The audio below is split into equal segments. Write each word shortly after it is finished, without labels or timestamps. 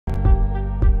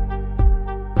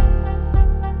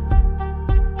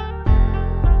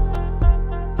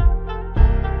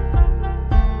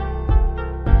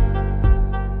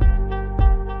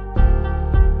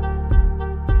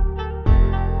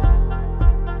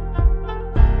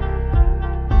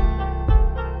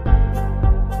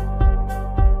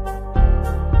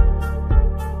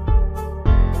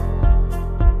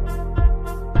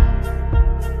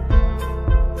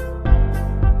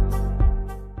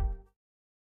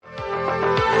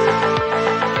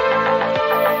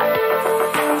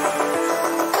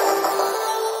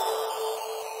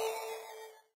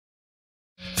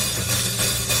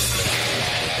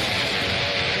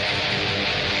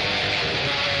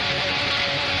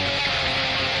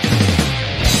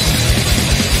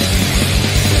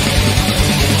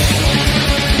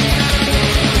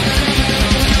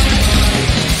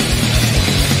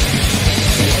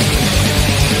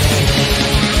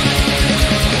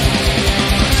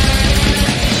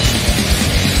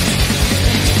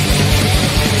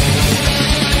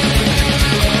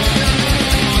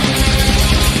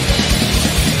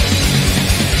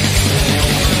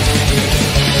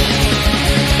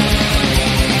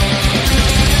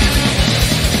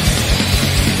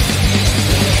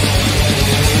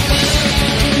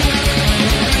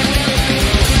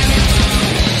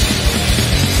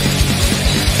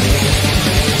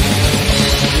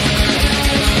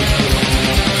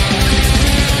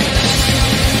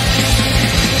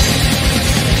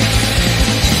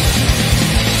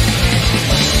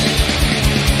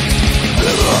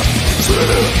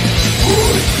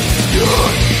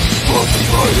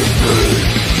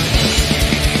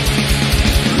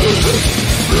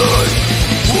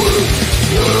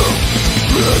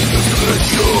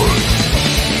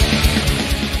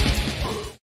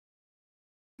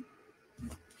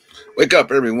Wake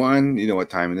up, everyone. You know what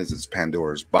time it is. It's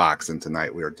Pandora's Box, and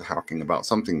tonight we are talking about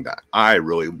something that I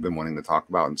really been wanting to talk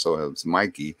about, and so has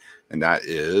Mikey, and that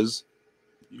is,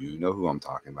 you know who I'm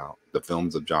talking about, the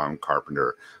films of John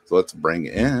Carpenter. So let's bring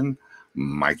in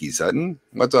Mikey Sutton.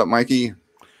 What's up, Mikey?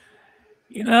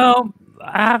 You know,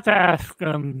 I have to ask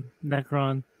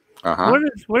Necron,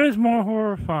 what is more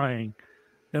horrifying,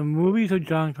 the movies of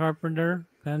John Carpenter,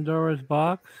 Pandora's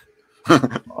Box,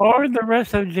 or the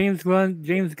rest of James Gunn's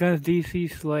DC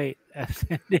slate at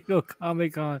San Diego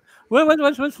Comic-Con?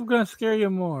 What's going to scare you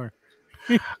more?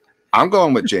 I'm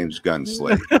going with James Gunn's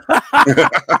slate.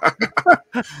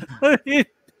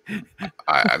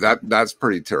 That's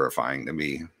pretty terrifying to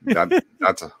me.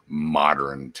 That's a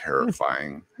modern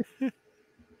terrifying.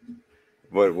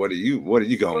 What are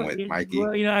you going with, Mikey?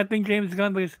 Well, you know, I think James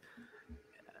Gunn was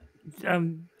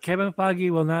Kevin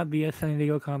Feige will not be at San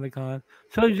Diego Comic-Con,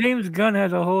 so James Gunn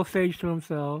has a whole stage to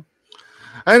himself.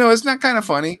 I know, isn't that kind of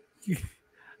funny?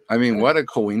 I mean, what a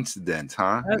coincidence,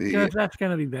 huh? That's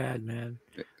gonna be bad, man.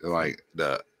 Like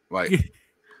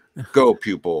go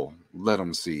pupil, let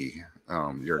them see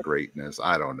your greatness.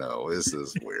 I don't know. This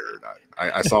is weird.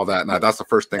 I saw that, and that's the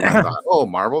first thing I thought. Oh,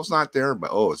 Marvel's not there,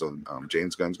 but so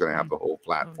James Gunn's going to have the whole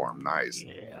platform. Nice.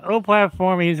 Yeah, whole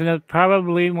platform. He's going to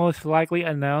probably most likely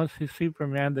announce his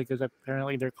Superman, because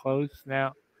apparently they're close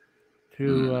now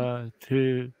to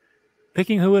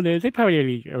picking who it is. They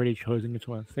probably already chosen. Just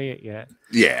want to say it yet.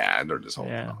 Yeah, they're just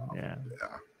holding on. Yeah.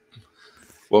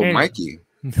 Well, anyway. Mikey.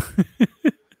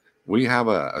 We have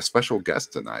a special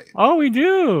guest tonight. Oh, we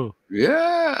do.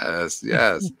 Yes.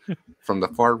 From the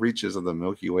far reaches of the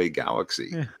Milky Way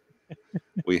galaxy.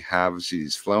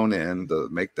 She's flown in to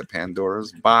make the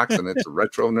Pandora's Box, and it's a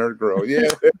retro nerd girl. Yeah.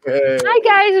 Hi,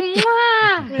 guys.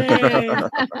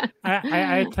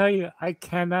 I tell you, I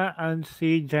cannot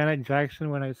unsee Janet Jackson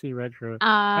when I see retro. Oh.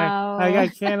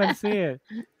 I can't unsee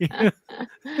it.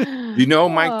 You know,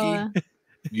 Mikey,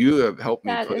 you have helped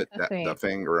me put the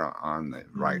finger on it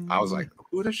right. I was like,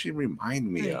 who does she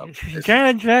remind me of?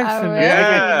 Janet Jackson. Oh, really?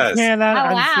 Yes. I cannot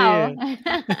unsee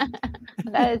it.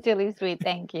 That is really sweet.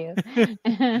 Thank you.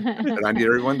 And I need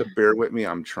everyone to bear with me.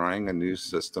 I'm trying a new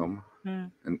system,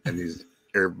 and these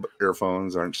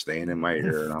earphones aren't staying in my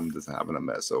ear, and I'm just having a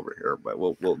mess over here. But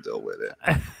we'll deal with it.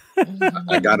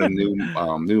 I got a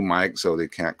new mic, so they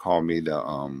can't call me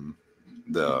the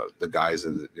guys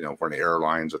in for the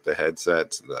airlines with the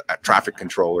headsets, the traffic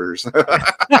controllers.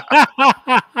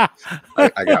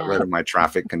 I got rid of my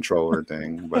traffic controller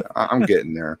thing, but I'm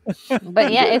getting there.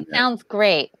 But yeah, it sounds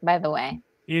great, by the way.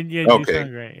 You sound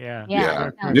great.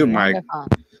 Yeah. New mic.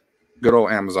 Good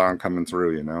old Amazon coming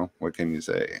through. What can you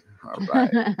say? All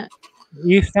right.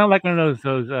 You sound like one of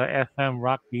those FM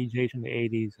rock DJs in the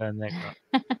 80s. Necron.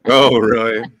 Oh,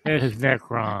 really? It is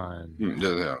Necron.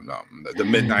 No, the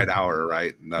midnight hour,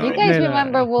 right? No. You guys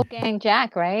remember Wolfgang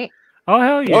Jack, right? Oh,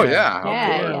 hell yeah. Oh, yeah.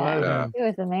 Yeah. It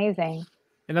was amazing.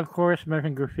 And of course,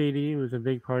 American Graffiti was a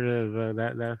big part of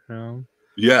that film.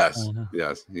 Yes.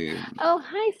 Yes. Oh,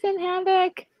 hi, Sin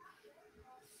Havoc.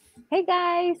 Hey,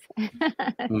 guys.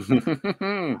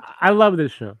 I love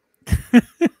this show.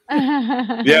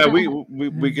 Yeah,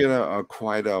 we get a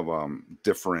quite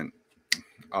different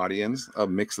audience, a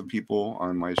mix of people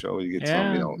on my show. You get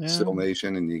some Civil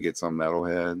Nation, and you get some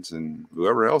metalheads, and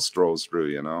whoever else strolls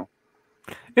through.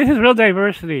 This is real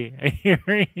diversity here.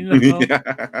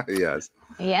 Yes.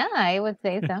 Yeah, I would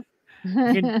say so.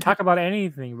 You can talk about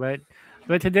anything, but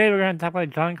today we're going to talk about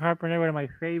John Carpenter, one of my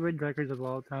favorite directors of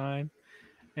all time.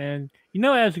 And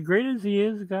as great as he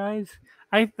is, guys,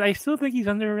 I still think he's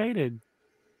underrated.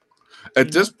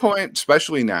 At this point,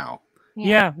 especially now.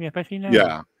 Yeah, especially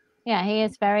now. Yeah, he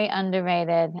is very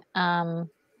underrated. And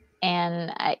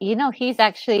he's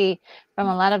actually from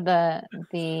a lot of the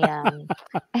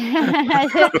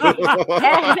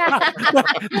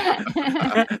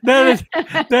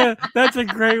that's a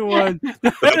great one.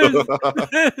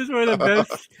 That is one of the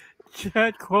best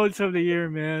chat quotes of the year,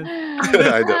 man. I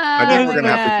think we're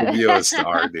gonna have to give you a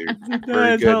star, dude.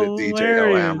 Very good,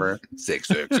 DJ Hammer.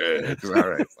 666. All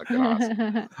right, fucking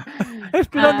awesome. It's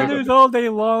been on the news all day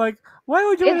long. Like, why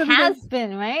would you? It has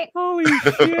been, right? Holy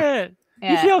shit!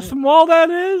 You see how small that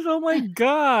is? Oh my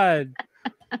god.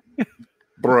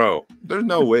 Bro, there's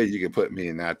no way you can put me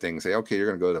in that thing and say, okay, you're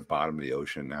going to go to the bottom of the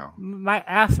ocean now. My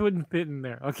ass wouldn't fit in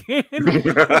there, okay?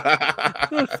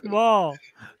 So small.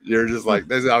 You're just like,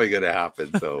 this is how it's going to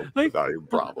happen, so it's not even a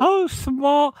problem. How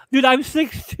small? Dude, I'm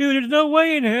 6'2". There's no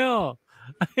way in hell.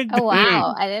 Oh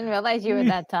wow! I didn't realize you were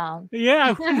that tall.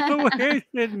 Yeah, no way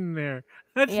sitting there.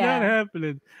 That's not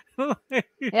happening.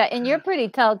 Yeah, and you're pretty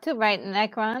tall too, right,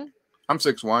 Necron? I'm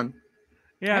 6'1".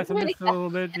 Yeah, so just a little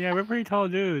bit. Yeah, we're pretty tall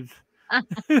dudes.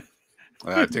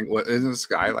 I think what isn't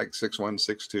Sky like 6'1",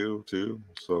 6'2" too?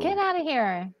 So get out of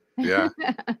here. Yeah.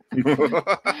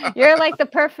 You're like the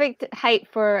perfect height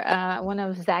for one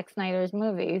of Zack Snyder's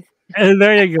movies.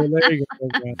 There you go. There you go.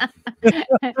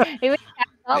 He would cast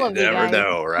all of you never guys.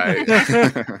 know, right?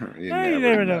 you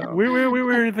never know.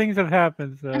 Weird things have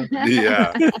happened. So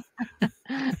yeah.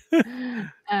 Oh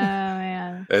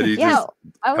man. Eddie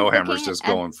Hellhammer's just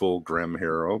going full grim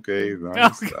here. Okay,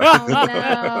 nice. Oh,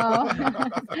 no.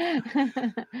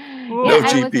 No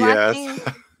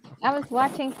GPS. I was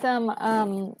watching some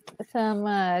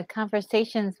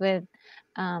conversations with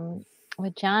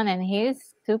John, and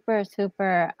he's super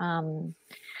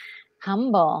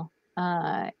humble.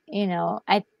 You know,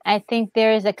 I think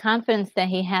there is a confidence that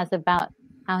he has about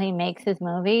how he makes his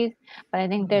movies, but I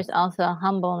think there's also a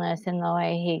humbleness in the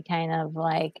way he kind of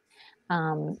like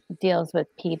deals with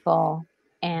people,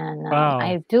 and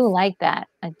I do like that.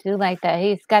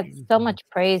 He's got so much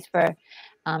praise for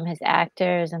his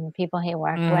actors and the people he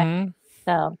worked with.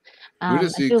 So who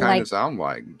does he kind of sound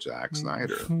like? Zack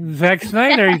Snyder. Zack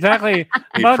Snyder, exactly.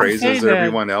 He praises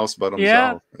everyone else but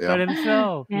himself. Yeah, but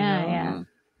himself. Yeah.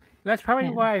 That's probably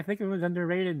why I think it was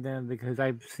underrated then, because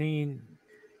I've seen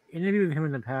interviews with him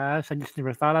in the past. I just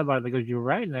never thought about it because you're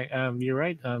right. You're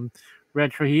right.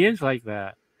 Retro, he is like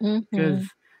that. Because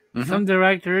some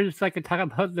directors like to talk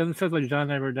about themselves like John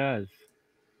never does.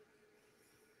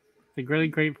 It's a really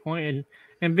great point.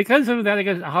 And because of that, I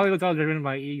guess Hollywood's all driven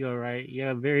by ego, right? You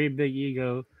have a very big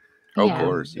ego. Of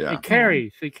course, yeah. It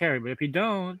carries. But if you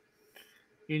don't,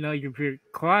 you're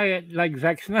quiet like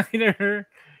Zack Snyder,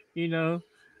 you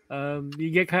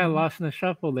get kind of lost in the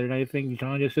shuffle there. And I think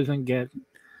John just doesn't get.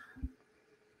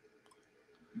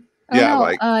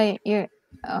 Yeah,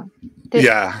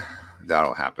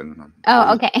 that'll happen.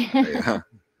 Oh, okay. Yeah.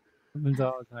 Happens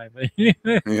all the time.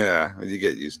 Yeah, you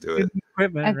get used to it.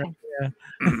 Equipment, right? Yeah.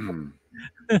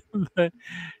 But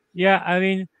yeah, I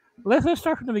mean, let's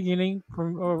start from the beginning.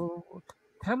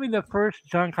 Tell me the first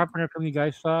John Carpenter film you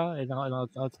guys saw, and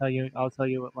I'll tell you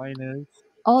what mine is.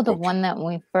 Oh, the one that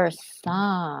we first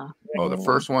saw. Oh, the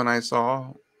first one I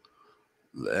saw.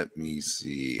 Let me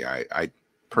see. I'm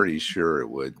pretty sure it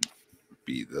would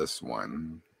be this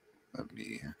one.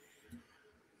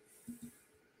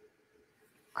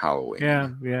 Halloween.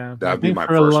 Yeah. That'd be my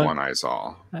first one I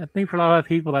saw. I think for a lot of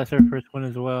people, that's their first one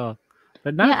as well.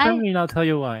 But not for me, and I'll tell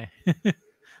you why.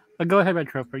 But go ahead,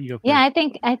 Retro. You go first. Yeah, I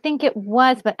think it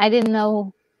was, but I didn't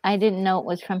know it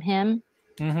was from him.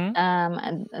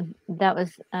 That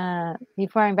was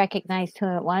before I recognized who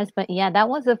it was. But yeah, that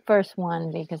was the first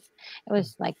one because it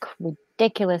was like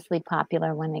ridiculously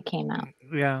popular when it came out.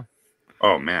 Yeah.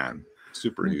 Oh man,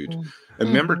 super huge. And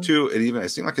remember too, it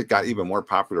seemed like it got even more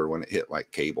popular when it hit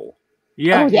like cable.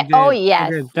 Yeah.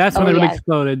 Yes. That's when it really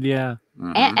exploded. Yeah.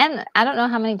 And I don't know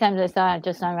how many times I saw it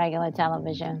just on regular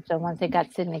television. So once it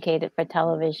got syndicated for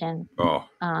television, it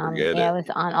was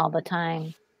on all the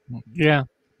time. Yeah.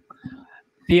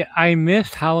 See, I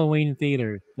missed Halloween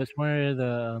theaters. That's one of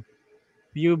the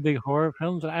few big horror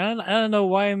films. I don't know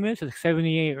why I missed it.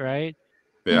 78, right?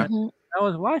 Yeah. I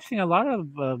was watching a lot of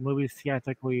movies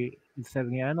theatrically in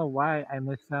 78. I don't know why I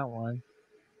missed that one,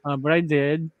 but I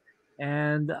did.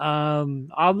 And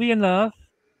oddly enough,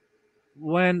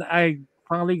 when I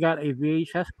finally got a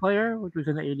VHS player, which was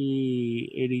in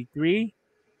 83,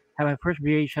 had my first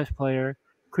VHS player,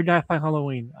 could not find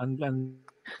Halloween.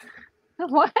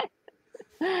 What?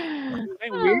 Oh,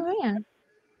 man.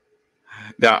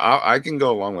 Yeah, I can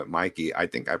go along with Mikey. I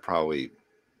think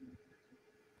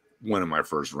one of my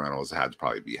first rentals had to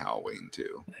probably be Halloween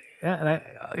too.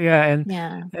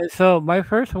 And so my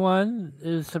first one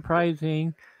is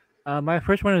surprising. My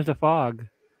first one is The Fog.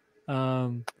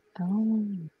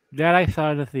 That I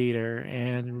saw in the theater,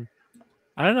 and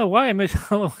I don't know why I missed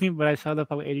Halloween, but I saw The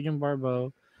Fog with Adrian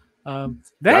Barbeau.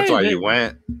 That's why you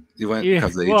went. You went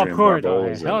because of Adrian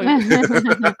Barbeau.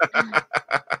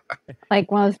 Like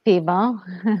most people.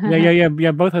 Yeah.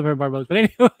 Both of her Barbeaus, but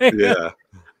anyway. Yeah.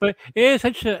 But it is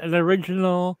such an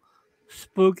original,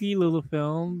 spooky little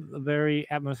film, very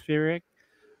atmospheric.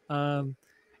 And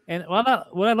what I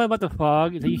love about The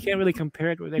Fog is that you can't really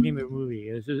compare it with any other movie.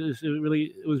 It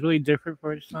was really different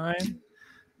for its time.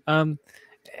 And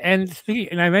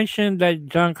I mentioned that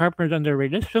John Carpenter's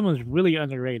underrated. This film is really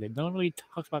underrated. No one really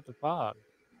talks about The Fog.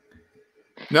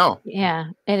 No.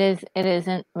 Yeah, it is. It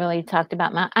isn't really talked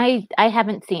about. I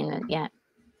haven't seen it yet.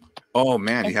 Oh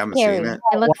man, you haven't seen it?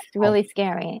 It looks really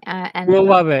scary, and You'll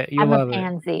love it. I'm a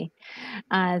pansy.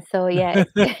 So yeah,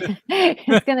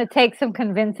 it's gonna take some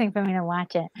convincing for me to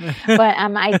watch it. But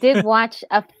I did watch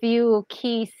a few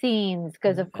key scenes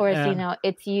because, of course,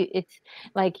 it's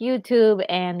like YouTube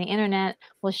and the internet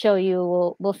will show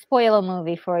you will spoil a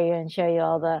movie for you and show you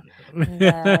all the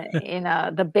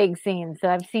the big scenes. So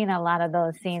I've seen a lot of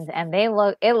those scenes, and it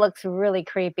looks really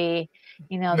creepy.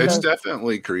 It's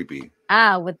definitely creepy.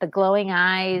 With the glowing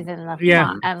eyes and the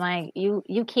fog, and like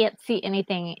you can't see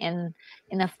anything in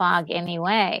the fog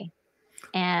anyway.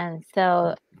 And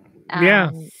so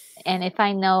and if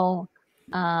I know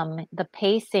the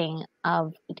pacing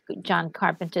of John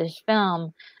Carpenter's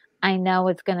film, I know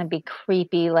it's going to be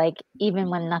creepy, like even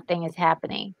when nothing is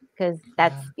happening, because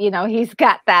that's he's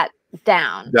got that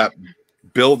down. That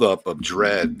buildup of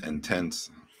dread,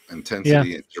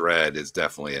 intensity and dread is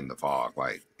definitely in the fog.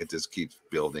 Like it just keeps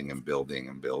building and building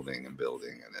and building and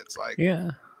building, and it's like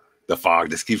the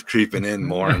fog just keeps creeping in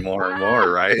more and more and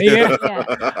more, right?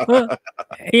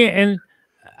 And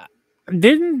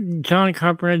didn't John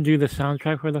Carpenter do the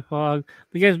soundtrack for the fog?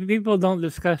 Because people don't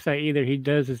discuss that either. He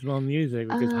does his own music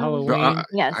because Halloween.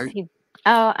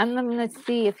 I'm gonna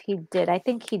see if he did. I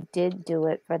think he did do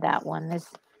it for that one. There's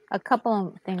a couple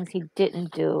of things he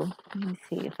didn't do. Let me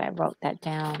see if I wrote that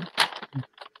down.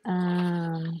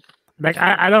 Like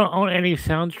I don't own any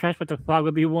soundtracks, but the fog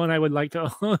would be one I would like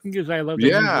to own because I love the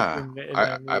music in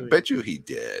that movie. I bet you he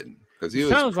did because he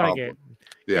sounds like it.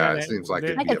 Yeah, it seems like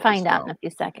it. I can find out in a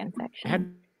few seconds. Actually.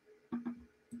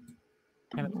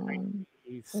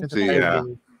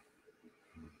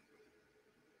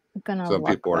 Some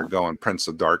people are going Prince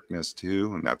of Darkness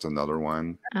too, and that's another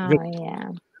one. Oh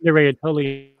yeah. Underrated,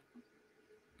 totally.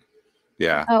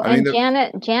 Yeah. Oh,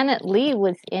 Janet Leigh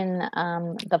was in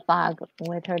The Fog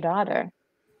with her daughter.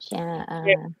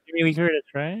 Jamie Curtis,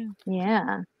 right?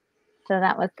 Yeah. So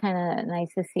that was kind of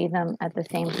nice to see them at the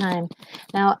same time.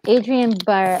 Now, Adrienne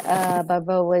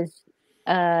Barbeau was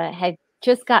had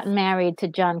just gotten married to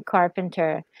John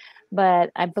Carpenter,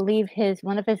 but I believe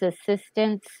one of his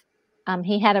assistants,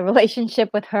 he had a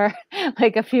relationship with her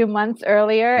like a few months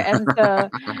earlier, and so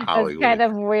it's kind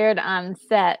of weird on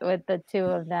set with the two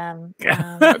of them.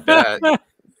 I bet.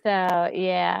 So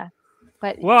yeah,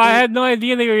 but I had no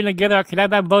idea they were together.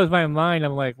 That blows my mind.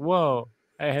 I'm like, whoa,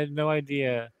 I had no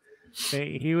idea.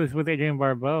 He was with Adrienne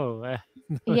Barbeau.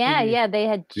 Yeah, they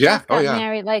had just got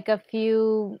married like a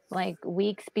few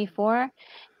weeks before,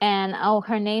 and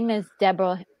her name is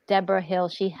Deborah Hill.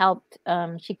 She helped.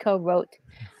 She co-wrote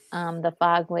The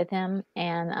Fog with him,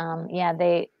 and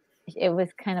it was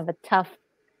kind of a tough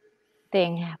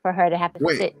thing for her to have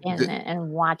to sit in and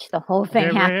watch the whole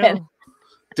thing happen.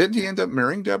 Didn't he end up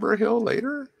marrying Deborah Hill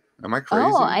later? Am I crazy?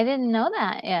 Oh, I didn't know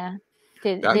that. Yeah.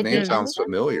 That name sounds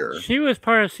familiar. She was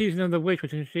part of Season of the Witch,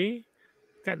 wasn't she?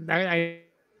 That I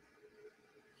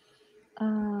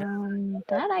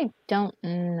don't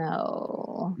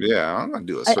know. Yeah, I'm gonna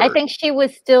do a search. I think she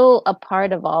was still a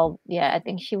part of all. Yeah, I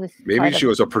think she was. Maybe she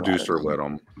was a producer with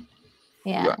them.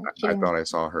 Yeah, I thought I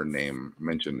saw her name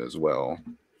mentioned as well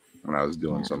when I was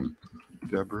doing some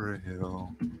Deborah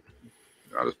Hill.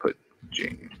 I'll just put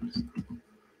James.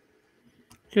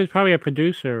 She was probably a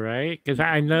producer, right? Because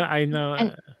I know.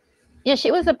 Yeah,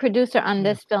 she was a producer on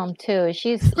this film too.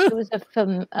 She was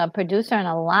a producer on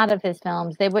a lot of his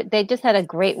films. They just had a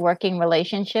great working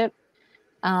relationship,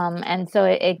 and so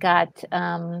it got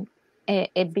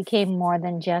it became more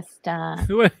than just.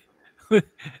 Check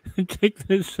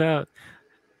this out.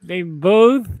 They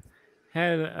both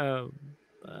had a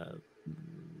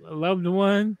loved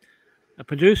one, a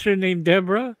producer named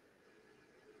Deborah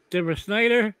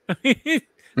Snyder.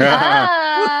 Oh.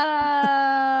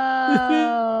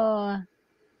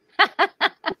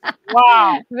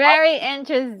 Wow. Very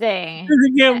interesting.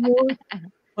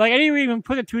 I didn't even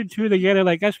put the two and two together.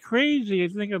 Like, that's crazy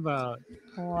to think about.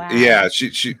 Wow. Yeah,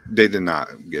 they did not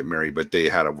get married, but they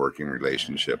had a working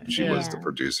relationship. She was the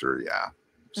producer,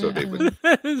 So they would.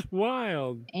 That is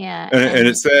wild. Yeah. And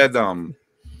it said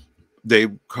they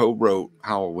co-wrote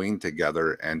Halloween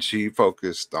together, and she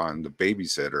focused on the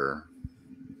babysitter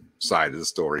side of the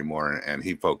story more, and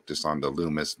he focused on the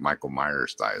Loomis Michael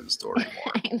Myers side of the story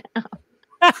more. I know.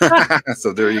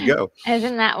 So there you go.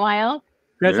 Isn't that wild?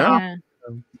 That's awesome.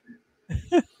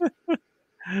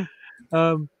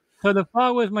 So The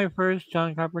Fog was my first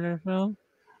John Carpenter film,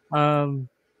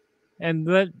 and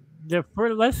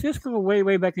let's just go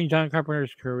way back in John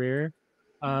Carpenter's career.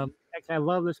 I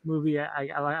love this movie.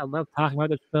 I love talking about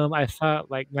this film. I saw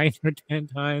it like 9 or 10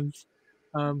 times.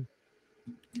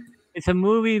 It's a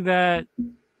movie that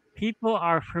people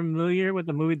are familiar with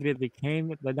the movie that it became,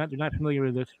 but they're not familiar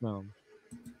with this film.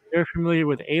 They're familiar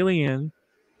with Alien.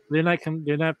 They're not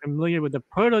familiar with the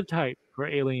prototype for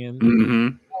Alien. Mm-hmm.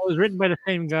 It was written by the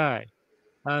same guy.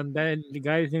 The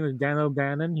guy's name was Dan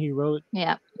O'Bannon. He wrote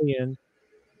Alien,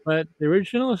 but the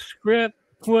original script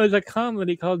was a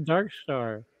comedy called Dark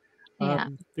Star.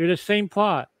 They're the same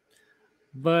plot,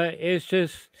 but it's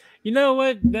just, you know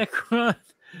what, Necron.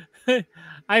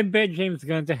 I bet James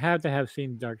Gunn to have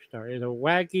seen Dark Star. It's a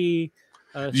wacky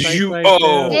sci-fi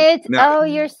film.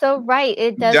 You're so right.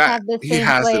 It does have the same he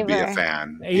has flavor. to be a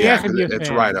fan. He has to be a fan. It's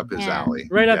right up his alley.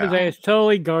 Right up his alley. It's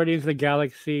totally Guardians of the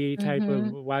Galaxy type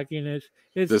of wackiness.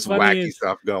 It's this wacky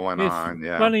stuff going on.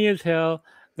 Yeah, funny as hell.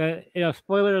 That,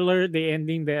 spoiler alert, the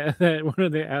ending that one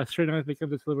of the astronauts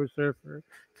becomes a Silver Surfer,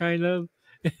 kind of.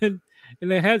 And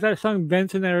it has that song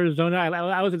Benson, Arizona.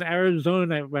 I was in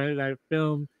Arizona when that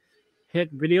film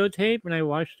hit videotape and I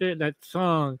watched it. That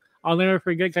song I'll never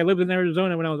forget because I lived in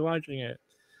Arizona when I was watching it.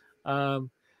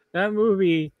 That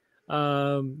movie,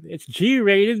 it's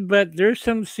G-rated, but there's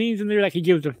some scenes in there like he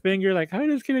gives a finger, like, how does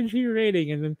this get a G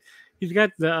rating? And then he's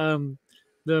got the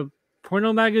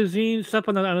porno magazine stuff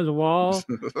on his wall.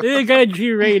 It got a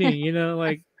G rating,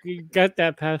 like he got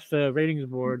that past the ratings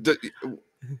board.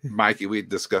 Mikey, we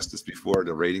discussed this before.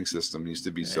 The rating system used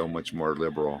to be so much more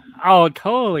liberal. Oh,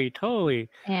 totally.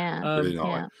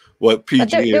 Yeah. What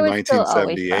PG in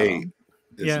 1978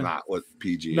 is not what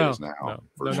PG is now.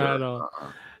 Not at all.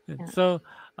 So,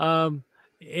 I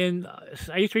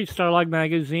used to read Starlog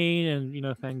magazine and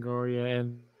Fangoria,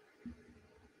 and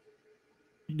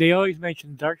they always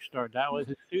mentioned Dark Star. That was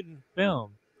a student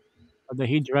film that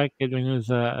he directed when he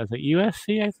was at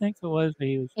USC, I think it was.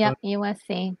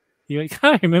 USC. I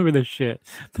can't remember this shit.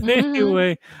 But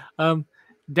anyway,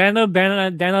 Dan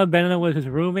O'Bannon was his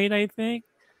roommate, I think.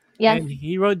 Yes. And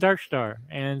he wrote Dark Star.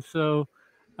 And so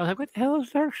I was like, what the hell is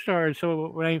Dark Star?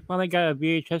 So when I finally got a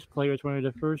VHS player, it's one of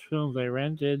the first films I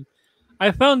rented.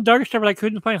 I found Dark Star, but I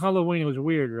couldn't find Halloween. It was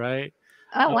weird, right?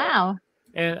 Oh, wow.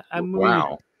 And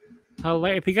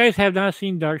if you guys have not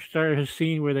seen Dark Star, there's a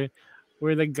scene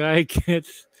where the guy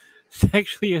gets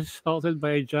sexually assaulted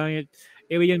by a giant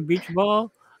alien beach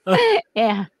ball.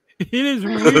 Yeah. It is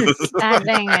weird.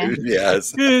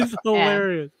 Yes. It is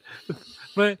hilarious. Yeah.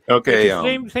 But okay,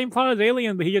 same plot as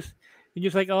Alien, but he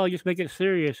just like, oh, just make it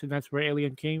serious, and that's where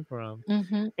Alien came from.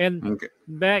 And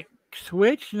that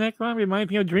switch, Necron,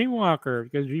 reminds me of Dreamwalker,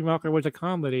 because Dreamwalker was a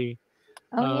comedy.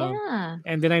 Oh, yeah.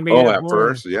 And then I made it at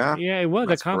first, yeah. Yeah, it was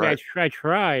a comedy. I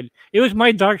tried. It was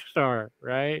my Dark Star,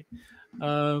 right?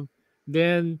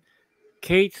 Then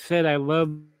Kate said, I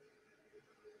love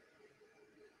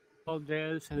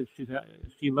Jazz.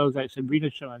 She loves that Sabrina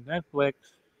show on Netflix.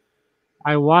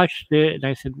 I watched it and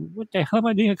I said, what the hell am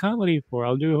I doing a comedy for?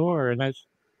 I'll do horror. And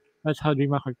that's how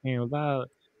Dreamwalker came about.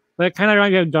 But it kind of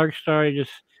reminded me of Dark Star.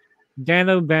 Dan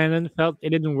O'Bannon felt it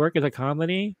didn't work as a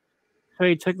comedy. So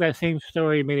he took that same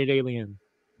story and made it Alien.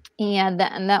 Yeah,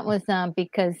 that was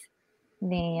because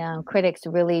the critics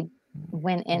really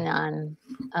went in on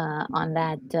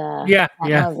that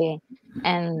movie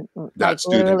and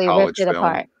literally ripped it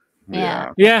apart.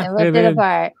 Yeah. Ripped it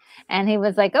apart, and he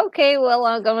was like, "Okay, well,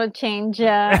 I'm gonna change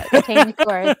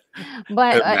course."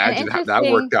 But imagine that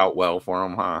worked out well for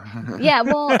him, huh? Yeah.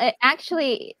 Well,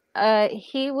 actually,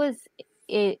 he was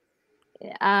Dan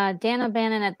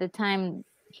O'Bannon at the time.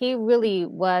 He really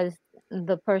was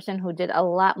the person who did a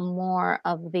lot more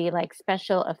of the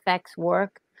special effects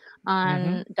work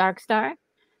on Dark Star,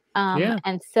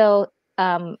 and so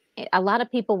a lot of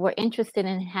people were interested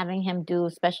in having him do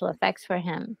special effects for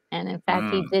him, and in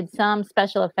fact he did some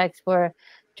special effects for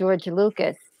George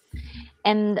Lucas.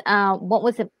 And what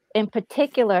was in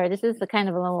particular, this is the kind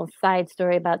of a little side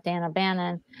story about Dan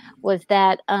O'Bannon, was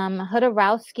that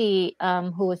Jodorowsky,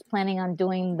 who was planning on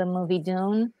doing the movie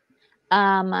Dune,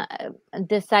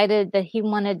 decided that he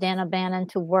wanted Dan O'Bannon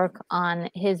to work on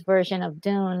his version of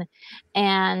Dune,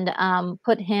 and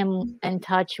put him in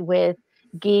touch with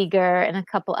Giger and a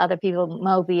couple other people,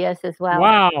 Mobius as well.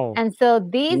 Wow. And so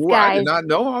these guys... I did not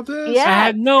know all this. Yeah. I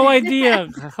had no idea.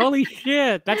 Holy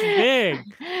shit, that's big.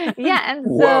 Yeah, and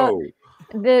so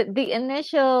the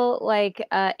initial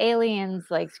Aliens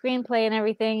screenplay and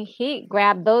everything, he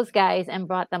grabbed those guys and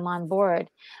brought them on board.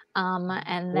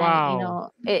 And then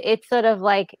it sort of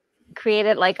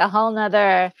created a whole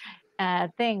nother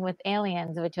thing with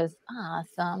Aliens, which was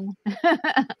awesome.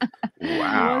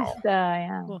 Wow.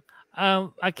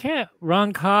 Well, I can't.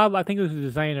 Ron Cobb, I think it was the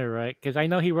designer, right? Because I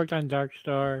know he worked on Dark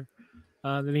Star.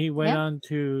 Then he went on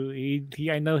to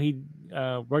I know he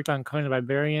worked on Conan the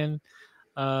Barbarian,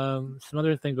 some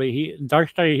other things. But Dark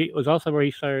Star was also where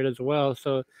he started as well.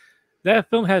 So that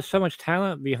film has so much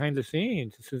talent behind the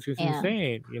scenes. It's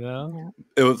insane, you know.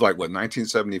 Yeah. It was like what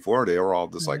 1974. They were all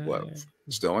just like what,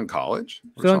 still in college?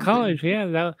 Still in college, yeah.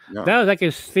 That was like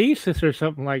his thesis or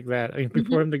something like that. I mean,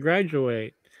 before him to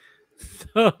graduate.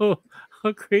 So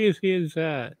how crazy is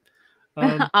that?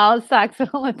 All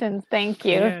Soxolotons, thank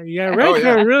you. Yeah,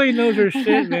 Retro really knows her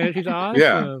shit, man. She's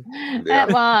awesome. Yeah.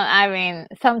 Well, I mean,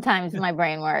 sometimes my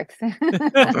brain works.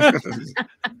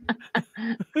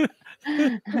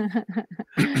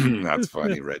 That's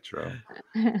funny, Retro.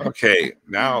 Okay,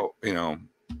 now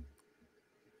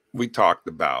we talked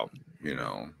about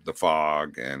the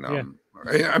fog and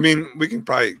I mean we can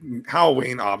probably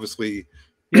Halloween, obviously,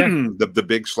 the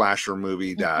big slasher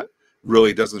movie that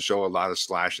really doesn't show a lot of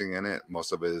slashing in it.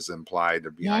 Most of it is implied or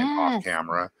behind off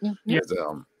camera,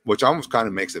 which almost kind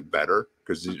of makes it better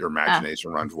because your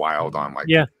imagination runs wild on like,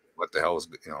 what the hell is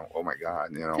oh my god,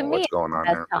 what's going on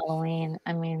there. Halloween,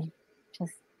 I mean,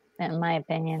 just in my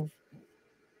opinion.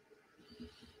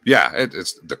 Yeah,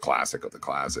 it's the classic of the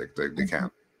classic. They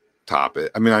can't top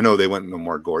it. I mean, I know they went in a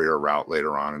more gorier route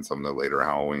later on in some of the later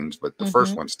Halloweens, but the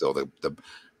first one still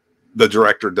the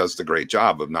director does the great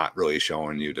job of not really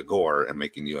showing you the gore and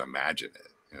making you imagine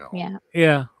it.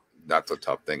 Yeah. That's a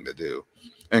tough thing to do.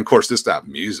 And of course, just that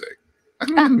music.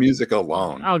 Music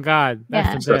alone. Oh God,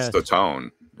 that's the best. That's the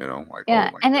tone. Like,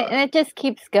 and it just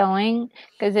keeps going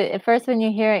because at first when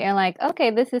you hear it, you're like,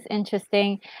 okay, this is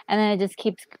interesting, and then it just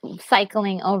keeps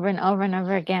cycling over and over and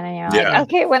over again, and you're like,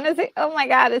 okay, when is it? Oh my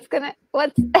God, it's gonna.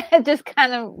 It just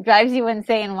kind of drives you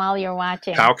insane while you're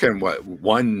watching. How can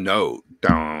one note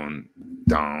down?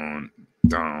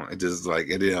 It just like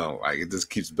it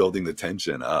just keeps building the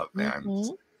tension up, man.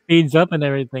 Speeds up and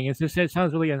everything. It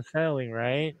sounds really unsettling,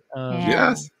 right?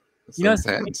 Yes, it's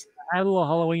intense. I have a little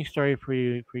Halloween story for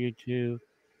you too.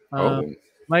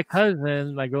 My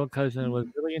girl cousin, was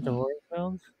really into horror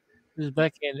films. This is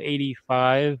back in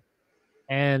 '85,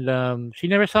 and she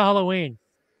never saw Halloween.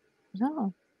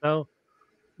 No. So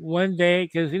one day,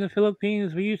 because in the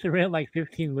Philippines we used to rent like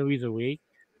 15 movies a week,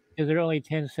 because they're only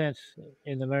 10 cents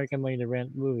in American money to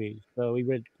rent movies. So we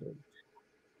read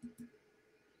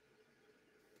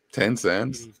 10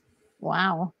 cents.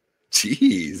 Wow.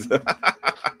 Jeez.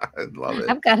 I love it.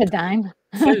 I've got a dime.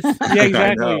 Yeah,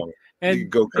 exactly. And you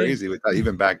go crazy with that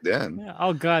even back then. Yeah,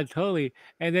 oh God, totally.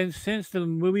 And then since the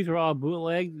movies were all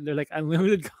bootleg, they're like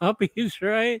unlimited copies,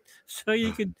 right? So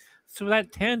you could, so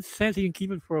that 10 cents you can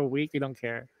keep it for a week. You don't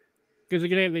care because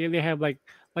they have like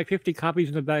 50 copies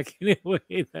in the back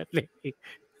anyway that they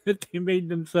made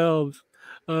themselves.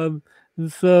 And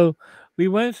so we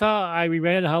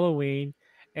rented Halloween.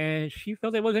 And she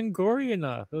felt it wasn't gory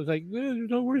enough. It was like,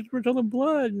 where's all the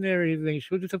blood and everything?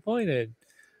 She was disappointed.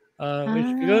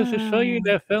 Which goes to show you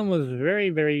that film was very,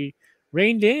 very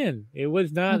reined in. It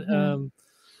was not.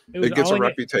 It gets a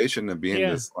reputation of being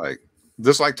just like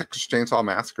Texas Chainsaw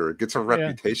Massacre. It gets a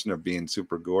reputation of being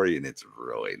super gory, and it's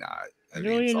really not. I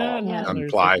mean, it's all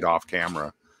implied off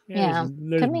camera. Yeah,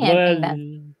 there's blood.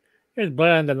 There's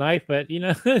blood on the knife, but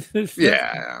yeah.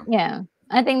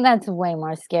 I think that's way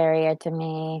more scarier to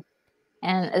me.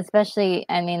 And especially,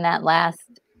 I mean, that last,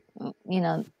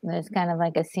 there's kind of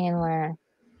like a scene where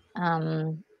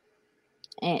all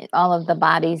of the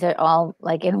bodies are all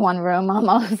like in one room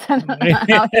almost. And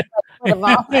it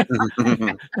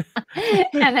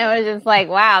was just like,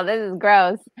 wow, this is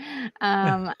gross.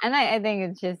 And I think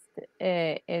it's just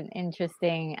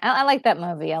interesting. I like that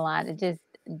movie a lot. It just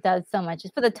does so much.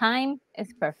 Just for the time,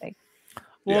 it's perfect.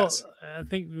 Well, I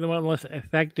think one of the most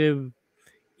effective,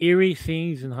 eerie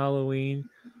scenes in Halloween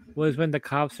was when the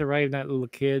cops arrived at little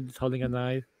kids holding a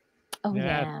knife. Oh,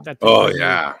 yeah.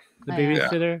 The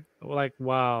babysitter. Yeah. Like,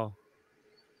 wow.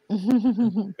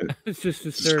 It's just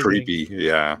disturbing. It's creepy,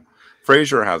 yeah.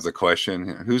 Fraser has a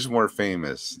question. Who's more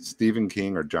famous, Stephen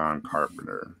King or John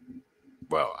Carpenter?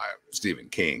 Well, Stephen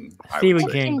King. Stephen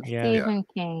King, Stephen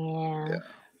King,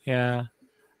 yeah.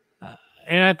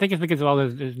 And I think it's because of all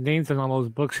his names in all those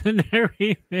books and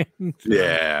everything. So.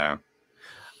 Yeah.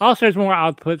 Also, there's more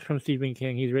output from Stephen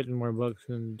King. He's written more books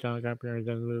than John Carpenter has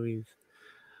done movies.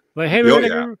 But hey,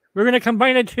 we're gonna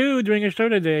combine the two during a show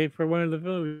today for one of the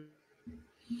films.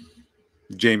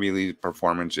 Jamie Lee's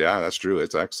performance, that's true.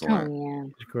 It's excellent. Oh, yeah.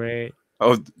 It's great.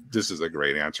 Oh, this is a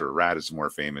great answer. Rat is more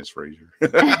famous, Fraser.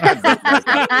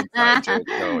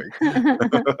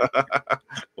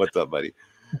 What's up, buddy?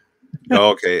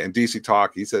 Okay, and DC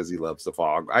Talk, he says he loves The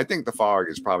Fog. I think The Fog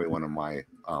is probably one of my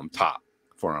top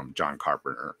for John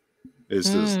Carpenter. It's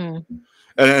just, and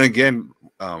again,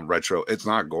 Retro, it's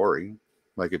not gory.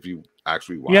 Like if you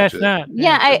actually watch it. It's not.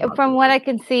 Yeah, from what I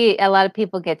can see, a lot of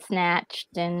people get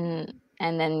snatched, and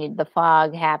then the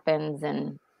fog happens,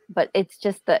 and but it's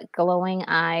just the glowing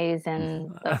eyes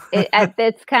and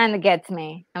it's kind of gets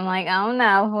me. I'm like, oh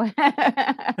no.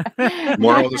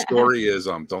 Moral of the story is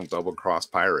don't double cross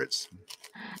pirates.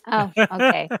 Oh,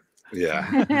 okay. Yeah.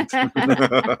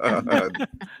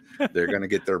 They're gonna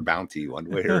get their bounty one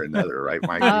way or another, right,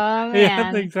 Mikey? Oh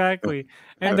Yeah, man. exactly.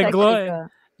 And That's actually cool.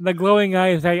 the glowing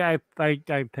eyes, I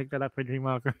picked that up for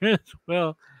Dreamwalker as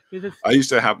well. I used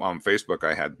to have on Facebook.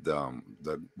 I had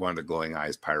one of the glowing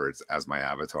eyes pirates as my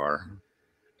avatar.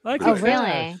 Like, oh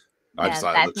really? I just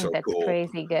thought it looked so that's cool.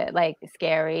 crazy good, like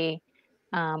scary,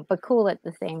 but cool at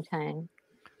the same time.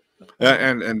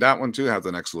 And that one too has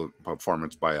an excellent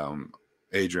performance by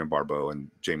Adrienne Barbeau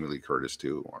and Jamie Lee Curtis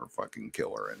too, are fucking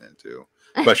killer in it too.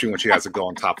 Especially when she has to go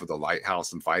on top of the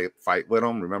lighthouse and fight with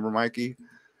them. Remember, Mikey?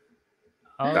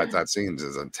 Oh. That scene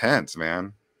is intense,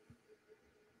 man.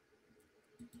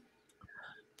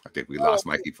 I think we lost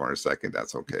Mikey for a second.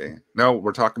 That's okay. No,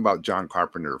 we're talking about John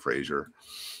Carpenter, Fraser.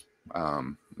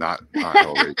 Not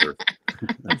Hellraiser.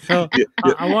 So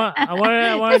I want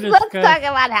to discuss. Let's talk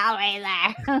about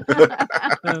Hellraiser.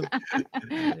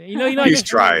 He's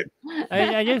tried.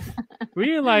 I just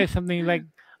realized something like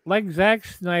Zack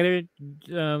Snyder.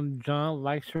 John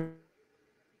likes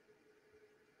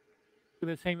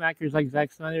the same actors like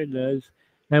Zack Snyder does.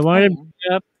 And I wanted to bring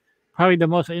up probably the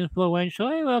most influential.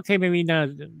 Okay, maybe not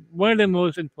one of the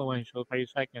most influential for a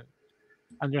second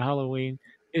under Halloween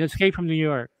is Escape from New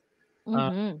York.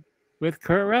 With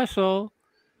Kurt Russell.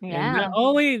 Yeah.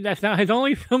 And that's not his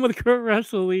only film with Kurt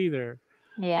Russell either.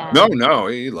 Yeah. No,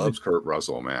 he loves Kurt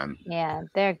Russell, man. Yeah,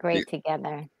 they're great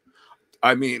together.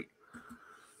 I mean,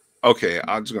 okay,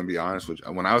 I'm just gonna be honest with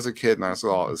you. When I was a kid and I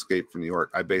saw Escape from New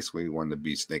York, I basically wanted to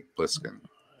be Snake Plissken.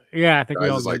 Yeah, I think I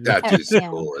was like, that dude's the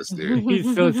coolest, dude.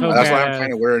 He's so That's why I'm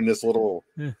kind of wearing this little.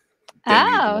 Like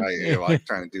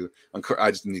trying to do.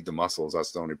 I just need the muscles.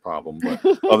 That's the only problem. But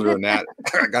other than that,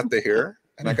 I got the hair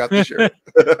and I got the shirt.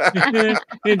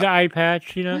 In the eye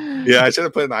patch, Yeah, I should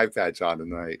have put an eye patch on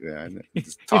tonight, man.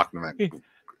 Just talking to my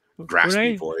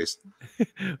graspy voice.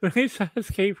 When I saw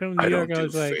Escape from New York, I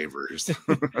was like, favors.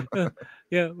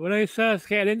 Yeah, when I saw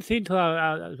Escape, I didn't see it until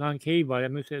I was on cable. I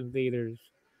missed it in theaters.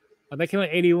 That came out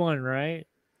 81, right?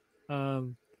 Yeah.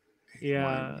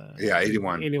 Yeah,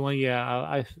 81. 81.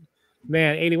 Yeah,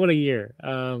 man, 81 a year.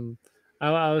 I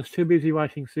was too busy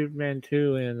watching Superman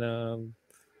 2 and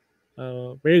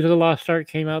Raiders of the Lost Ark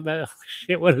came out. That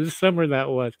shit, what a summer that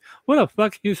was! What a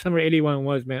fucking summer 81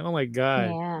 was, man! Oh my god.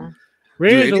 Yeah.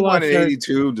 Raiders of the Lost Ark,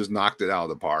 82 just knocked it out of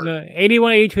the park. No,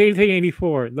 81, 82, 83,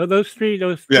 84. Those three.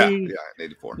 Yeah,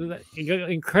 84.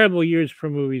 Incredible years for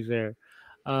movies there.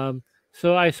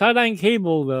 So I saw it on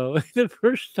cable though. The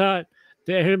first thought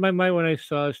that entered my mind when I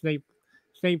saw Snake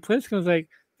Plissken was like,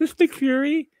 "This Nick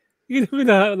Fury." You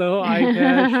know, the whole eye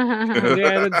patch, the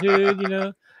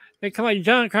attitude, Like, come on,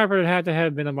 John Carpenter had to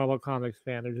have been a Marvel Comics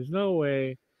fan. There's no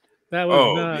way that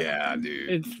was not dude.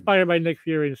 inspired by Nick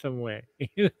Fury in some way.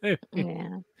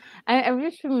 Yeah. I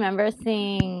just remember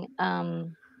seeing I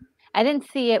didn't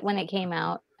see it when it came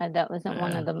out. That wasn't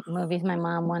one of the movies my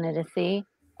mom wanted to see.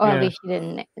 Or at least she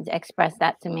didn't express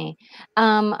that to me.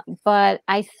 But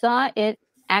I saw it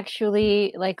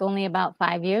actually like only about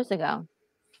 5 years ago.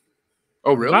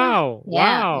 Oh, really? Wow.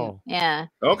 Yeah. Wow. Yeah.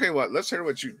 Okay, well, let's hear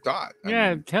what you thought.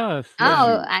 Tell us.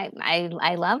 Oh,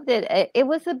 I loved it.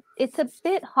 It's a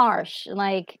bit harsh,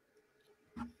 like,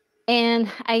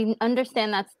 and I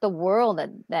understand that's the world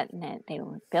that they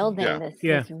were building.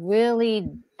 This really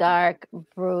dark,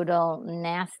 brutal,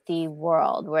 nasty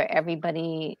world where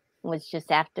everybody was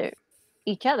just after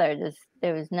each other.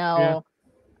 There was no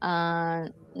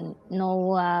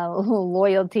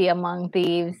loyalty among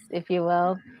thieves, if you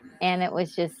will, and it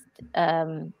was just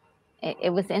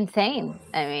it was insane.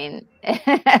 I mean,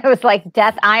 it was like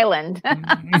Death Island.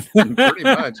 Pretty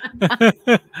much.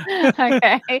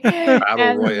 Okay.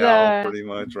 Battle Royale, pretty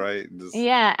much, right?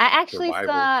 I actually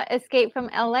saw Escape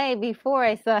from LA before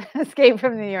I saw Escape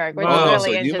from New York, which is really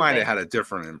interesting. You might have had a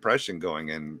different impression going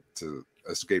into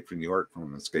Escape from New York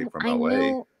from Escape from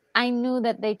LA. I knew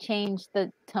that they changed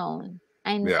the tone.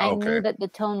 I knew that the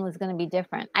tone was going to be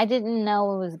different. I didn't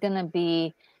know it was going to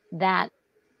be that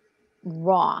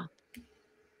raw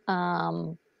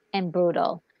and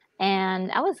brutal.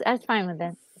 And I was fine with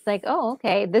it. It's like, oh,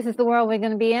 okay, this is the world we're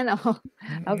going to be in. Oh,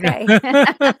 okay.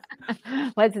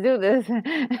 Let's do this.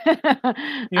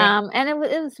 And it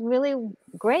was really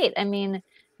great. I mean,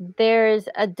 there's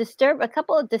a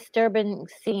couple of disturbing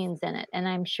scenes in it, and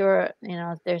I'm sure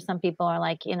there's some people are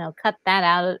like, cut that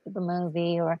out of the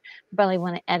movie, or probably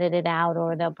want to edit it out,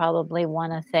 or they'll probably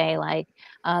want to say like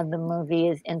the movie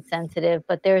is insensitive.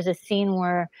 But there's a scene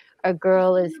where a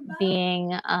girl is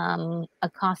being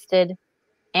accosted,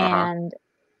 and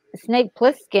Snake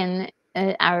Plissken,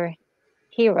 our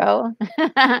hero,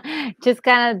 just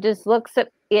kind of just looks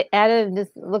at it,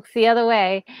 just looks the other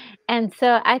way. And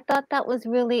so I thought that was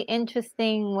really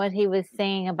interesting what he was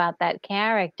saying about that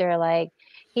character. Like,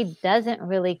 he doesn't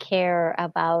really care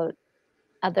about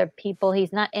other people.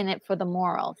 He's not in it for the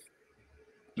morals.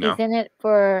 He's in it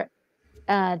for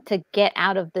to get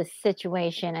out of the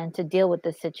situation and to deal with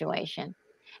the situation.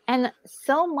 And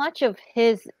so much of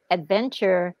his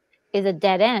adventure is a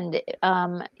dead end.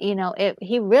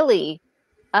 He really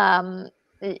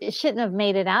it shouldn't have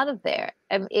made it out of there.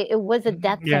 It was a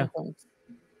death sentence.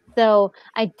 So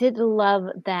I did love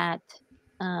that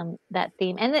that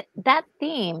theme, and that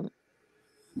theme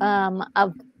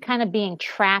of kind of being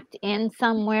trapped in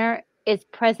somewhere is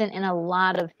present in a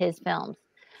lot of his films.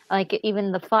 Like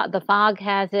even the fog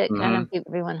has it, kind of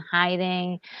everyone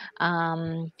hiding.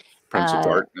 Prince of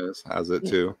Darkness has it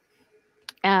too.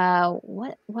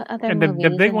 What other and movies? The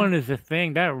big one is The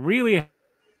Thing. That really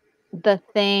The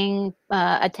Thing,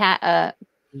 attack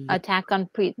on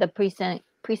the precinct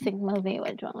movie.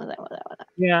 Which one was that?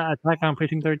 Yeah, Attack on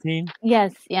Precinct 13.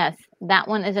 Yes. That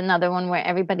one is another one where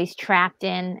everybody's trapped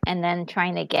in and then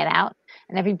trying to get out,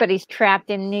 and everybody's trapped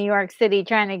in New York City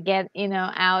trying to get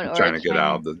out, or trying to get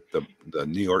out of the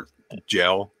New York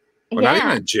jail. Well, not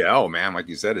even a jail, man. Like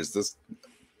you said, it's just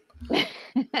where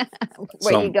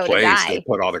you go to die. They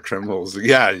put all the criminals.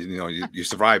 Yeah, you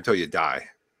survive till you die.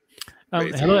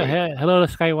 Hello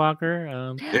to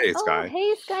Skywalker. Hey, Sky.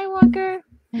 Hey, Skywalker.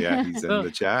 Yeah, he's in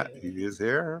the chat. He is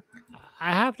here.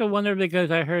 I have to wonder,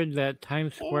 because I heard that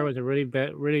Times Square was a really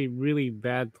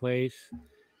bad place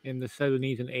in the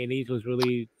 70s and 80s. Was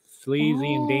really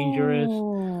sleazy and dangerous.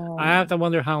 I have to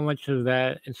wonder how much of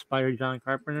that inspired John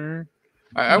Carpenter.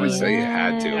 I would say it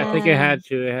had to. I think it had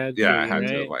to. It had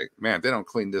to. Like, man, if they don't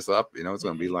clean this up, it's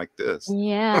going to be like this.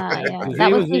 Yeah.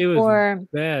 That was before. It was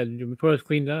bad before it was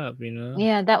cleaned up.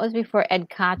 Yeah, that was before Ed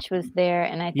Koch was there,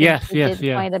 and I think he did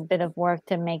quite a bit of work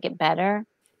to make it better.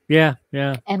 Yeah.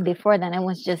 And before then, it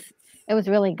was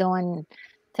really going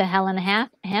to hell in a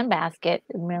handbasket,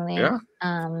 really. Yeah.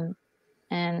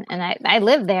 And I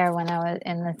lived there when I was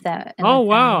in the set. Oh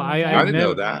wow! I didn't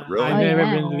know that. Really, I've never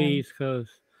been to the East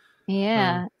Coast.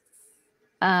 Yeah.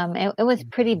 It was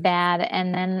pretty bad,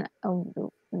 and then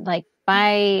like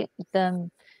by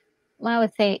I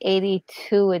would say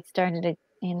 82, it started to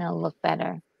look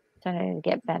better, started to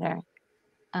get better,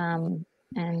 and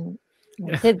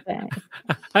it did better.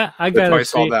 I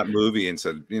saw that movie and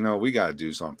said, we got to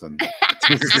do something.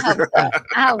 I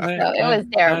hope so. It was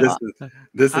terrible.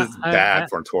 This is bad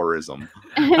for tourism.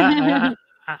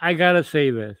 I gotta say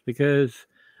this because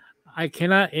I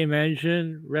cannot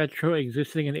imagine Retro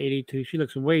existing in 82. She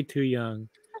looks way too young.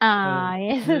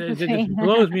 It just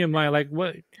blows me in mind. Like,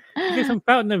 what? You get some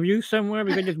fountain of youth somewhere,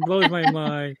 because it just blows my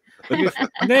mind. Because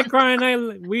Necron and I,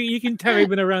 you can tell we've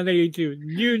been around 82.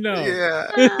 Yeah.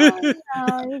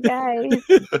 Oh, you guys.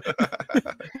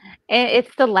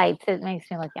 It's the lights. It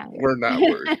makes me look younger. We're not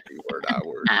worried.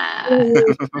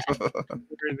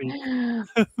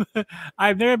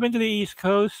 I've never been to the East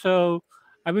Coast, so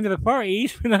I've been to the Far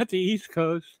East, but not the East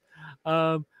Coast.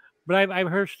 But I've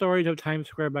heard stories of Times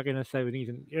Square back in the 70s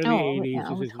and early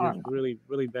 80s. This is really,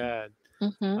 really bad.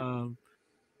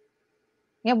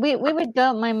 Yeah, we would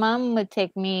go. My mom would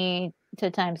take me to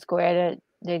Times Square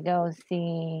to go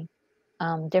see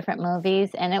different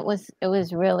movies, and it was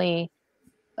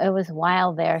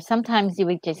wild there. Sometimes you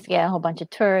would just get a whole bunch of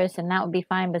tourists, and that would be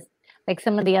fine. But like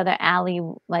some of the other alley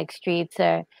streets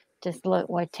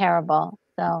were terrible.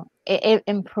 So it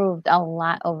improved a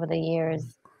lot over the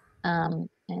years, and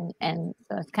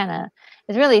so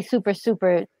it's really super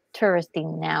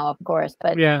touristy now, of course.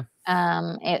 But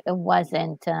it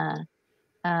wasn't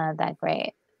that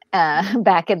great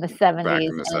back in the 70s. Back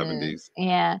in the 70s.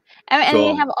 Yeah. And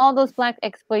you have all those black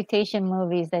exploitation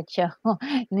movies that show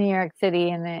New York City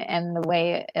and the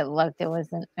way it looked. It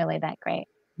wasn't really that great.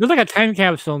 There's like a time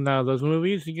capsule now, those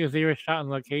movies, because they were shot on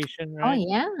location, right? Oh,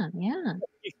 yeah.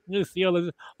 You see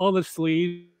all the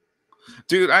sleeves.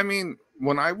 Dude, I mean,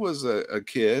 when I was a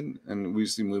kid and we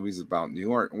see movies about New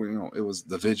York, it was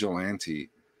The Vigilante,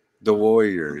 The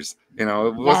Warriors. It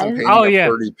wasn't painting a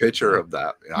pretty picture of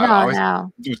that.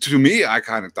 No. To me, I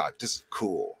kind of thought, this is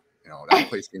cool. That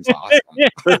place seems awesome.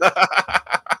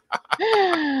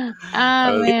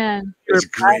 Oh, man. It's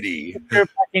gritty.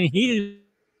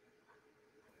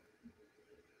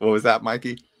 What was that,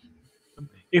 Mikey?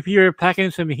 If you're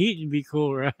packing some heat, it'd be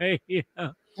cool, right? Yeah.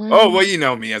 Oh,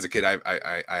 well, me as a kid, I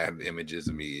had images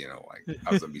of me, like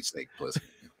I was a meat snake pussy.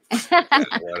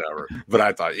 Whatever. But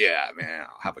I thought, yeah, man,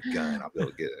 I'll have a gun. I'll be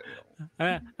able to get it.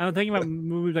 I'm thinking about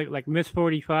movies like Miss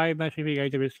 45. Not sure if you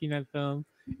guys ever seen that film.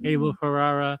 Abel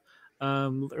Ferrara,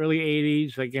 early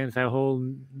 80s, against that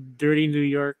whole dirty New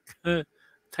York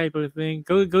type of thing.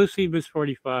 Go see Miss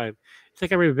 45. It's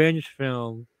like a revenge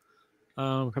film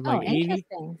from like 80,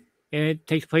 and it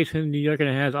takes place in New York, and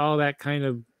it has all that kind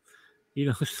of,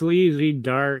 sleazy,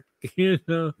 dark,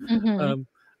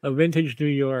 a vintage New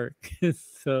York.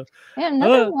 So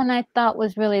another one I thought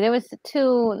was really, there was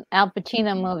 2 Al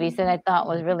Pacino movies that I thought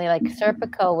was really, like,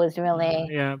 Serpico was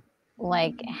really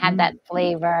like had that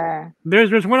flavor.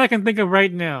 There's one I can think of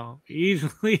right now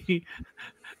easily.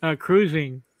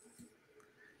 Cruising.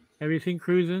 Have you seen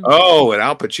Cruising? Oh, and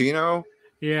Al Pacino?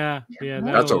 Yeah.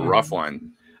 That's a rough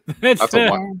one. That's a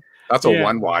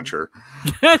one watcher.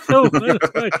 That's a one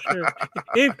watcher.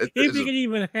 If you can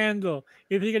even handle,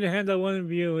 one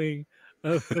viewing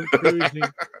of Cruising,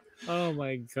 oh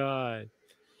my God.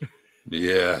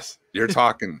 Yes, you're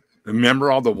talking.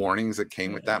 Remember all the warnings that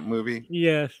came with that movie?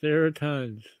 Yes, there are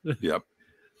tons. Yep.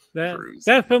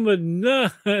 That film would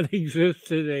not exist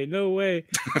today. No way.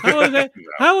 How was that?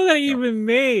 How was that even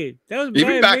made? That was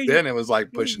even back then. It was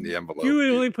like pushing the envelope. You were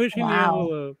really pushing the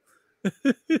envelope.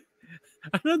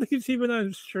 I don't think it's even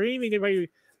on streaming. They might be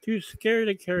too scared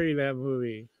to carry that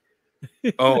movie.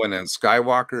 Oh, and then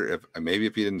Skywalker. If you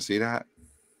didn't see that,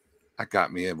 that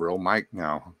got me a real mic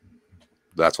now.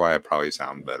 That's why I probably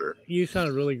sound better. You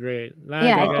sound really great.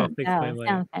 Sounds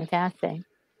fantastic.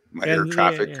 My air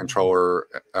traffic controller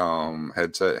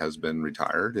headset has been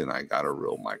retired, and I got a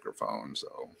real microphone.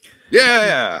 So,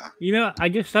 yeah. I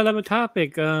just thought of a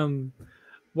topic.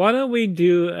 Why don't we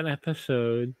do an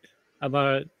episode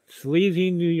about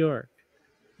sleazy New York?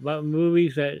 About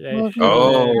movies that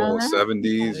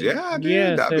 70s. Yeah,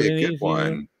 dude, that'd be a good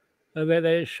one.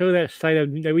 That show that side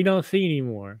of that we don't see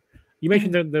anymore. You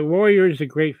mentioned the Warriors, a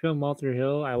great film, Walter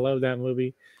Hill. I love that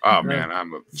movie. Oh man,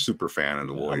 I'm a super fan of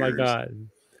the Warriors. Oh my God,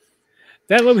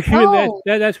 that movie.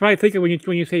 That's what I think of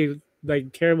when you say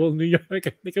like terrible New York. I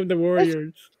think of the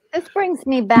Warriors. This brings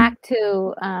me back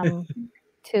to our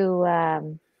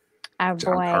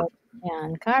boy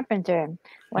John Carpenter.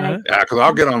 Because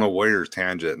I'll get on the Warriors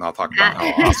tangent and I'll talk about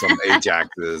how awesome Ajax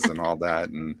is and all that,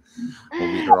 and we'll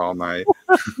be here all night.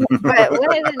 But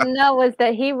what I didn't know was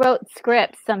that he wrote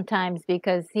scripts sometimes,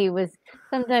 because there were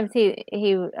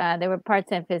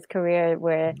parts of his career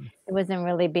where it wasn't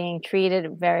really being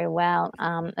treated very well,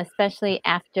 especially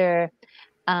after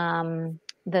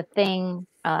The Thing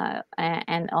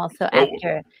and also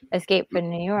after Escape from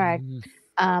New York.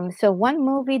 So one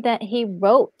movie that he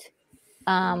wrote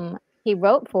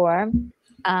for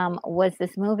was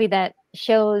this movie that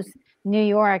shows New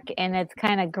York and its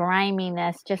kind of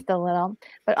griminess just a little,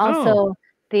 but also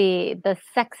the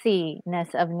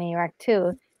sexiness of New York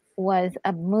too. Was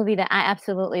a movie that I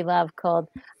absolutely love called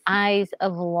Eyes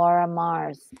of Laura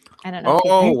Mars. I don't know.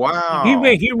 Wow!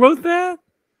 He wrote that?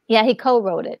 Yeah, he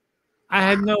co-wrote it. I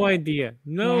had no idea,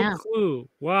 clue.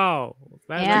 Wow,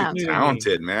 that's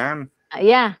talented, man.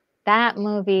 Yeah, that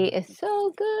movie is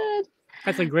so good.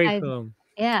 That's a great film.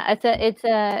 Yeah, it's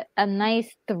a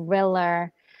nice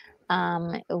thriller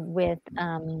with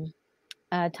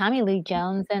Tommy Lee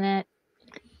Jones in it,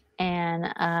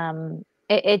 and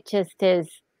it just is.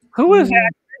 Who was the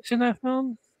actress in that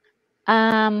film?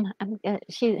 Her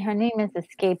name is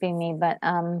escaping me, but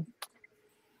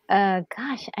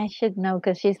gosh, I should know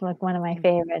because she's like one of my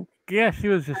favorites. Yeah, she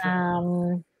was just.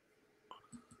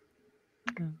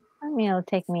 It'll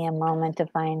take me a moment to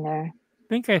find her. I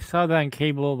think I saw that on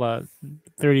cable about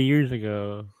 30 years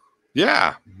ago.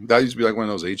 Yeah, that used to be like one of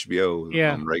those HBO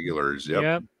regulars.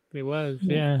 Yep, it was.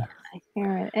 Yeah.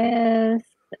 Here it is.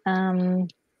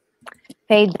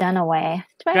 Faye Dunaway.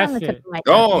 It's right on the tip of my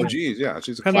tongue. Oh, geez, yeah,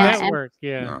 she's a network.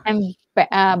 Yeah. And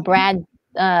Brad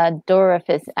Dourif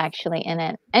is actually in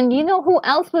it. And you know who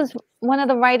else was one of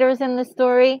the writers in the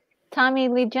story? Tommy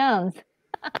Lee Jones.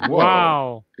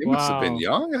 Wow. He must have been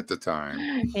young at the time.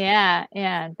 Yeah.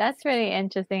 That's really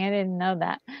interesting. I didn't know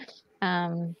that.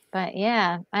 But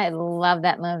yeah, I love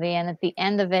that movie. And at the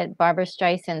end of it, Barbara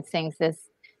Streisand sings this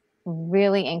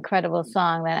really incredible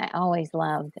song that I always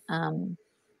loved,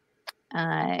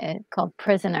 called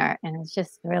Prisoner. And it's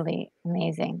just really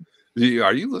amazing.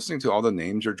 Are you listening to all the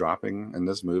names you're dropping in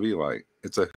this movie? Like,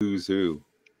 it's a who's who.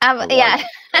 of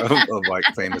like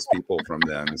famous people from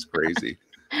then. It's crazy.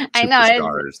 I know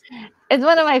it's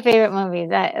one of my favorite movies.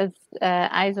 It's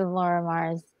Eyes of Laura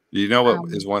Mars. You know what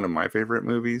is one of my favorite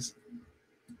movies?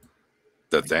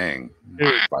 The Thing.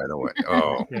 By the way,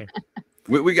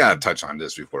 we gotta touch on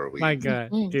this before we. My God,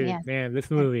 dude, man,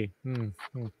 this movie.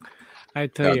 I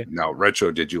tell you. Now,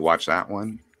 Retro, did you watch that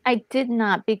one? I did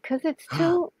not, because it's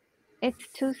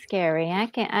too scary. I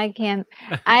can't.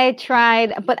 I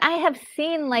tried, but I have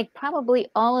seen like probably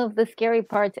all of the scary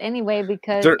parts anyway,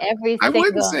 because I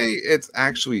wouldn't say it's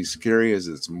actually scary, as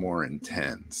it's more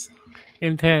intense.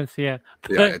 Intense, yeah.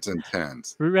 Yeah, it's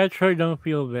intense. Retro, don't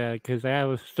feel bad, because I have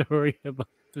a story about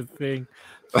the thing.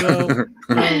 So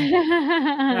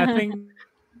I think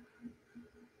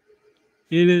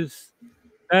it is.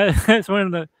 That's one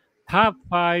of the top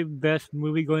 5 best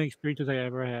movie-going experiences I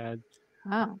ever had.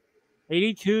 Oh.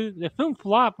 82. The film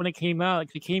flopped when it came out.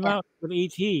 It came out with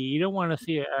E.T. You don't want to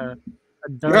see a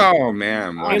dark. Oh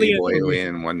man, one evil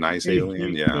alien, one nice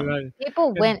alien. Yeah.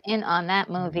 People went in on that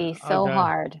movie so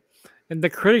hard. And the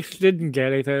critics didn't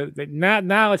get it.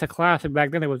 Now it's a classic.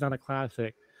 Back then it was not a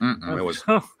classic. It was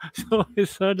so I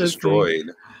saw destroyed.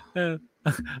 I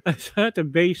saw it at the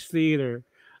Base Theater,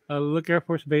 Look Air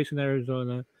Force Base in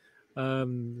Arizona.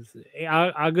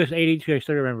 August 82. I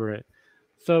still remember it.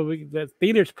 So the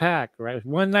theater's packed, right? It was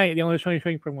one night. The only showing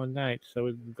for one night, so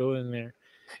we go in there,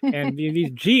 and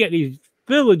these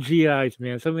filled with GIs,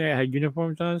 man. Some of them had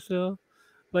uniforms on still.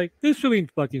 Like, this really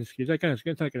fucking scary.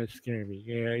 It's not gonna scare me.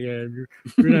 Yeah.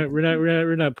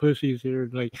 We're not pussies here.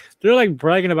 Like, they're like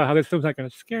bragging about how this film's not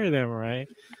gonna scare them, right?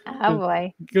 Oh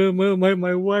boy.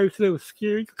 My wife said it was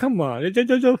scary. Come on,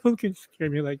 don't fucking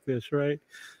scare me like this, right?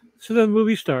 So the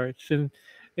movie starts, and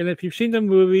if you've seen the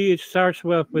movie, it starts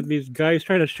with these guys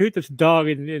trying to shoot this dog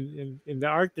in the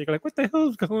Arctic. Like, what the hell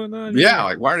is going on? Yeah, here?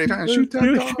 Like, why are they trying to shoot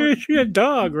that dog? Shoot a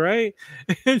dog, right?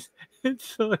 And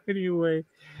so anyway,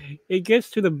 it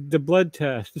gets to the blood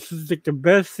test. This is like the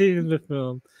best scene in the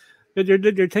film.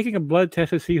 They're taking a blood test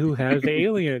to see who has the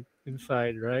alien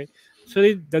inside, right? So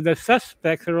the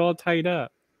suspects are all tied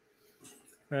up,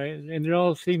 right? And they're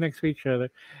all sitting next to each other.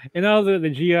 And all the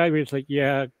GI are just like,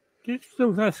 yeah, this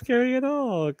film's not scary at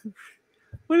all.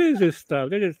 What is this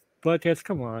stuff? They're just blood tests.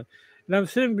 Come on. And I'm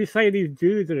sitting beside these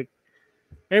dudes that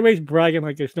everybody's bragging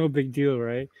like it's no big deal,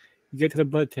 right? You get to the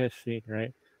blood test scene,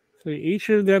 right? So each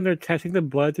of them, they're testing the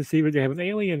blood to see if they have an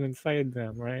alien inside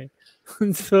them, right?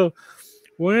 And so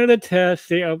one of the tests,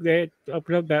 they open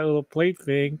up that little plate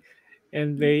thing,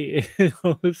 and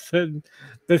all of a sudden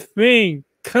the thing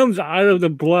comes out of the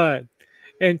blood.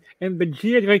 And the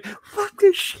GI are like, fuck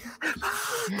this shit.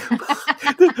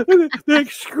 They're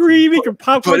like screaming and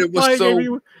popcorn. But it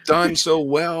was done so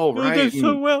well, right? It was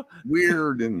so well.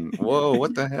 Weird and whoa,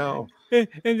 what the hell? And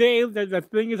the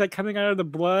thing is like coming out of the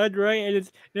blood, right? And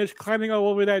it's climbing all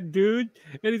over that dude.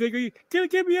 And he's like,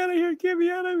 get me out of here, get me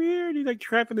out of here. And he's like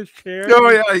trapped in his chair. Oh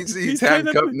yeah, he's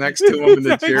handcuffed next to him in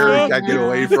the chair. He can't get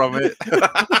away from it.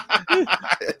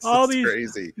 All these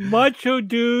crazy macho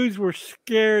dudes were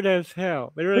scared as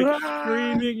hell. They were like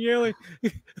screaming, yelling.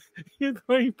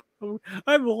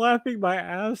 I'm laughing my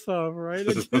ass off, right?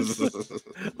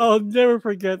 I'll never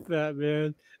forget that,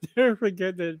 man. Never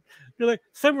forget that. You're like,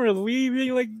 some were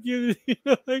leaving, like you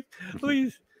know, like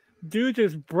these dudes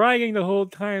just bragging the whole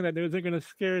time that they're going to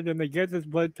scare them. They get this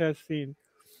blood test scene.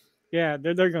 Yeah,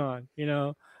 they're gone. You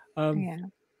know, Yeah.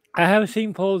 I have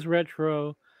seen polls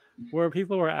retro where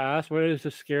people were asked what is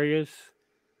the scariest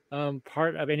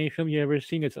part of any film you ever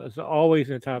seen. It's always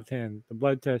in the top 10. The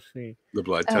blood test scene. The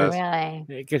blood test. Really?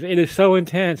 Because it is so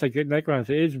intense. Like Necron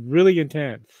said, it's really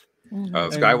intense.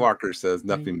 Skywalker says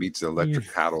nothing beats the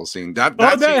electric paddle scene. That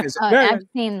scene is. I've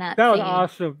seen that. That was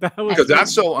awesome. Because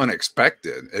that's so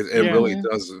unexpected. It really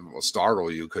does startle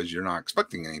you because you're not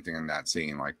expecting anything in that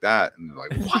scene like that, and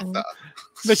like, what the?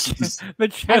 The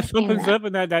chest opens up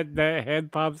and that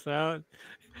head pops out.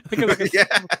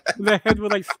 The head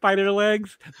with like spider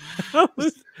legs.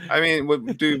 I mean,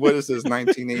 dude, what is this?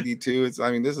 1982?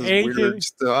 This is weird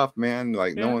stuff, man.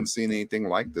 Like no one's seen anything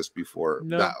like this before.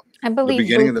 No. I believe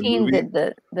Boutine did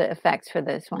the effects for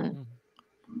this one.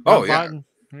 Oh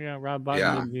Rob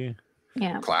Bottin.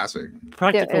 Yeah, classic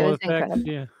practical effects.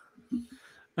 Yeah.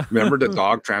 Remember the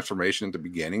dog transformation at the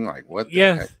beginning? Like, what the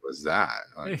heck was that?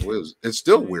 Like, it's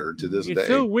still weird to this day. It's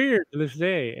still weird to this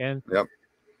day, and yep.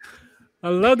 I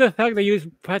love the fact they use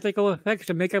practical effects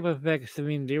to makeup effects. I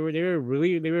mean, they were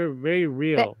very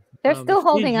real. They're still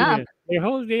holding up. They're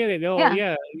holding.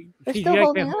 Yeah. They're still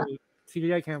holding up.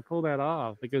 CGI can't pull that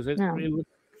off because it looks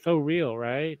so real,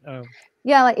 right?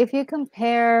 Yeah, like if you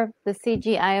compare the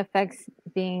CGI effects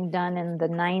being done in the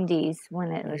 90s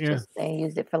when it was just they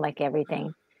used it for like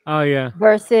everything. Oh yeah.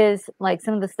 Versus like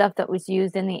some of the stuff that was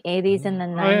used in the 80s and the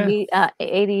 90s,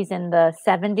 80s and the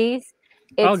 70s.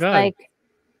 It's like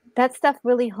that stuff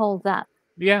really holds up.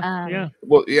 Yeah.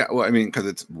 Well, because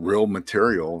it's real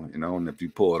material, and if you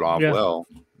pull it off well,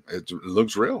 it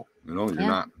looks real. You're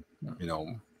not,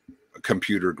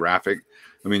 computer graphic.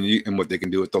 I mean, and what they can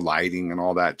do with the lighting and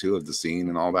all that too of the scene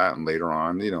and all that, and later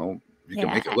on, you know, you can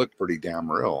make it look pretty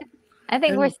damn real. I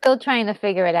think we're still trying to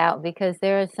figure it out because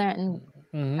there are certain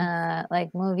like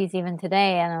movies even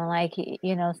today, and I'm like,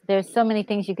 you know, there's so many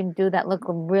things you can do that look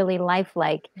really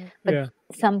lifelike, but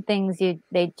some things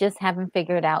they just haven't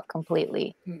figured out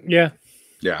completely. Yeah,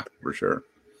 for sure.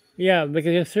 Yeah,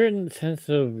 because there's a certain sense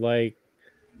of like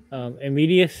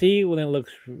immediacy when it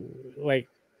looks like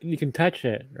you can touch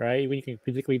it, right? When you can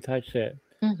physically touch it.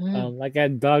 Like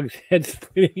that dog's head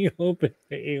splitting open,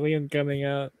 the alien coming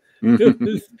out.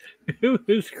 It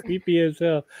was creepy as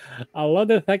hell. I love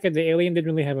the fact that the alien didn't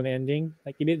really have an ending.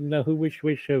 Like you didn't know which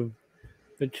of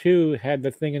the two had the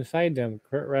thing inside them,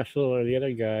 Kurt Russell or the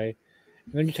other guy.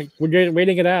 And they're just like, we're just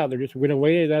waiting it out. We're gonna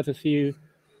wait it out to see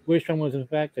which one was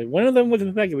infected. One of them was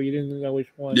infected, but you didn't know which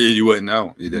one. Yeah, you wouldn't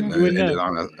know. You didn't know. It ended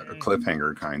on a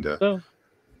cliffhanger, kind of. So,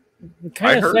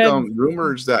 I heard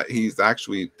rumors that he's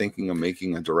actually thinking of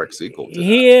making a direct sequel to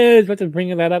He is, but to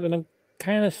bring that up, and I'm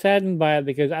kind of saddened by it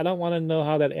because I don't want to know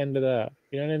how that ended up.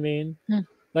 You know what I mean?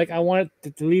 Like, I want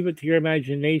to leave it to your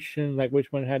imagination, like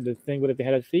which one had the thing, but if they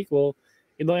had a sequel,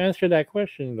 it'll answer that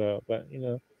question, though. But, you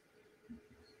know.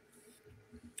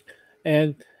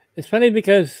 And it's funny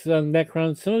because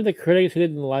Necron, some of the critics who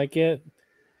didn't like it,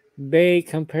 they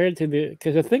compared to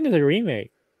because the thing is a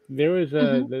remake. There was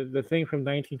the thing from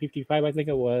 1955, I think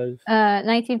it was.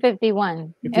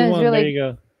 1951. 51, it was really, there you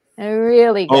go.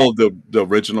 Really good. Oh, the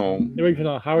original. The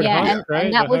original Howard Hawks,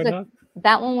 right? And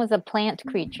that one was a plant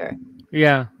creature.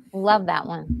 Yeah. Love that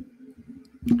one.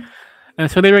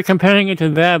 And so they were comparing it to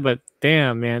that, but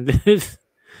damn, man, this.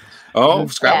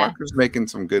 Skywalker's making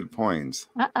some good points.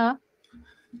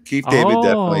 Keith David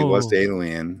definitely was the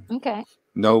alien. Okay.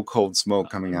 No cold smoke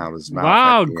coming out of his mouth.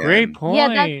 Wow, great point. Yeah,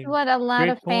 that's what a lot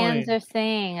of fans are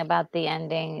saying about the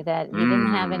ending, that he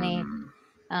didn't have any,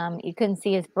 you couldn't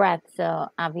see his breath, so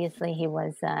obviously he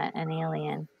was an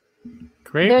alien.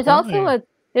 Great There's point.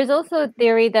 There's also a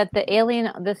theory that the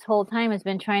alien this whole time has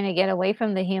been trying to get away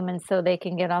from the humans so they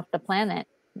can get off the planet.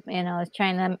 You know, it's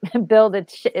trying to build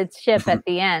its ship at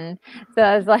the end.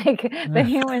 So it's like the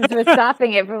humans were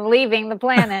stopping it from leaving the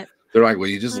planet. They're like, will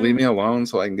you just leave me alone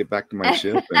so I can get back to my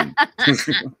ship and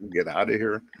get out of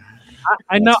here?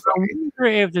 I know. I wonder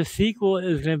if the sequel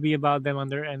is going to be about them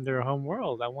in their home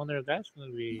world. I wonder if that's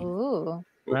going to be. Ooh.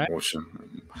 Right?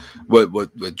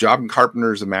 What John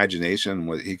Carpenter's imagination,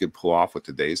 what he could pull off with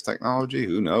today's technology,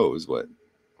 who knows what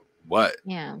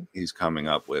he's coming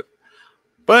up with.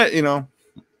 But, you know,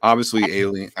 obviously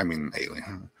Alien.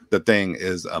 The Thing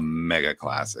is a mega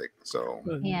classic. So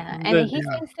yeah, and he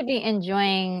seems to be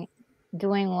enjoying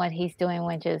doing what he's doing,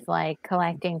 which is like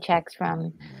collecting checks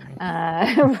from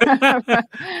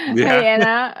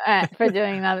for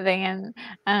doing nothing,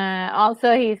 and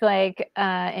also he's like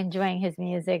enjoying his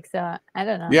music. So I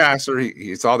don't know. Yeah, so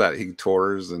he saw that he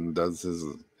tours and does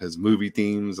his movie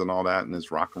themes and all that in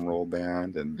his rock and roll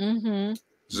band, and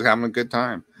just having a good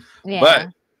time. Yeah. But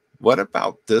what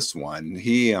about this one?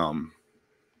 He I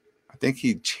think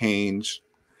he changed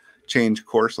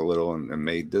course a little and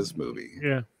made this movie.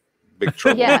 Yeah. Big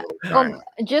Trouble. Yeah. Well,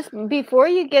 just before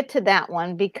you get to that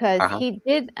one, because he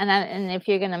did, and if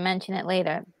you're going to mention it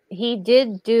later, he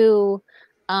did do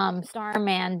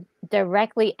Starman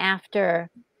directly after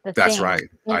the That's thing, right.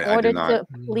 in order to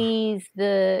please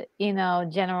the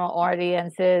general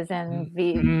audiences and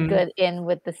be good in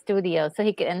with the studio. So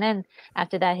he could, and then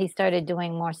after that he started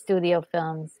doing more studio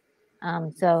films.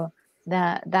 So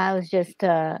that was just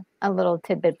a little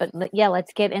tidbit. But yeah,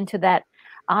 let's get into that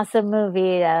awesome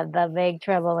movie, The Big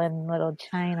Trouble in Little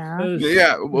China.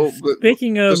 Yeah. Well,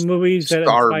 speaking of movies,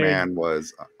 Starman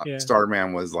was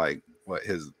like what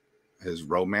his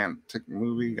romantic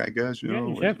movie, I guess.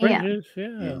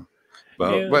 Yeah.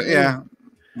 But yeah,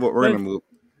 we're gonna move.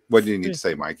 What do you need to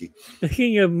say, Mikey?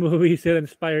 Speaking of movies that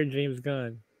inspired James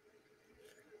Gunn,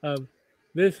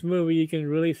 this movie you can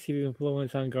really see the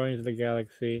influence on Guardians of the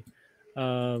Galaxy.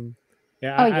 I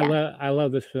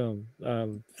love this film.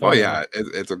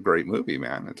 It's a great movie,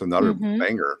 man. It's another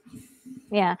banger.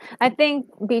 Yeah, I think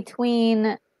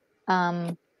between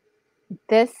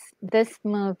this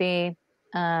movie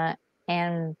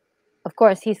and of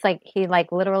course he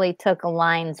literally took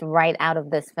lines right out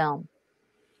of this film,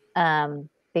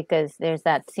 because there's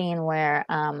that scene where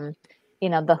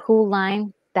the Who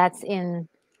line that's in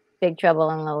Big Trouble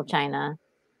in Little China,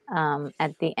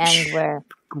 at the end where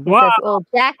he says, "Well,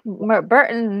 Jack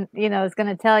Burton, is going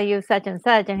to tell you such and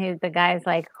such," and the guy's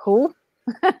like, "Who?"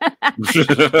 And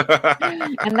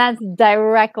that's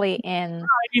directly in. I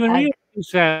didn't even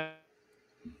realize that.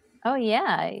 Oh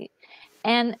yeah,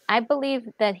 And I believe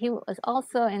that he was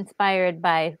also inspired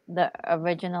by the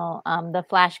original, the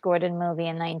Flash Gordon movie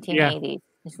in 1980s.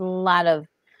 There's a lot of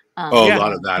a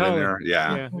lot of that in there.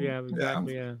 Yeah.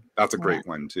 Exactly. Yeah. That's a great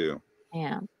one too.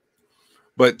 Yeah.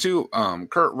 But too,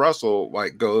 Kurt Russell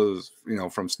like goes,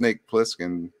 from Snake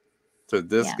Plissken to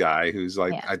this guy who's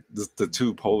like the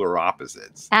two polar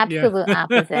opposites. Absolute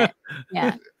opposite.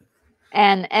 Yeah.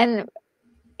 And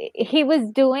he was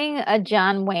doing a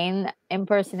John Wayne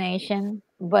impersonation,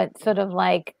 but sort of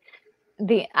like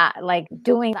doing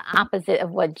the opposite of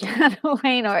what John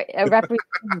Wayne, or representing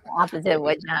the opposite of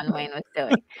what John Wayne was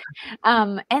doing.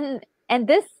 And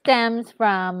this stems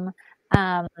from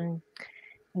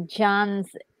John's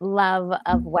love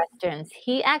of Westerns.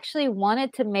 He actually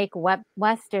wanted to make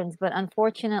Westerns, but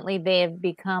unfortunately they have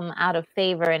become out of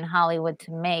favor in Hollywood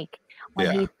to make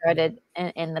when he started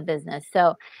in the business.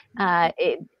 So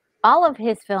all of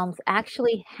his films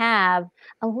actually have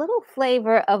a little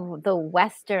flavor of the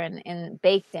Western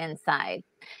baked inside,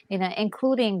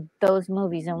 including those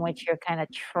movies in which you're kind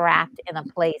of trapped in a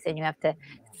place and you have to,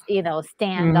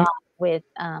 stand off with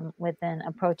an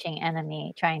approaching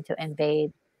enemy trying to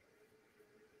invade.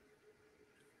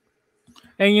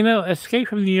 And Escape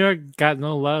from New York got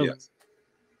no love. Yes.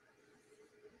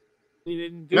 He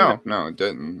didn't do No, it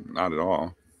didn't. Not at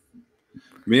all.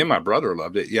 Me and my brother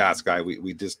loved it. Yeah, Sky,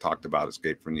 we just talked about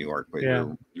Escape from New York, but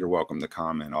you're welcome to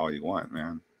comment all you want,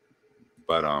 man.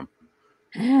 But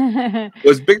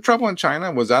was Big Trouble in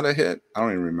China, was that a hit? I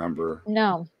don't even remember.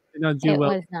 No, it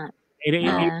was not.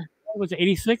 Was it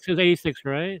 86? It was 86,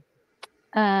 right?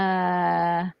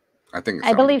 I think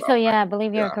I believe so. Yeah, I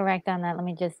believe you're correct on that.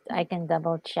 I can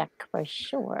double check for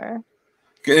sure.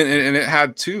 And it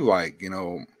had two,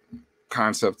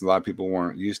 concepts a lot of people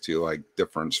weren't used to, like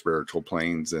different spiritual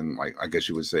planes and I guess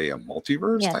you would say a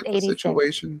multiverse type of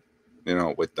situation,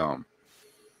 with the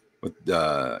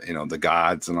the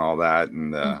gods and all that,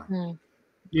 and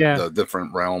the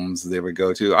different realms they would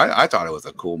go to. I thought it was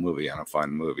a cool movie and a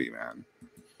fun movie, man.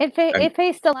 It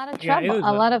faced a lot of trouble,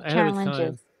 a lot of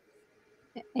challenges.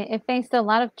 It faced a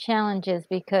lot of challenges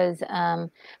because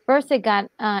first it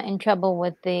got in trouble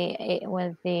with the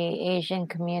Asian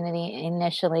community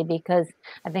initially, because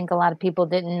I think a lot of people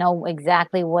didn't know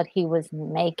exactly what he was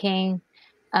making,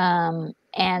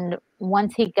 and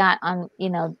once he got on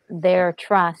their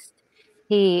trust,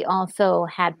 he also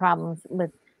had problems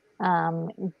with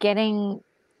getting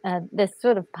this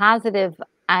sort of positive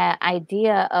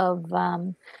idea of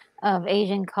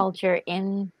Asian culture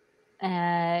in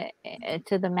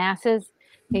to the masses,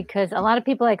 because a lot of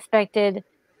people expected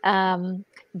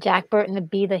Jack Burton to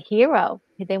be the hero.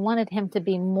 They wanted him to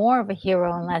be more of a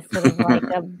hero and less sort of like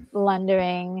a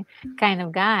blundering kind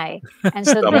of guy. And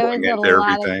so there was a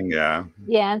lot of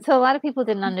and so a lot of people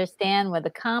didn't understand where the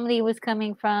comedy was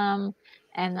coming from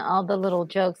and all the little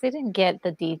jokes. They didn't get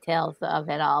the details of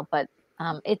it all, but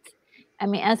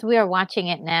as we are watching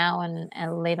it now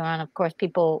and later on, of course,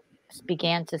 people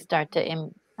began to start to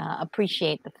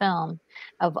appreciate the film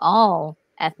of all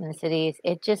ethnicities.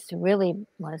 It just really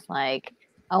was like,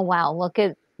 oh wow, look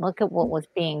at what was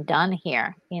being done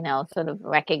here. Sort of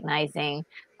recognizing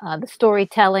the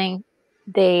storytelling.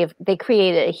 They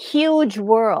created a huge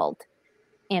world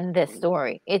in this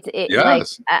story. Like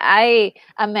I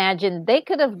imagine they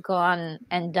could have gone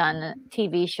and done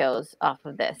TV shows off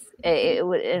of this. It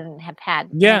would have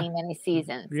had many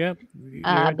seasons. Yep.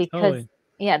 Because. Totally.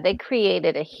 Yeah, they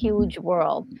created a huge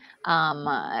world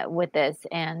with this,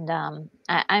 and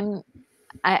I'm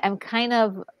kind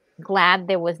of glad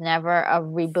there was never a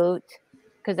reboot,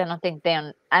 because I don't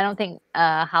think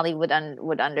Hollywood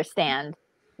would understand,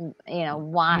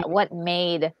 what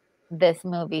made this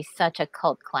movie such a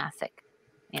cult classic.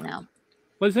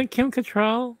 Wasn't Kim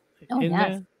Cattrall in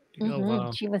yes. that? Oh,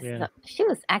 wow. She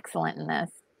was excellent in this.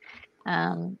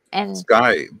 And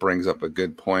Sky brings up a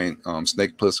good point.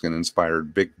 Snake Plissken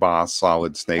inspired Big Boss,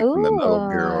 Solid Snake from the Metal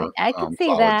Gear. I could see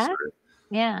that. Series.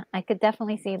 Yeah, I could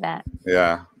definitely see that.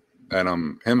 Yeah, and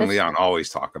him and Leon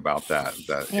always talk about that.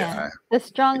 The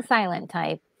strong silent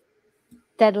type,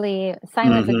 deadly,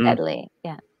 silent and deadly.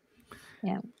 Yeah.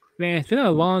 Man, it's been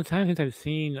a long time since I've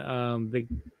seen Big.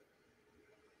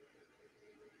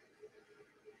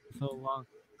 So long.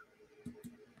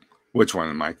 Which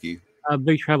one, Mikey?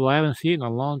 Big Trouble. I haven't seen it in a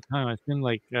long time. It's been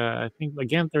like I think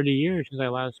again 30 years since I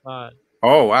last saw it.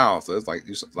 Oh wow! So it's like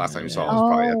last time you saw it was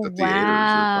probably at the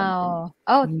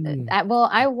theaters. Well,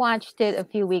 I watched it a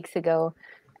few weeks ago,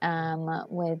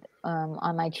 with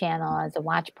on my channel as a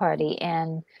watch party,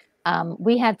 and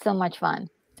we had so much fun.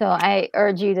 So I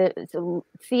urge you to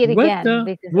see it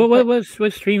again.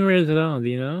 What streamer is it on? Do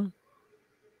you know?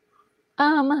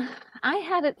 I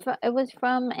had it. It was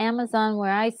from Amazon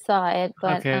where I saw it,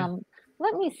 but Okay.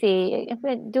 let me see if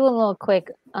I do a little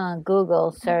quick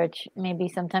Google search. Maybe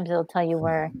sometimes it'll tell you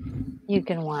where you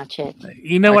can watch it.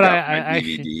 You know I what? got I my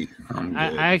actually, DVD. I'm I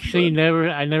good. actually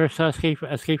never saw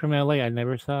Escape from LA. I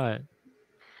never saw it.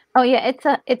 Oh yeah,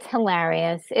 it's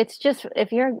hilarious. It's just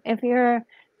if you're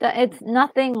it's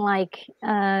nothing like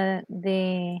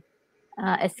the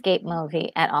Escape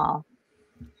movie at all.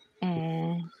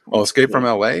 Escape from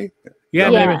LA? Yeah,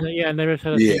 Yeah. I never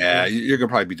saw the Yeah, sequel. you're gonna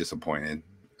probably be disappointed.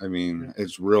 I mean,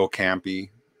 it's real campy.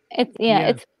 Yeah.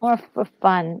 It's more for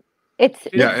fun. It's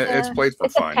It's played for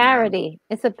it's a fun, man. parody.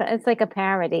 It's like a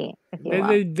parody, if you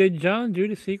will. Did John do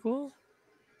the sequel?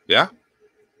 Yeah,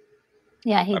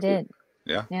 Yeah, he did.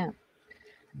 yeah. Yeah.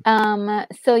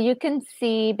 So you can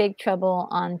see Big Trouble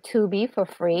on Tubi for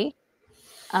free.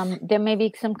 There may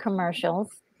be some commercials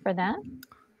for that.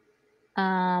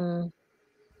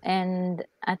 And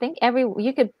I think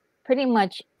you could pretty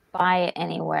much buy it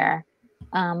anywhere.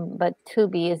 But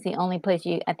Tubi is the only place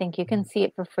I think you can see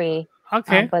it for free.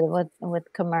 Okay. But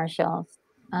with commercials.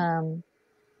 And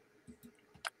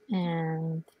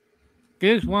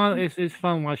it's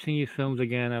fun watching these films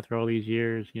again after all these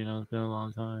years. You know, it's been a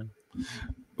long time.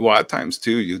 Well, at times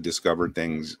too, you discover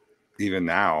things even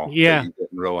now that you didn't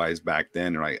realize back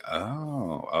then. You're like,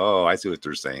 oh, I see what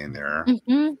they're saying there.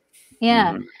 Mm-hmm.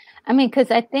 Yeah. Mm-hmm. I mean,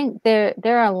 because I think there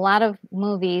are a lot of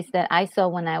movies that I saw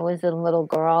when I was a little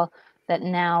girl that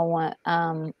now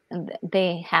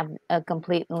they have a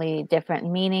completely different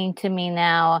meaning to me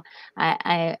now.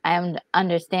 I'm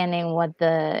understanding what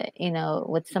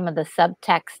what some of the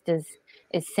subtext is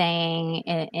saying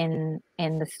in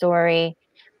the story.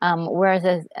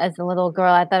 Whereas as a little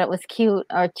girl, I thought it was cute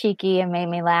or cheeky and made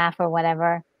me laugh or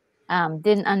whatever.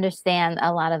 Didn't understand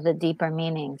a lot of the deeper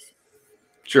meanings.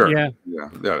 Sure. Yeah.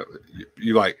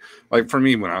 You like for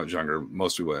me when I was younger,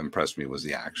 mostly what impressed me was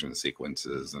the action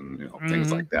sequences and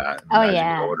things like that. And as you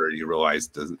get older, you realize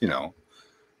the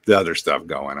other stuff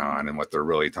going on and what they're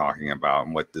really talking about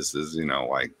and what this is,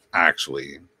 like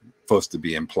actually supposed to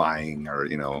be implying or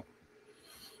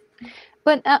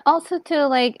But also too,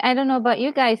 like I don't know about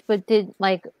you guys, but did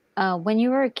when you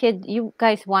were a kid, you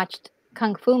guys watched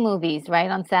kung fu movies,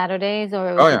 right, on Saturdays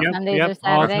or Sundays or Saturdays?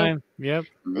 All the time. Yep.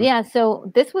 Yeah,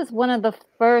 so this was one of the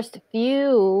first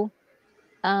few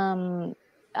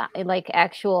like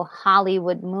actual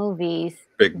Hollywood movies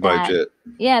big budget.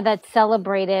 That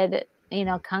celebrated,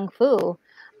 kung fu.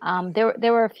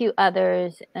 There were a few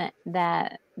others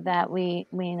that we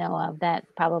know of that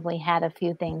probably had a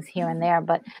few things here and there,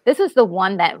 but this was the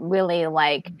one that really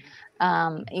had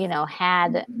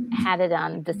it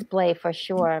on display for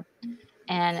sure,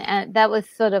 and that was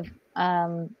sort of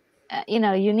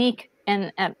unique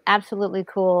and absolutely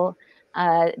cool.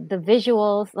 The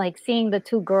visuals, like seeing the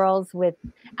two girls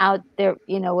without their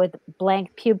with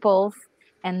blank pupils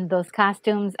and those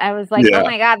costumes, I was like, oh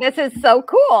my god, this is so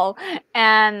cool.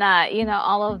 And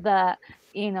all of the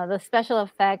the special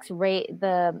effects,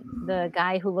 the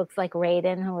guy who looks like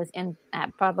Raiden, who was in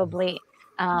probably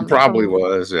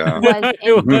was, yeah.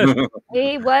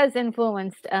 He was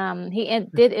influenced. He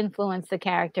did influence the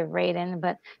character of Raiden,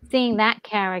 but seeing that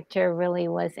character really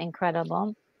was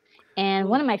incredible. And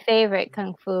one of my favorite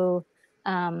kung fu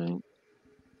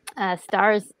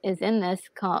stars is in this.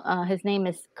 His name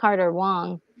is Carter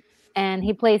Wong, and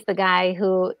he plays the guy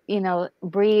who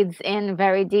breathes in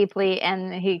very deeply,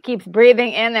 and he keeps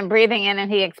breathing in,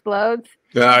 and he explodes.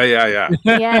 Yeah.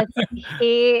 Yes,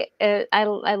 I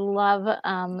love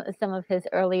some of his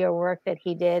earlier work that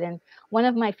he did, and one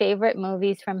of my favorite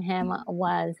movies from him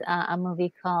was a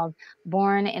movie called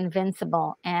Born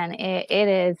Invincible, and it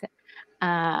is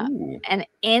an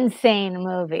insane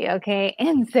movie. Okay,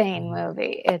 insane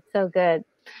movie. It's so good.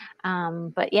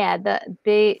 But yeah,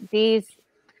 these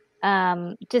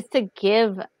just to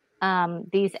give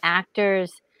these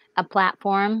actors a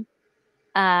platform.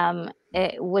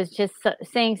 It was just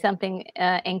saying something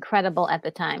incredible at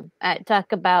the time.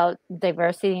 Talk about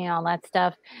diversity and all that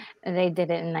stuff. They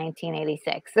did it in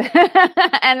 1986,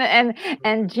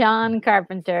 and John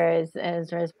Carpenter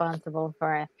is responsible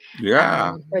for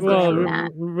doing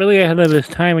that. Really ahead of his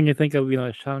time when you think of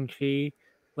Shang-Chi,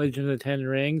 Legend of the Ten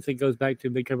Rings. It goes back to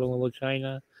Big Trouble in Little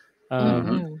China.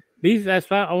 That's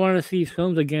why I want to see these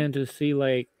films again to see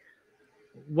like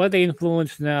what they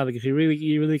influence now, because you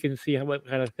really can see what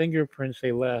kind of fingerprints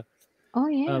they left. Oh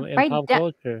yeah, in pop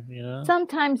culture,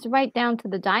 Sometimes right down to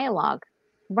the dialogue,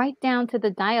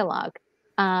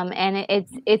 and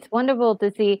it's wonderful to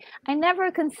see. I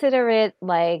never consider it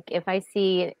like if I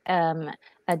see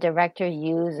a director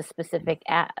use a specific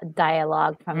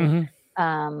dialogue from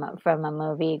from a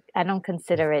movie. I don't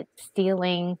consider it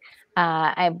stealing,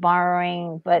 I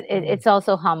borrowing, but it's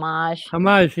also homage.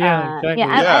 Homage, yeah, Yeah, exactly.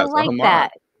 I it's a like homage.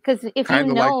 that because if you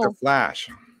Kind of like The know, Flash.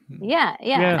 yeah,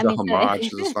 Yeah. I The mean, so if homage you,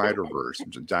 to the Snyderverse,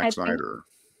 I Zack think Snyder.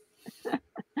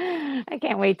 I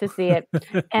can't wait to see it,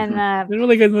 and It's a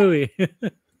really good movie.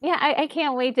 yeah, I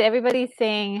can't wait to. Everybody's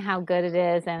saying how good it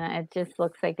is, and it just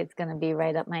looks like it's going to be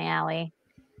right up my alley.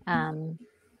 Um,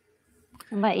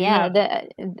 But yeah,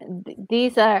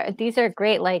 Yeah. these are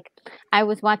great. Like I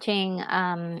was watching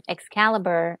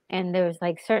Excalibur, and there was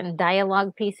like certain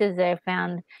dialogue pieces that I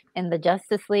found in the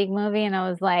Justice League movie, and I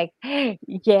was like,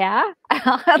 yeah,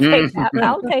 I'll take that.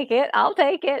 I'll take it. I'll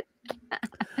take it.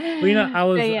 Well, I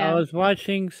So I yeah. was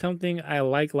watching something I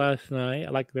liked last night. I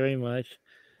like very much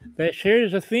that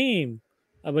shares a theme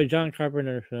of a John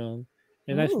Carpenter film,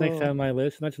 and that's next Ooh. on my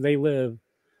list. And that's They Live,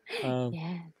 um,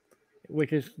 Yeah.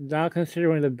 which is now considered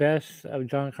one of the best of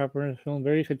John Carpenter's films.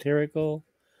 Very satirical,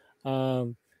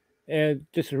 um, and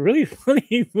just a really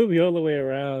funny movie all the way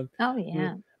around. Oh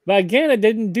yeah. But again, it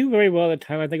didn't do very well at the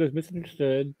time. I think it was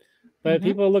misunderstood. But Hmm.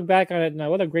 people look back on it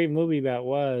now. What a great movie that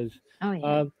was. Oh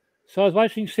yeah. So I was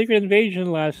watching Secret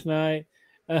Invasion last night.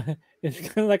 It's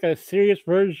kind of like a serious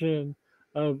version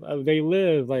of They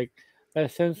Live, like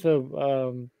that sense of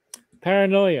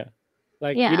paranoia.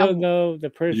 Like you Yeah. don't know the You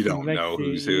person don't next know to you.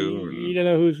 who's who. You don't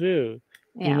know who's who.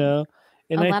 You Yeah. know,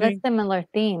 and A I lot of think similar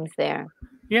themes there.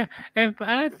 yeah, and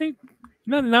I think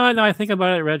now I think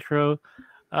about it retro.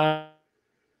 Uh,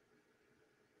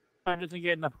 doesn't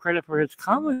get enough credit for his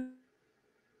comedy.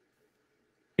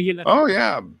 Get enough Oh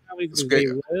yeah, comedy it's as great.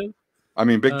 They Live. I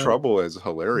mean, Big Trouble is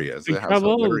hilarious. Big It has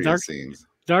Trouble, hilarious scenes.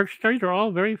 Dark Straight are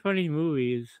all very funny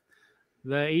movies.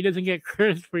 That he doesn't get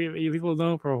credit for. People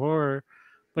know him for horror,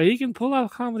 but he can pull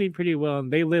off comedy pretty well.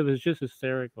 And They Live is just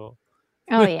hysterical.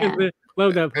 Oh yeah.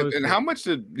 Love that And poster. how much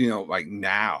did like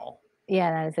now?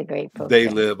 Yeah, that is a great They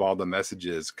poster. Live, all the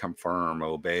messages, confirm,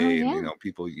 obey, Oh and yeah.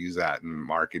 people use that in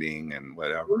marketing and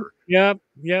whatever. Yep.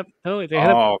 Totally. They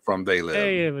had All from They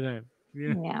Live.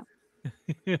 Yeah.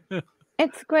 Yeah.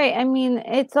 It's great. I mean,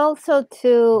 it's also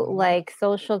too like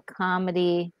social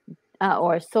comedy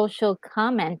or social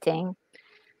commenting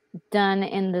done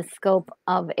in the scope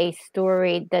of a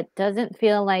story that doesn't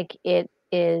feel like it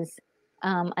is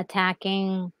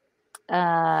attacking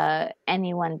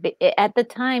anyone. At the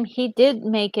time, he did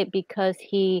make it because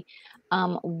he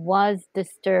was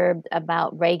disturbed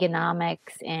about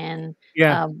Reaganomics and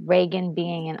Yeah. Reagan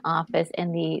being in office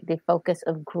and the focus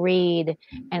of greed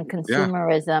and Yeah.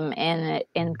 consumerism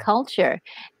in culture,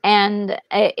 and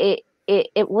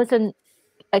it was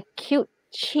a cute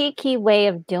cheeky way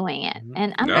of doing it,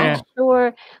 and I'm not No.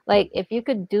 sure like if you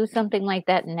could do something like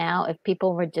that now if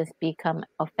people would just become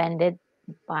offended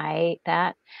by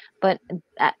that, but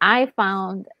I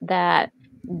found that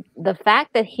the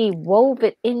fact that he wove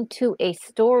it into a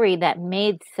story that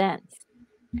made sense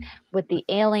with the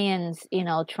aliens,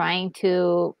 trying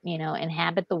to,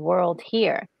 inhabit the world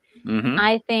here. Mm-hmm.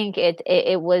 I think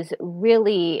it was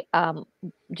really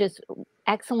just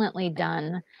excellently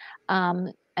done.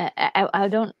 I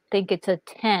don't think it's a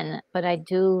 10, but I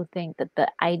do think that the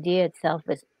idea itself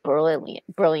is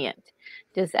brilliant,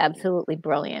 just absolutely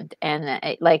brilliant. And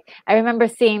I remember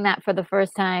seeing that for the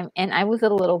first time, and I was a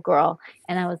little girl,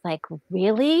 and I was like,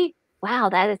 really? Wow,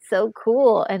 that is so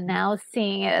cool. And now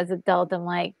seeing it as an adult, I'm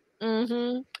like,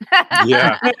 mm-hmm.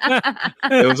 Yeah.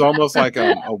 It was almost like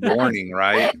a warning,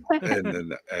 right?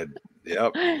 And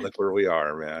yep, look where we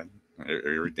are, man.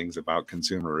 Everything's about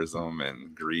consumerism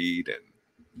and greed, and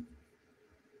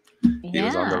he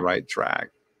was on the right track.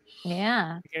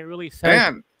 Yeah. Get really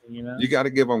sad. And you got to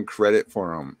give him credit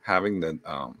for having the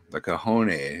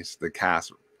cojones, the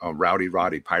cast, Rowdy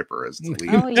Roddy Piper as the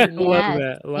lead. Oh yes, Love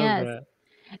that.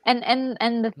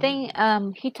 And the thing,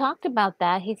 he talked about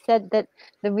that. He said that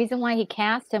the reason why he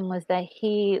cast him was that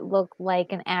he looked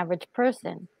like an average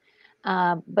person.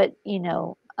 But he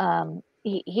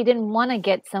didn't want to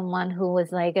get someone who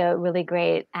was like a really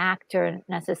great actor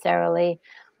necessarily,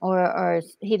 or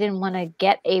he didn't want to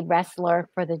get a wrestler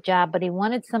for the job, but he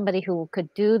wanted somebody who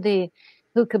could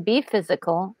be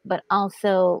physical, but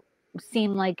also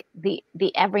seem like the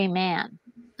everyman.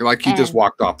 Like he just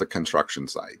walked off the construction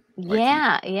site.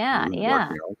 Yeah.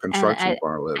 Construction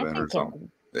for a living or something.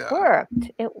 Yeah.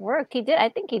 It worked. He did. I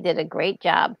think he did a great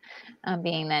job,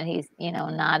 being that he's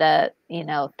not a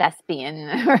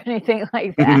thespian or anything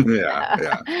like that.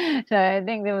 Yeah. So I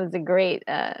think that was a great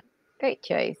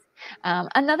choice.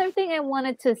 Another thing I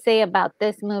wanted to say about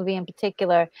this movie in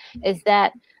particular is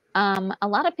that a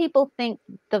lot of people think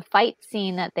the fight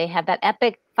scene that they have, that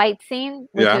epic fight scene,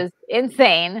 which is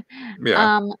insane,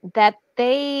 that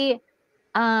they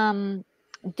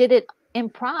did it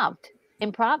improv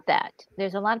that.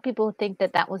 There's a lot of people who think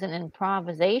that was an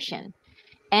improvisation,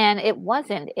 and it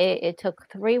wasn't. It took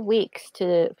 3 weeks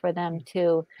for them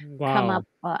to come up.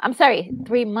 I'm sorry,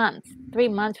 3 months. 3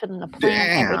 months for them to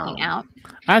plan everything out.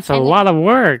 That's a lot of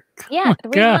work. Yeah,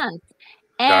 3 months.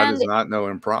 And that is not no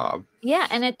improv. Yeah,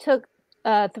 and it took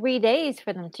 3 days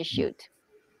for them to shoot.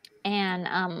 And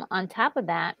on top of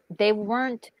that, they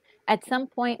weren't. At some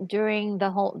point during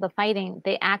the fighting,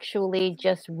 they actually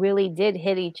just really did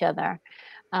hit each other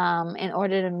in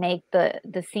order to make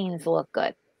the scenes look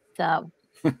good. So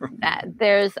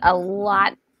there's a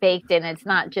lot baked in. It's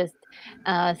not just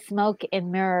smoke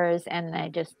and mirrors, and they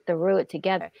just threw it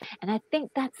together. And I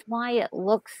think that's why it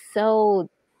looks so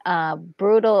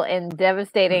brutal and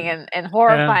devastating and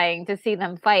horrifying to see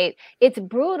them fight. It's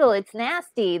brutal. It's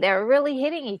nasty. They're really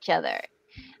hitting each other.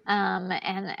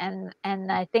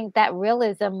 And I think that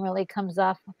realism really comes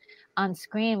off on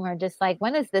screen. We're just like,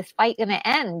 when is this fight going to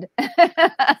end?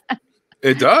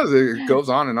 It does. It goes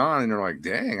on, and you're like,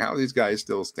 dang, how are these guys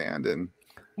still standing?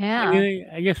 Yeah.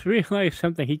 I just realized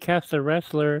something. He cast a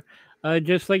wrestler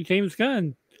just like James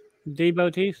Gunn, Dave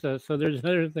Bautista. So there's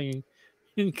another thing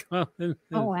in common.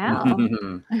 Oh, wow.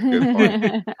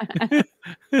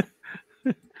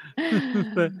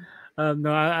 But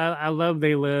no, I love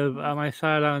They Live. I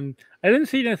saw it on. I didn't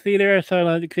see it in the theater. I saw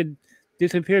it could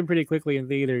disappear pretty quickly in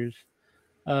theaters.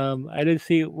 I did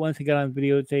see it once it got on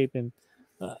videotape, and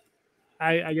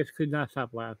I just could not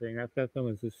stop laughing. That film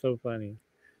is just so funny.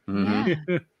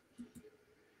 Mm-hmm.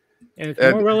 And it's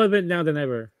more relevant now than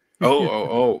ever.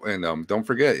 And don't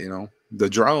forget, the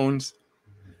drones.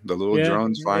 The little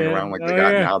drones flying around like they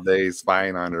got nowadays,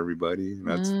 spying on everybody.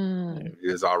 That's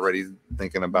is already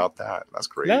thinking about that. That's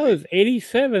crazy. That was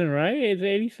 87, right? Is it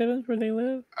 87 where They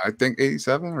Live? I think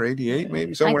 87 or 88,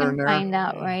 maybe somewhere in there. I can find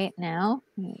out right now.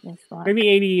 Maybe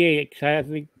 88. I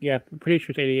think, I'm pretty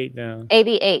sure it's 88 now.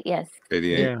 88, yes.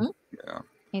 88. Yeah.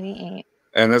 88.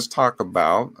 And let's talk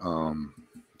about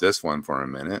this one for a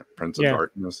minute. Prince of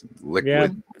Darkness, Liquid. Yeah.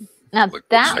 Now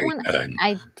that one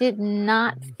I did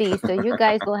not see, so you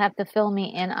guys will have to fill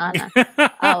me in on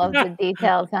all of the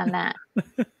details on that.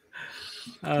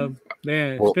 Man,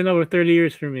 it's been over 30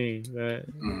 years for me. But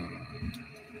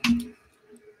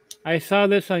I saw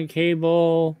this on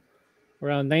cable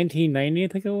around 1990, I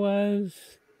think it was.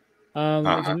 It's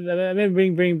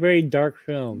a very dark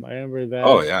film. I remember that.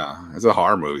 Oh yeah, it's a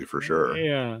horror movie for sure.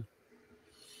 Yeah.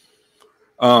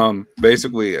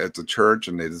 Basically it's a church,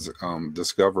 and they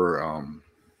discover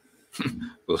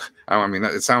I mean,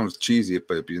 it sounds cheesy,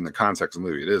 but in the context of the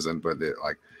movie it isn't, but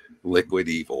like liquid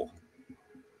evil.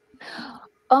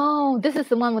 Oh, this is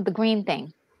the one with the green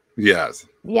thing. Yes.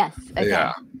 Okay.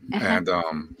 Yeah. And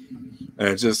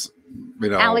it's just,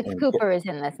 Alex Cooper is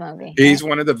in this movie. He's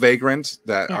one of the vagrants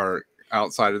that are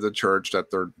outside of the church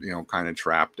that they're kind of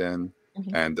trapped in.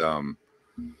 And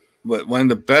but one of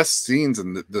the best scenes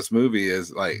in this movie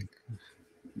is like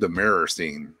the mirror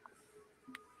scene,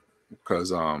 because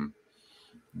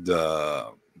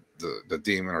the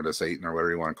demon or the Satan or whatever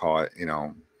you want to call it,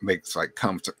 makes like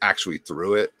comes actually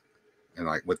through it, and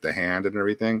like with the hand and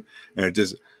everything, and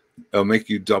it'll make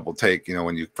you double take,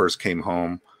 when you first came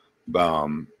home,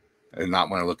 and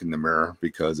not want to look in the mirror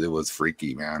because it was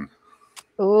freaky, man.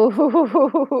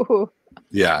 Ooh.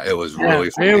 Yeah, it was really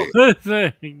freaky.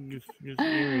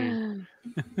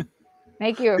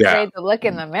 Make you afraid to look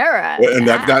in the mirror. And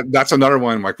that's another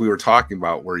one like we were talking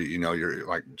about, where you're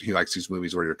like, he likes these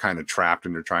movies where you're kind of trapped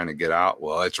and you're trying to get out.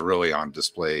 Well, it's really on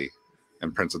display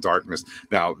in Prince of Darkness.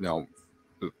 Now,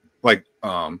 like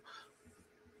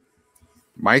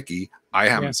Mikey, I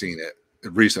haven't seen it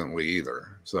recently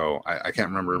either, so I can't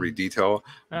remember every detail,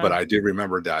 but I did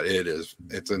remember that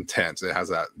it's intense. It has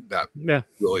that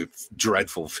really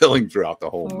dreadful feeling throughout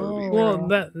the whole movie. Well,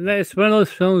 that's one of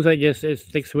those films that just it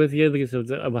sticks with you because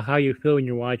of how you feel when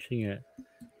you're watching it.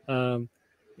 When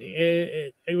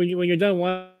you're done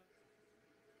watching,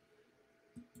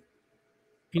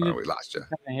 we lost you.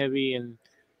 Kind of heavy and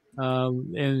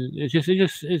it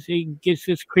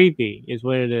gets creepy is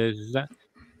what it is. Is that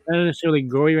not necessarily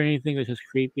gory or anything? It's just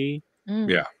creepy.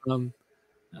 Yeah.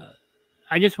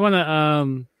 I just want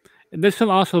to. This film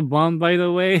also bombed, by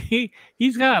the way.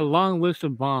 He's got a long list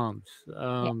of bombs.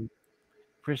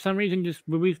 For some reason, just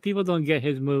movies. People don't get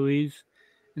his movies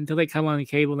until they come on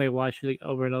cable and they watch it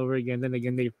over and over again. Then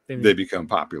again, they become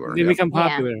popular. They become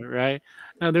popular, right?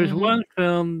 Now, there's one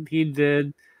film he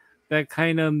did that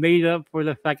kind of made up for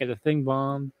the fact that the thing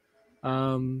bombed.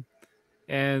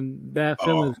 And that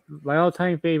film is my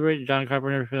all-time favorite John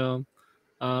Carpenter film.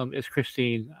 Is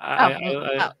Christine.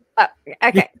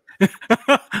 Okay.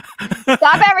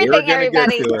 Stop everything,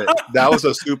 everybody. That was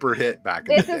a super hit back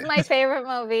in the day. This is my favorite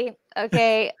movie,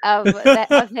 okay, of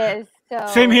his. So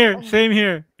Same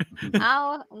here.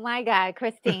 Oh my God,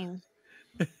 Christine.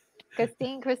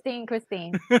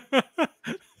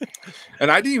 And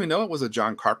I didn't even know it was a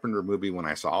John Carpenter movie when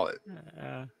I saw it.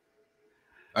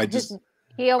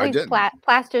 He always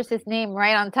plasters his name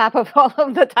right on top of all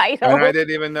of the titles. And I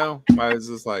didn't even know. I was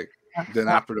just like, then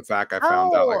after the fact, I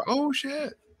found out, like, oh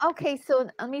shit. Okay, so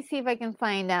let me see if I can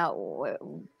find out.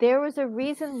 There was a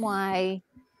reason why.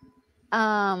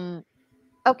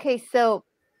 Okay, so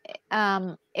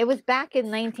it was back in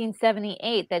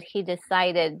 1978 that he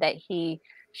decided that he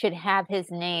should have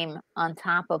his name on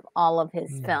top of all of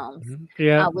his films,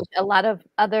 which a lot of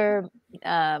other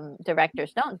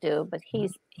directors don't do, but he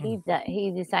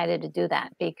decided to do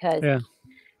that because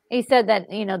he said that,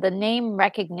 you know, the name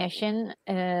recognition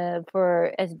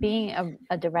for as being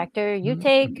a director, you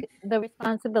take the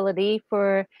responsibility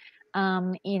for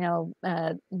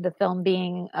the film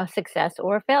being a success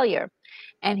or a failure.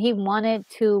 And he wanted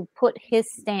to put his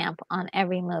stamp on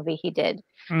every movie he did.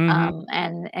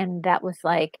 And that was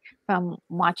like from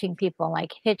watching people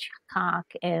like Hitchcock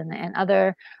and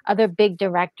other big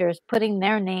directors putting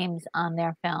their names on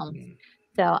their films.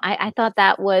 So I thought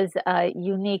that was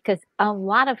unique because a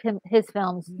lot of his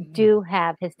films do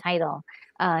have his title,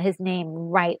 his name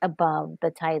right above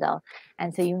the title.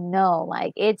 And so, you know,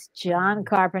 like it's John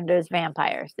Carpenter's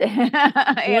Vampires, you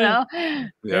know?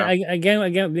 Yeah.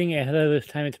 Again, being ahead of this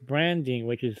time, it's branding,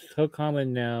 which is so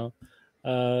common now.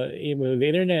 With the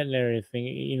internet and everything,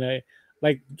 you know,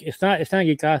 like it's not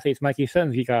Geekosity, it's Mikey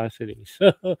Sutton's Geekosity.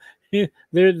 So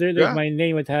there's my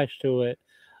name attached to it.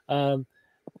 A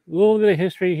little bit of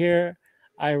history here.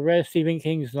 I read Stephen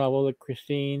King's novel,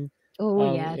 Christine.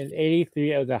 Yes. In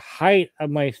 '83, at the height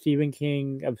of my Stephen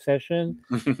King obsession.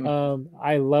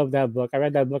 I love that book. I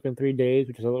read that book in 3 days,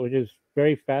 which is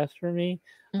very fast for me.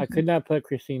 I could not put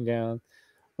Christine down.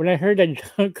 When I heard that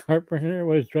John Carpenter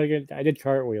was doing, I did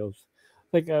cartwheels.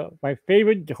 Like my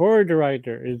favorite horror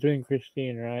director is doing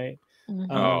Christine, right?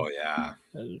 Oh yeah.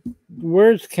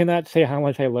 Words cannot say how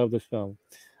much I love this film.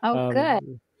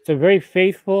 Good. It's a very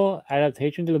faithful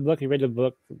adaptation to the book. You read the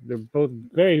book; they're both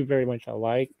very, very much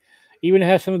alike. Even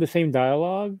has some of the same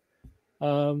dialogue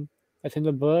that's in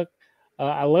the book.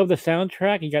 I love the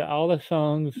soundtrack. You got all the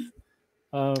songs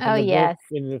from the book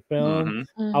in the film.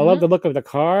 I love the look of the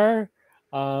car.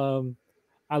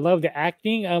 I love the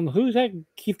acting. Who's that?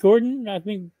 Keith Gordon? I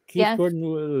think Keith Gordon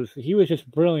was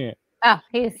just brilliant. Oh,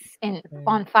 he's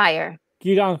on fire.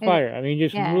 He's on fire. I mean, he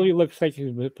just really looks like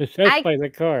he's possessed by the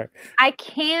car. I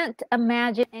can't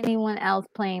imagine anyone else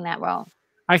playing that role.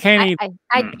 I can't even.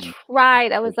 I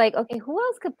tried. I was like, okay, who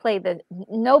else could play this?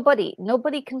 Nobody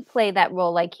can play that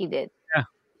role like he did. Yeah.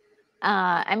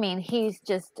 I mean, he's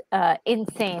just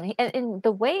insane. And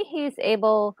the way he's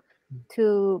able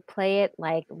to play it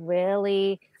like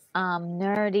really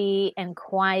nerdy and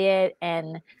quiet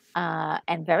and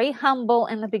very humble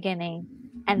in the beginning,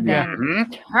 and then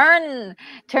turn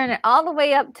it all the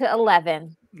way up to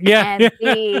 11. And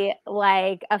be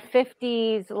like a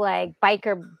 50s like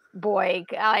biker boy,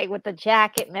 like with the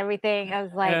jacket and everything. I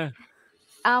was like,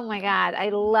 oh my God, I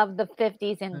love the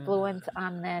 50s influence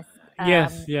on this.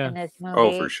 In this movie.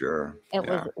 Oh, for sure. It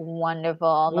was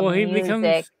wonderful. Well, he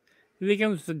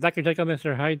becomes the Dr. Jekyll,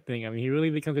 Mr. Hyde thing. I mean, he really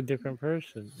becomes a different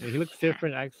person. He looks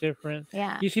different, acts different.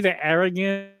 Yeah. You see the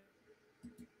arrogance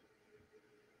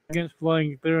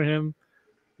flowing through him,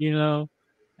 you know.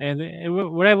 And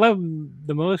what I love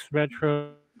the most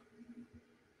retro.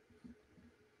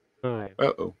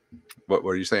 Uh-oh. What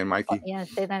were you saying, Mikey? Yeah,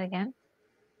 say that again.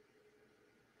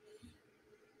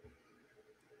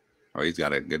 Oh, he's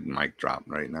got a good mic drop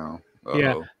right now. Uh-oh.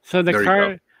 Yeah. So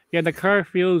the car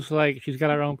feels like she's got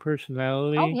her own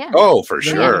personality. Oh, yeah. Oh, for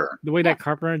sure. The way that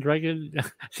Carpenter directed.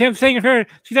 See, I'm saying her.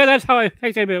 See, that's how I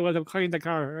pictured it was. I'm calling the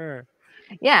car her.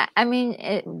 Yeah, I mean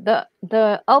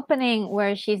the opening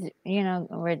where she's, you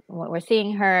know, we're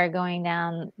seeing her going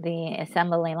down the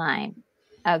assembly line.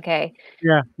 Okay.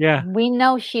 Yeah. We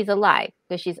know she's alive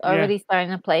because she's already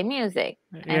starting to play music,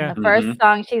 and the first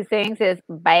song she sings is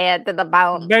 "Bad to the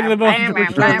Bone." Bad to the Bone.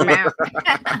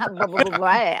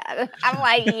 I'm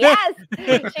like, yes,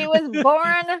 she was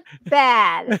born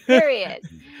bad. Period.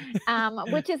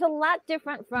 Which is a lot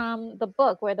different from the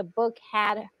book, where the book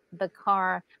had the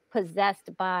car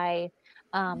possessed by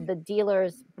the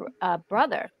dealer's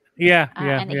brother. He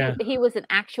was an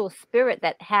actual spirit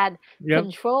that had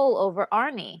control over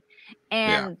Arnie,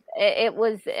 and it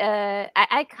was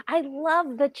I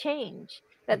love the change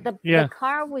that the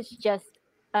car was just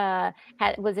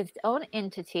was its own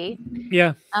entity.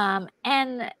 Yeah.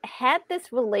 And had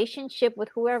this relationship with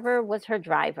whoever was her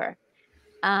driver.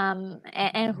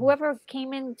 And whoever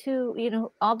came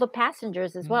into, all the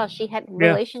passengers as well. She had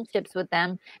relationships with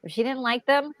them. If she didn't like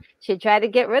them, she'd try to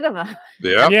get rid of them.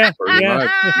 Yeah, pretty much.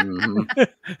 Mm-hmm.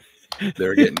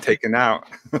 They're getting taken out.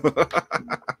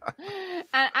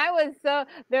 And I was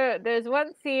there's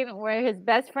one scene where his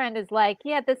best friend is like,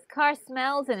 yeah, this car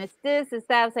smells and it's this, it's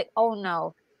that. I was like, oh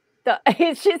no,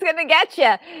 she's gonna get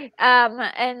you.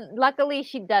 And luckily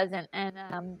she doesn't.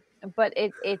 And but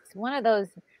it's one of those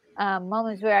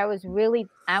moments where I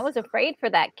was afraid for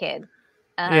that kid.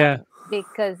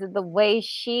 Because of the way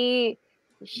she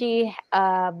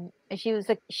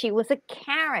was a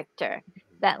character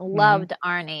that loved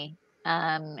Arnie.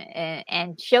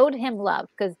 And showed him love,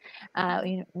 because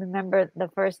you remember the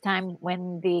first time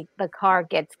when the car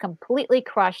gets completely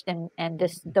crushed and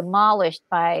just demolished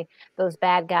by those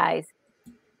bad guys.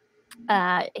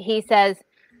 He says,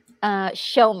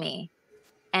 show me.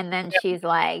 And then she's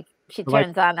like, she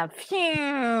turns on those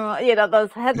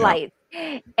headlights.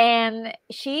 And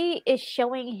she is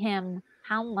showing him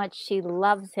how much she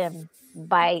loves him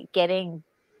by getting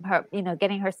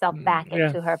herself back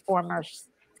into her former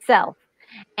self.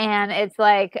 And it's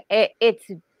like it's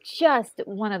just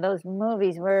one of those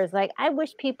movies where it's like, I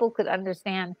wish people could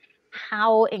understand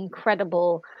how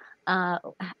incredibly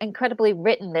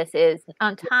written this is,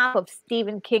 on top of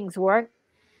Stephen King's work.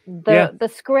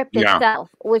 The script itself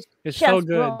was just so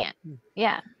brilliant.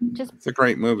 It's a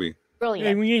great movie. Brilliant.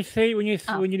 And when you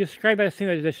describe that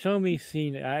scene, the show me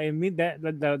scene, I mean that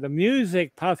the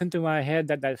music pops into my head,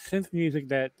 that synth music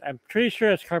that I'm pretty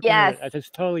sure it's Carpenter. Yes. That's his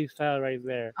totally style right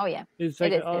there. Oh yeah. It's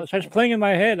like it starts playing in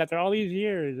my head after all these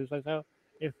years. It's like how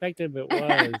effective it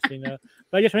was,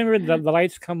 But I just remember the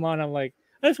lights come on. I'm like,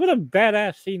 that's what a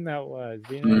badass scene that was,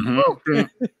 That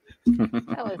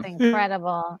was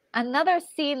incredible. Another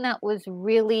scene that was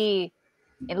really,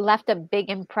 it left a big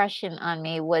impression on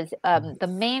me was the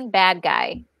main bad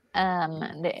guy.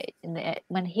 When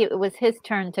it was his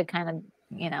turn to kind of,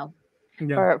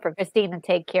 for Christine to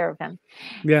take care of him.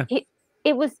 Yeah.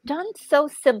 It was done so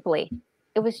simply.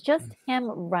 It was just him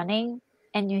running,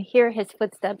 and you hear his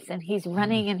footsteps, and he's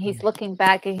running, and he's looking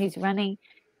back, and he's running.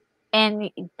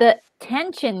 And the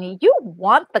tension, you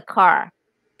want the car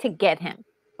to get him,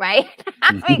 right?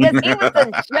 Because he was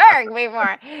a jerk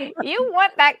before. You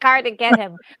want that car to get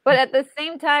him. But at the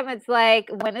same time, it's like,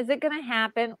 when is it going to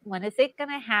happen? When is it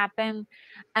going to happen?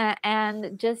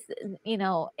 And just,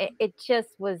 it just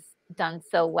was done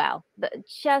so well.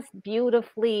 Just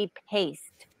beautifully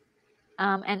paced.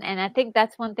 And I think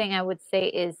that's one thing I would say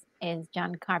is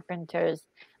John Carpenter's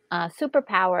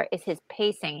superpower is his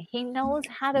pacing. He knows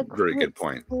how to very good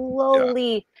point.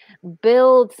 Slowly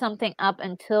build something up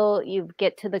until you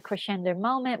get to the crescendo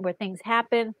moment where things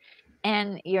happen,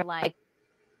 and you're like,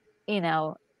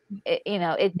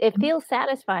 it feels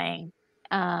satisfying,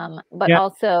 but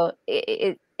also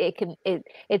it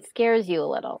scares you a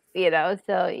little,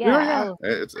 So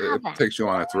it takes you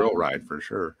on a thrill ride for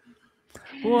sure.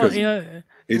 Well, he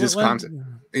just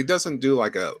he doesn't do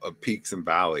like a peaks and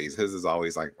valleys. His is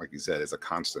always like you said, it's a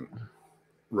constant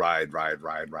ride. And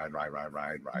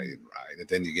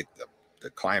then you get the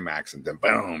climax, and then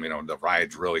boom, the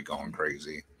ride's really going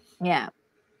crazy. Yeah.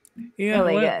 Yeah.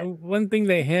 Really one thing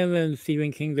that him and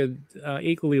Stephen King did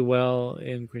equally well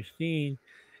in Christine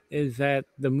is that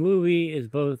the movie is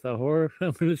both a horror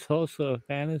film and it's also a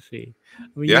fantasy. I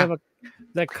mean, you have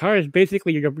that car is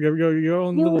basically your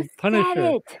own little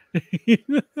Punisher.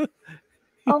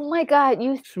 Oh my God,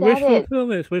 you said wish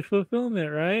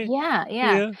fulfillment, right?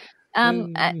 Yeah.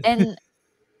 And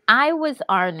I was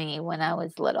Arnie when I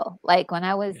was little. Like when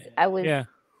I was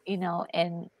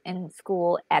in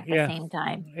school at the same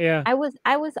time. Yeah. I was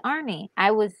Arnie.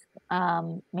 I was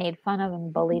made fun of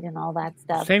and bullied and all that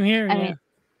stuff. Same here. I mean,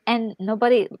 and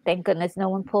nobody, thank goodness, no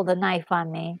one pulled a knife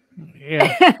on me. Yeah.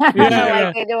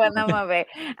 Like they do in the movie.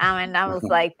 And I was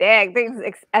like, dang, things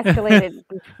escalated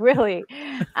really.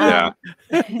 But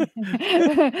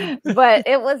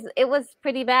it was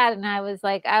pretty bad. And I was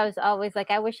always like,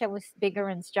 I wish I was bigger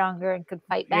and stronger and could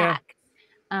fight back.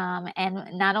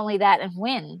 And not only that, and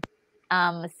win.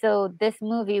 So this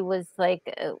movie was like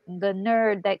the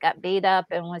nerd that got beat up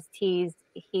and was teased.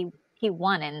 He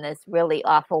won in this really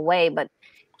awful way, but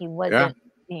he wasn't.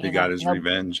 He got his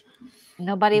revenge.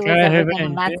 Nobody was ever going to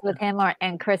mess with him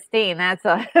and Christine. That's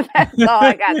all. That's all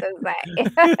I got to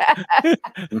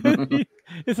say.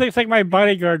 It's like my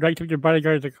bodyguard. I took your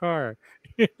bodyguard the car.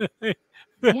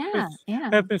 Yeah.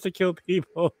 Happens to kill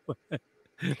people.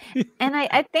 And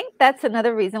I think that's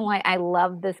another reason why I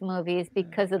love this movie is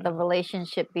because of the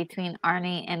relationship between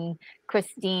Arnie and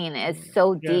Christine is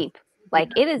so Yeah. deep. Like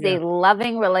it is Yeah. a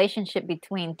loving relationship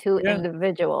between two Yeah.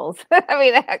 individuals. I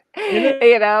mean,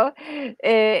 you know,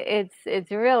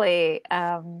 it's really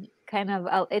kind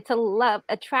of it's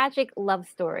a tragic love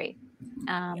story.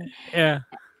 Yeah.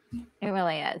 It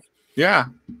really is. Yeah.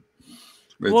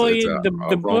 Well, It's the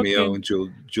a book Romeo and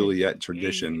and Juliet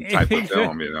tradition type of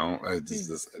film, you know.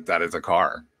 That is a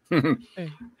car. I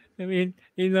mean,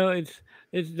 it's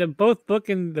the both book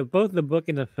and the book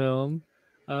and the film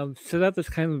set up this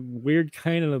kind of weird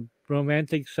kind of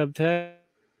romantic subtext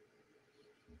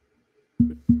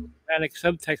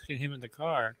in him in the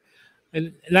car.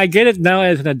 And I get it now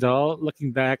as an adult,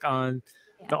 looking back on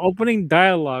the opening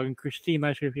dialogue in Christine.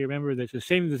 Not sure if you remember this. The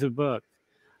same as the book,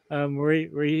 where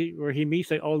he meets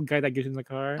the old guy that gets in the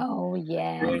car, Oh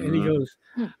yeah. and he goes,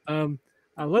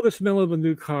 "I love the smell of a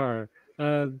new car.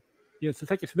 It's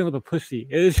like the smell of a pussy."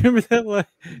 Remember that one?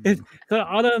 So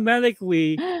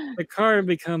automatically the car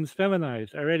becomes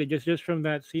feminized already just from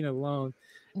that scene alone.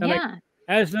 And like Yeah.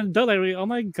 as an adult, I really, oh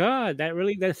my god,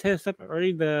 that sets up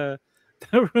already the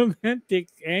romantic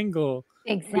angle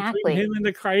between Exactly. him and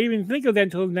the car. I didn't even think of that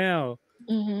until now.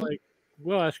 Hmm. Like,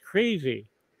 well, that's crazy.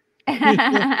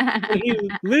 He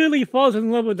literally falls in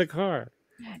love with the car.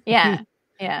 Yeah,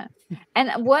 yeah.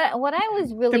 And what I was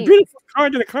The really beautiful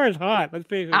car to the car is hot. Let's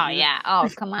face it. Oh yeah. Oh,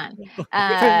 come on. It's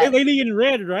like Lady in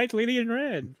Red, right? Lady in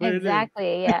Red. What it is.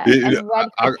 Exactly, yeah. And red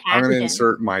for I'm going to passion.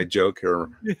 insert my joke here.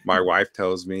 My wife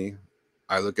tells me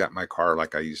I look at my car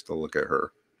like I used to look at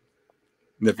her.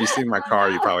 And if you see my car,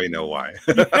 you probably know why.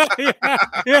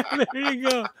 Yeah, there you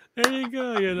go. There you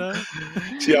go, you know.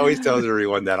 She always tells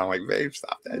everyone that. I'm like, babe,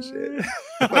 stop that shit.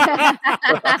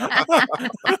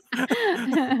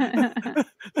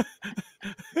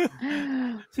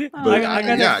 See, But I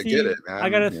gotta I get it, man. I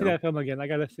gotta see that film again. I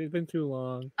gotta see. It's been too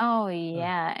long. Oh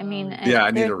yeah. I mean, Yeah,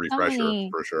 I need there's a so refresher many.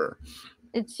 for sure.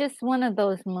 It's just one of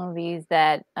those movies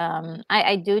that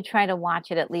I do try to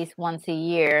watch it at least once a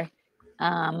year.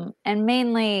 And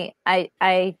mainly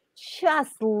I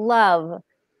just love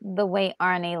the way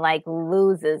Arnie like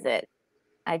loses it.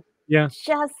 I Yeah.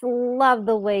 just love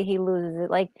the way he loses it.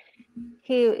 Like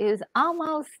he is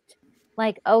almost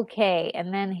like okay,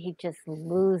 and then he just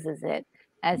loses it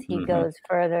as he goes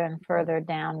further and further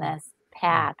down this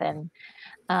path.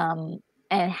 Um,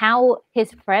 and how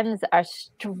his friends are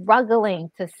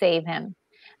struggling to save him.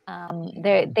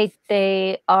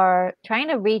 They are trying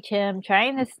to reach him,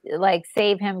 trying to like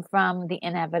save him from the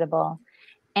inevitable,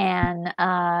 and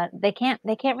they can't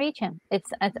reach him.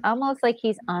 It's almost like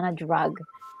he's on a drug,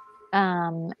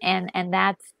 and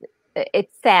that's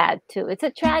it's sad too. It's a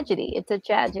tragedy. It's a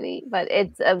tragedy, but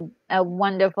it's a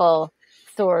wonderful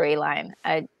storyline.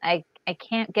 I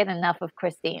can't get enough of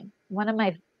Christine. One of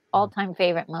my all-time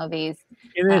favorite movies.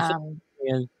 It is. From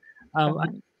I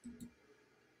him.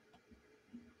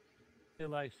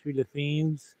 realize through the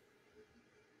themes.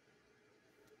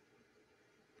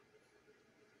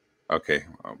 Okay.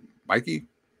 Mikey?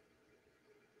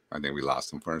 I think we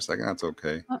lost him for a second. That's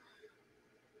okay.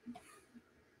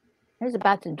 He's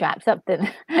about to drop something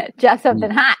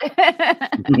hot.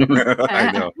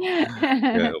 I know.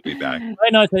 Yeah, he'll be back. I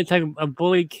know it's like a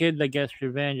bullied kid that gets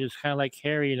revenge. It's kind of like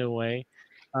Harry in a way.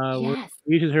 Yes.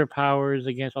 Uses her powers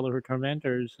against all of her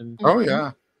tormentors, and Oh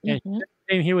yeah. and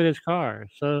same here with his car.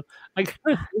 So I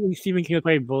kind of think Stephen King was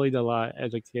probably bullied a lot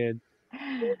as a kid.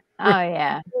 Oh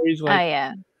yeah. He's like, Oh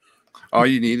yeah. All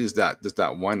you need is just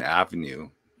that one avenue,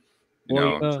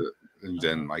 well, and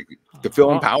then like to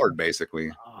feel empowered,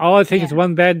 basically. All it takes is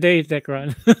one bad day,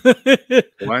 Zekron.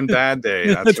 One bad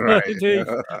day. That's right.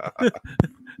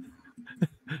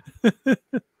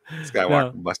 This guy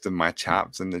busting my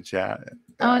chops in the chat.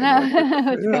 Oh no!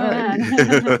 What's going on?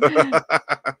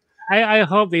 I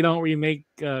hope they don't remake.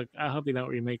 I hope they don't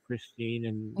remake Christine.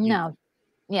 And no,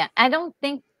 yeah, I don't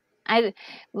think.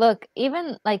 Look,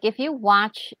 even like if you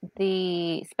watch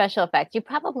the special effects, you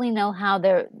probably know how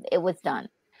it was done.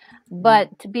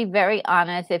 But to be very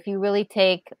honest, if you really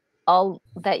take all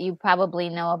that you probably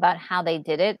know about how they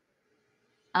did it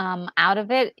out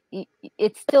of it,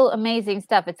 it's still amazing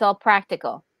stuff. It's all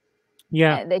practical.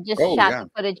 Yeah, they just shot the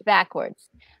footage backwards,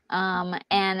 and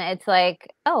it's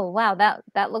like, oh wow,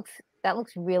 that looks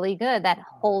really good. That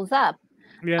holds up.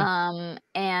 Yeah.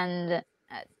 And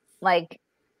like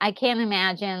I can't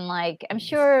imagine. Like I'm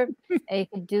sure you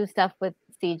could do stuff with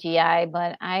CGI,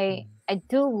 but I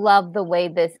do love the way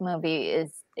this movie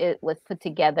it was put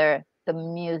together. The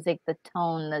music, the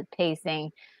tone, the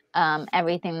pacing,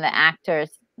 everything. The actors,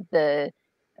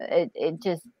 it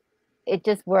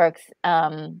just works.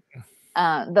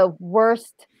 the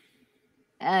worst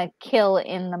kill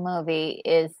in the movie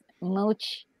is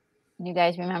Mooch. You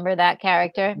guys remember that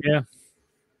character? Yeah.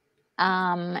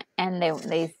 And they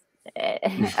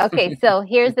okay, so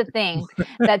here's the thing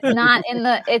that's not in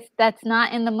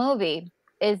the movie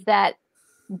is that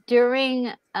during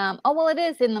it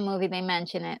is in the movie, they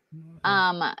mention it,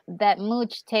 that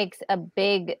Mooch takes a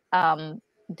big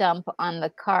dump on the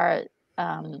car,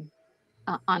 on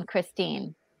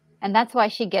Christine, and that's why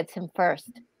she gets him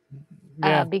first.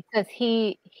 Because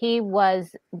he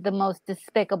was the most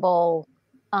despicable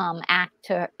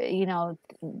actor,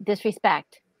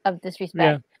 disrespect.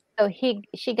 Yeah. So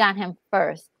she got him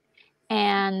first,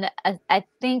 and I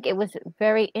think it was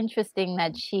very interesting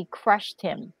that she crushed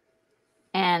him,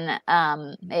 and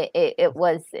it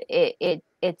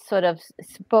sort of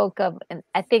spoke of. And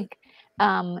I think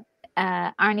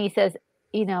Arnie says,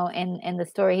 in the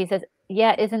story, he says,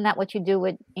 "Yeah, isn't that what you do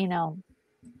with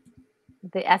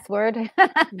the S word?"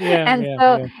 And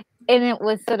it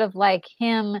was sort of like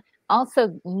him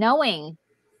also knowing,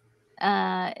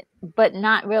 but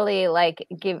not really like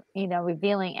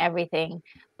revealing everything,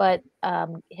 but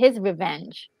his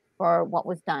revenge for what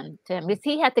was done to him, because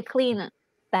he had to clean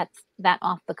that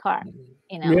off the car.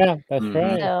 Yeah, that's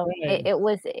right. So it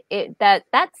was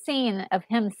that scene of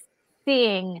him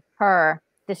seeing her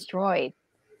destroyed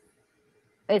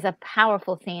is a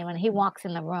powerful scene when he walks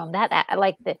in the room. That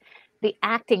like the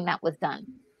acting that was done.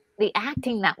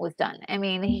 I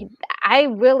mean, I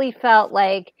really felt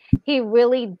like he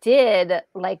really did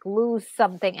like lose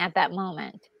something at that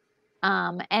moment.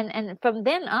 And from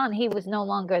then on, he was no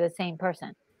longer the same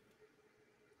person.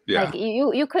 Yeah. Like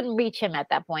you couldn't reach him at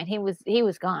that point. He was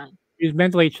gone. He was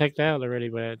mentally checked out already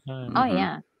by that time. Oh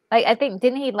yeah. Like I think,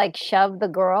 didn't he like shove the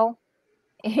girl?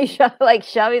 He shove.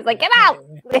 He's like, get out.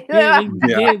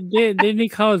 Didn't he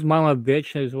call his mom a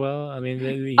bitch as well? I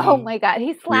mean, oh my God,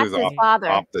 he slapped his father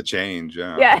off the change.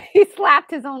 Yeah. Yeah, he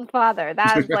slapped his own father.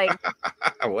 That was like,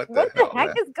 what the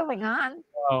heck is going on?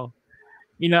 Well,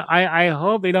 I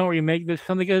hope they don't remake this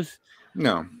film, because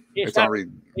no, it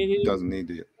doesn't need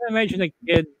to. Imagine a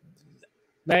kid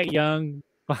that young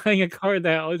buying a car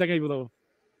that always not gonna be able to.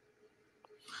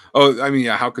 Oh, I mean,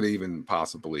 yeah. How could he even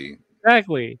possibly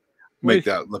make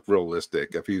that look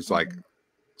realistic if he's like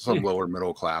some lower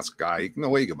middle class guy? No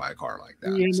way you can buy a car like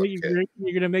that.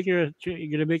 You're gonna make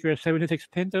her a 76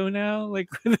 Pinto now, like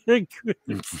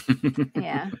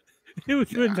yeah.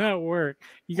 It would not work.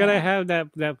 You gotta have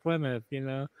that Plymouth,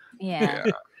 Yeah.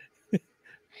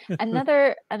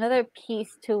 Another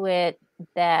piece to it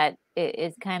that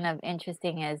is kind of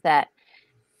interesting is that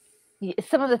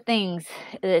some of the things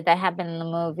that happen in the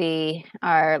movie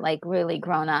are like really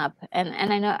grown up, and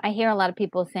I know I hear a lot of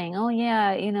people saying, "Oh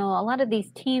yeah, a lot of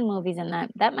these teen movies," and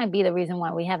that might be the reason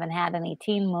why we haven't had any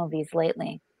teen movies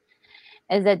lately.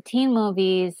 Is that teen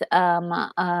movies? A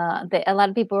lot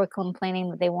of people were complaining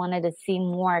that they wanted to see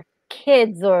more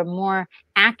kids or more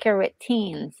accurate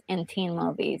teens in teen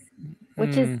movies,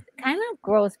 which is kind of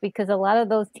gross, because a lot of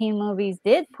those teen movies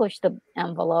did push the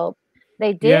envelope.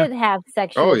 They did have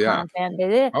sexual content. They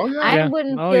did. I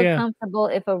wouldn't feel comfortable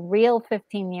if a real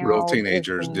 15-year-old real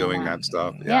teenagers doing that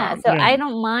stuff. Yeah. So I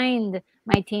don't mind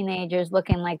my teenagers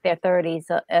looking like their 30s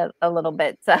a little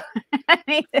bit. So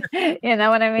you know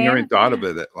what I mean? You never thought of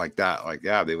it like that. Like,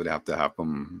 yeah, they would have to have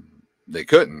them. They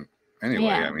couldn't anyway.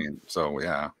 Yeah. I mean, so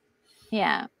yeah.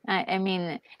 Yeah, I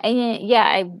mean,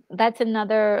 that's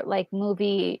another like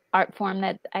movie art form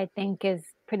that I think is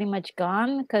pretty much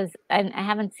gone, because I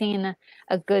haven't seen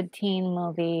a good teen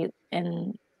movie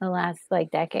in the last like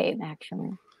decade,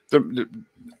 actually.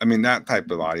 I mean, that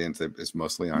type of audience is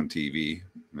mostly on TV,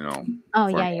 Oh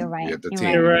yeah, you're right. You're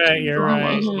right.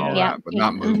 Dramas and all that, but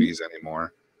not movies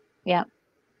anymore. Yeah.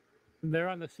 They're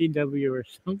on the CW or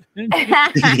something.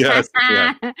 Yes,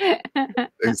 yeah.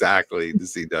 Exactly. The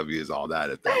CW is all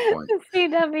that at that point. The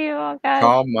CW, oh God.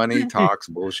 Call money talks,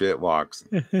 bullshit walks.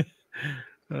 Oh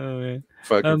man.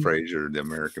 Fucking Frasier, the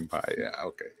American Pie. Yeah,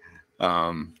 okay.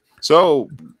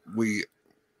 So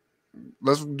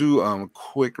let's do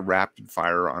quick rapid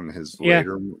fire on his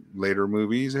later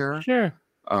movies here. Sure.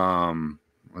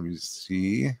 Let me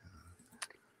see.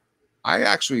 I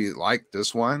actually like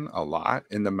this one a lot,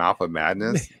 In the Mouth of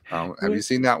Madness. Have you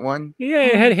seen that one? Yeah,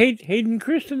 it had Hayden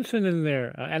Christensen in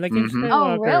there. Anakin Skywalker.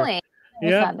 Oh, really?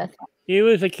 Yeah. He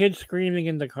was a kid screaming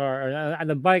in the car, on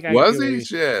the bike. Was he?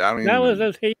 Shit. I mean, that was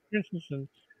Hayden Christensen.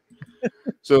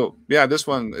 So, yeah, this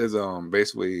one is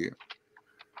basically,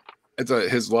 it's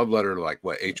his love letter to, like,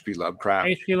 what, H.P. Lovecraft?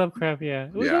 H.P. Lovecraft, yeah.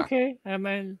 It was okay. I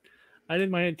mean, I didn't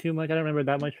mind it too much. I don't remember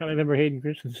that much. I remember Hayden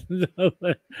Christensen.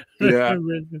 Yeah.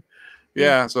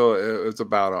 Yeah, so it's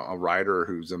about a writer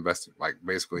who's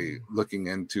basically looking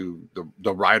into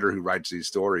the writer who writes these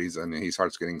stories, and he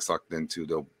starts getting sucked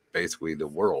into basically the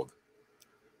world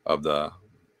of the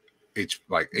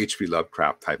H.P.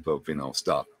 Lovecraft type of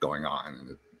stuff going on,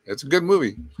 and it's a good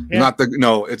movie. Yeah.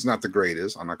 It's not the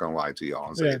greatest. I'm not gonna lie to y'all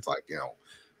and say it's like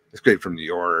it's great from New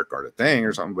York or The Thing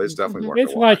or something, but it's definitely worth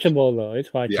to watch. It's watchable though. It's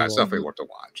watchable. Yeah, it's definitely worth to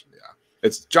watch. Yeah,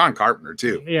 it's John Carpenter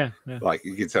too. Yeah. Like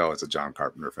you can tell it's a John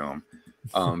Carpenter film.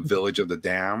 Village of the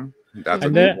Dam. That's a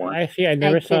good one. I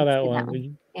never saw that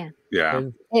one. Yeah.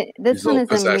 This one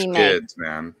is a remake. Kids,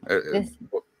 man.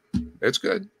 It's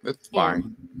good. It's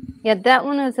fine. Yeah, that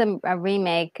one was a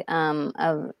remake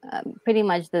of pretty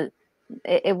much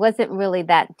it wasn't really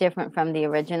that different from the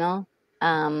original.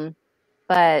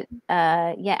 But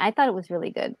I thought it was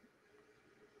really good.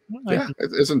 Yeah,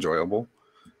 it's enjoyable.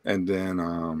 And then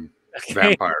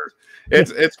Vampires.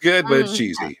 It's good, but it's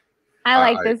cheesy. I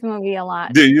like this movie a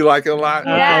lot. Do you like it a lot?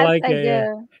 Yes, I like it.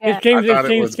 Yeah. It's James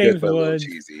Wood.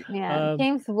 Yeah,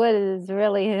 James Wood is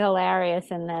really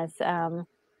hilarious in this. Kind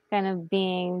of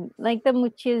being like the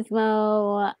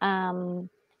machismo,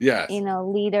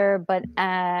 leader, but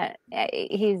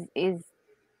he's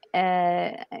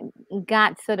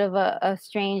got sort of a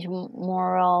strange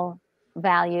moral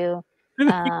value. He's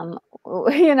not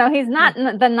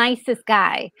the nicest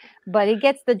guy, but he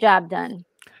gets the job done.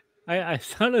 I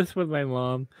saw this with my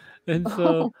mom, and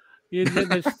so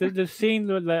the scene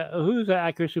with who's the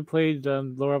actress who played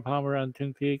Laura Palmer on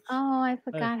Twin Peaks? Oh, I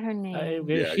forgot her name.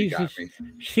 You got me.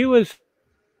 She was.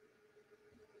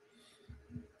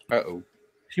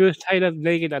 She was tied up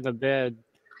naked on the bed.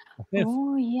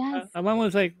 Oh yes. My mom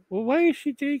was like, "Well, why is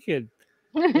she naked?"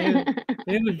 And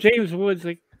it was James Woods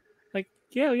like,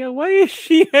 yeah. Why is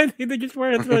she? They just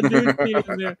want to throw a dude in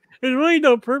there. There's really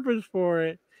no purpose for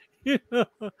it.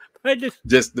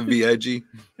 Just to be edgy.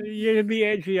 Yeah, to be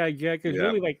edgy, I get. Because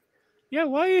really,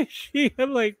 why is she?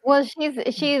 I'm like, well, she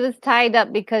was tied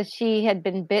up because she had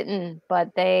been bitten,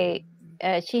 but she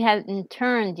hadn't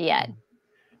turned yet.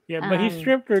 Yeah, but he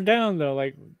stripped her down though,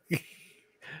 like.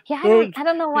 Yeah, I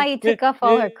don't know why he took off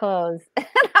all her clothes. I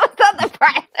was so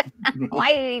surprised.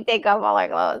 Why did he take off all her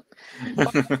clothes?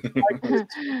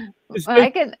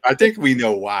 I think we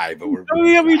know why, but we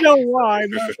know why.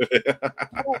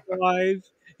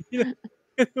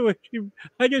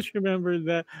 I just remember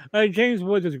that James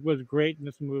Woods was great in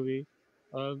this movie.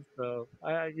 So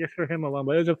I just for him alone,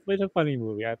 but it was a funny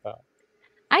movie. I thought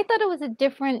it was a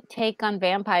different take on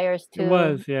vampires too. It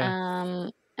was, yeah.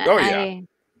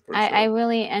 I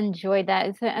really enjoyed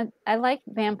that. I like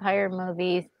vampire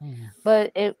movies, but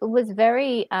it was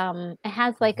very. It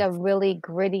has like a really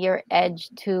grittier edge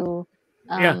to.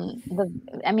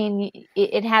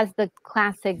 It has the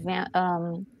classic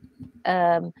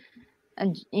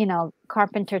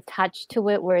Carpenter touch to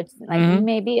it, where it's like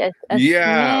maybe a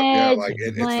smidge, like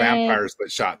it's vampires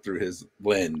but shot through his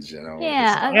lens,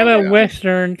 a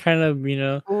western kind of,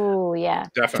 Oh yeah,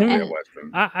 definitely a western.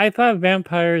 I thought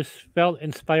vampires felt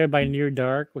inspired by Near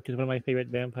Dark, which is one of my favorite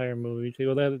vampire movies. They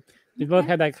both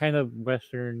had that kind of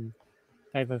western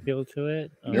type of feel to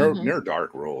it. Near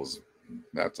Dark rules.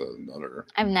 That's another.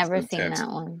 I've never seen that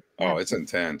one. Oh, it's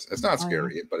intense. It's not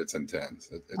scary, but it's intense.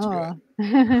 It's good.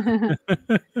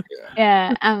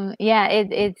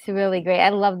 It's really great. I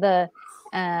love the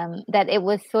that it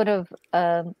was sort of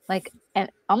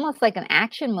almost like an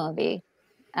action movie.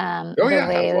 It has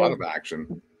a lot of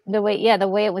action. The way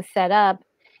it was set up,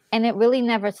 and it really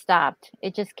never stopped.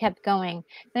 It just kept going.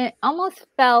 And it almost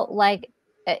felt like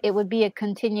it would be a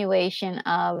continuation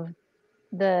of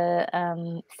the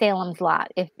Salem's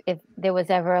Lot, if there was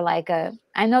ever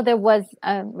I know there was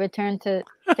a return to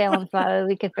Salem's Lot.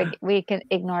 we can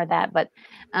ignore that, but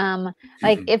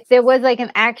if there was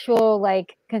an actual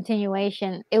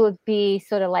continuation, it would be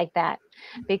sort of like that,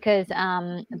 because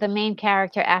the main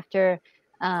character after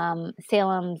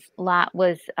Salem's Lot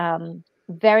was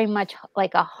very much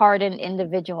like a hardened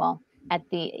individual at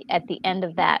the end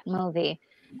of that movie.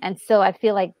 And so I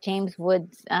feel like James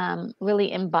Woods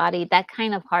really embodied that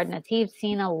kind of hardness. He's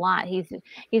seen a lot. He's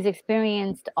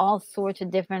experienced all sorts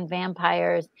of different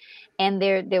vampires, and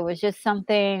there was just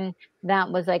something that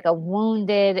was like a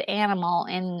wounded animal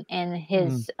in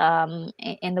his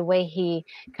in the way he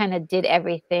kind of did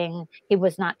everything. He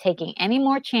was not taking any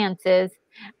more chances,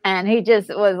 and he just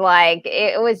was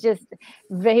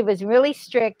he was really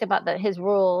strict about his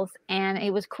rules, and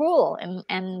he was cruel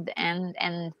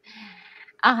and.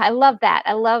 I love that.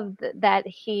 I love that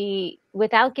he,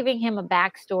 without giving him a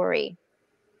backstory,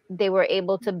 they were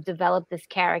able to develop this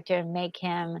character and make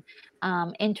him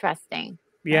interesting.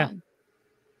 Yeah.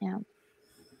 Yeah.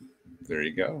 There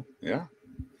you go. Yeah.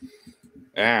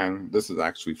 And this is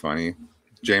actually funny.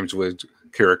 James Woods'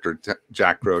 character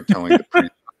Jack Crow telling the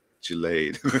priest she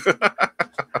laid.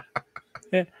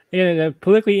 Yeah,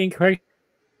 politically incorrect.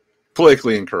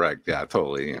 Politically incorrect, yeah,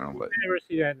 totally. You know, but I never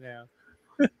see that now.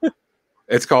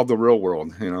 it's called the real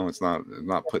world. You know, it's not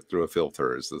put through a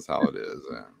filter. This is how it is.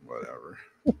 Whatever.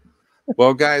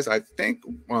 Well, guys, I think.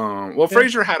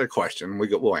 Fraser had a question.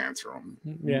 We'll answer him.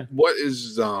 Yeah. What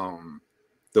is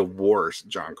the worst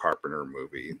John Carpenter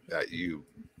movie that you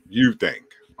think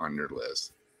on your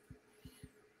list?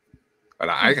 But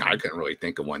I can't really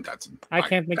think of one that's I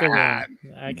can't think bad. of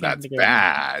one. That's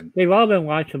bad. They've all been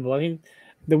watchable. I mean,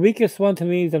 the weakest one to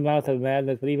me is The Mouth of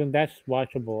Madness, but even that's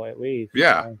watchable at least.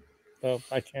 Yeah. So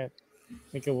I can't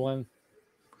think of one.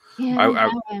 Yeah, I don't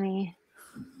have any.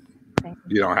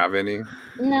 You don't have any?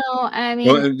 No, I mean,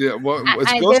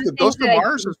 Ghost of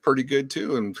Mars is pretty good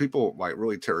too, and people like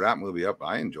really tear that movie up.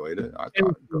 I enjoyed it. I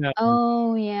thought.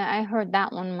 Oh yeah, I heard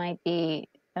that one might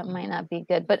not be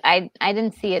good, but I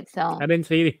didn't see it, so I didn't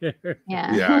see it either.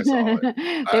 Yeah, yeah, I saw it.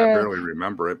 I barely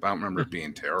remember it. But I don't remember it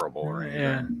being terrible or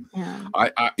anything. Yeah.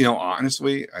 I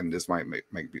honestly, and this might make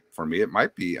for me, it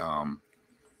might be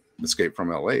Escape from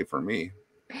LA for me.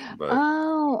 But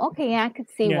okay, yeah, I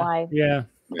could see why. Yeah.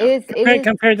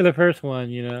 Compared to the first one,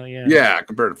 yeah. Yeah,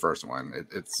 compared to the first one,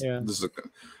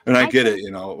 and I get it,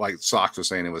 like Sox was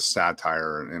saying, it was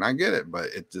satire, and I get it, but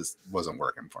it just wasn't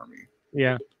working for me.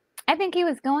 Yeah, I think he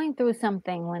was going through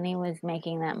something when he was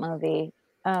making that movie,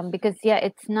 because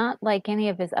it's not like any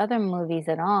of his other movies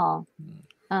at all.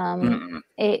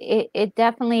 It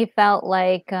definitely felt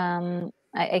like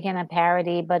again a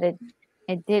parody, but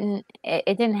it didn't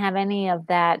have any of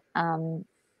that.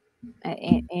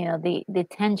 The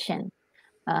tension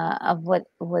of what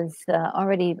was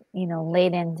already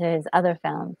laid into his other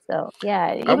films. So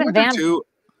yeah, even I wonder too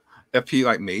if he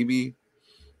maybe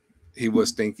he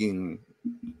was thinking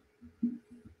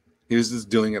he was just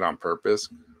doing it on purpose,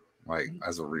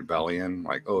 as a rebellion.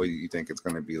 You think it's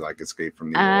going to be like Escape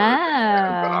from New York,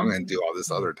 but I'm going to do all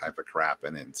this other type of crap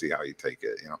in it and see how you take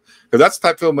it. Because that's the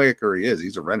type of filmmaker he is.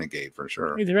 He's a renegade for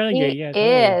sure. He's a renegade. He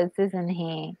is, isn't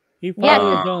he? He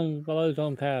followed his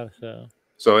own path.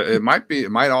 So it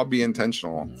might all be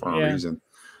intentional for a reason.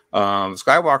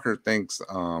 Skywalker thinks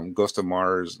Ghost of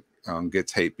Mars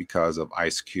gets hate because of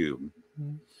Ice Cube.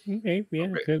 Okay, yeah,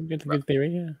 it's a good theory.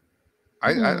 Yeah,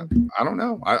 I don't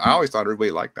know. I always thought everybody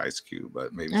liked Ice Cube,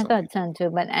 but maybe I thought so too.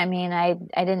 But I mean, I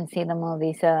didn't see the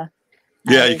movie, so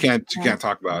yeah, you can't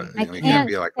talk about it. You can't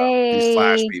be like these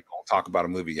Flash people talk about a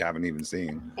movie you haven't even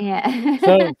seen. Yeah.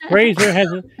 So Fraser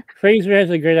has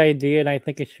a great idea, and I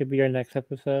think it should be our next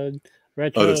episode.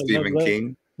 Retro, the Stephen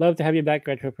King. Love to have you back,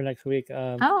 Retro, for next week.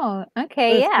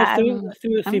 Okay, let's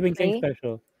do a Stephen King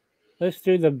special. Let's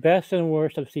do the best and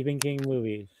worst of Stephen King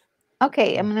movies.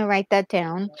 Okay, I'm gonna write that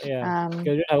down. Yeah,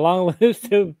 a long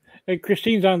list of.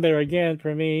 Christine's on there again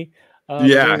for me.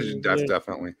 That's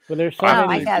definitely. But there's so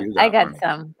many. I got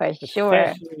some for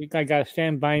sure. I got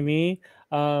Stand By Me.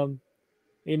 I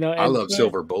love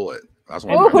Silver Bullet. That's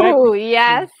one. Oh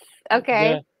yes.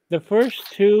 Okay. The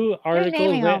first two articles.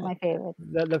 You're naming all my favorites.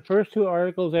 The first two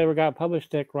articles that ever got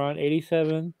published at around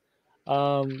 87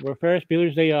 were Ferris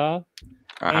Bueller's Day Off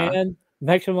and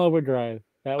Maximum Overdrive.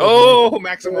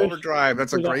 Maximum Overdrive.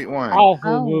 That's a great one.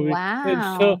 Awful movie. Wow.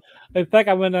 And so, in fact,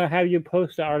 I'm going to have you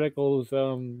post the articles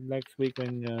next week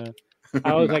when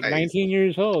I was like 19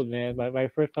 years old, man. My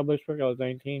first published work, I was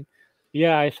 19.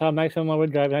 Yeah, I saw Maximum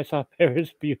Overdrive and I saw Ferris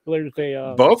Bueller's Day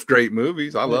Off. Both great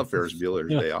movies. I love Ferris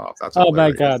Bueller's Day Off. That's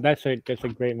my God. That's a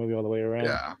great movie all the way around.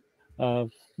 Yeah.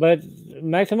 But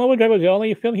Maximum Overdrive was the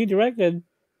only film he directed.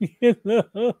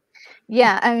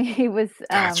 Yeah, I mean, he was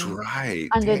that's right.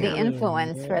 under the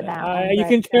influence for that one. You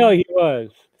can tell he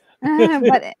was.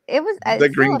 But it was the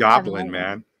Green Goblin,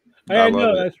 man. I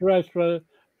know, that's right. So,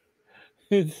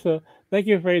 thank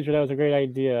you, Fraser. That was a great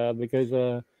idea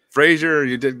because Fraser,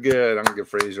 you did good. I'm gonna give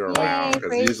Fraser a round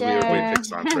because usually everybody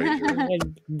picks on Fraser.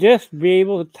 And just be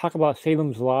able to talk about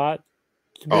Salem's Lot.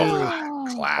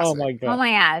 Classic. Oh my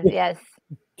God, yes.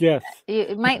 Yes.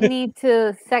 You might need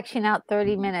to section out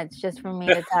 30 minutes just for me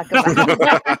to talk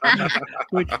about.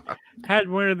 Which had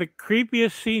one of the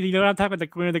creepiest scenes. You know what I'm talking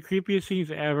about? One of the creepiest scenes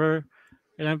ever.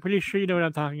 And I'm pretty sure you know what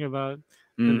I'm talking about.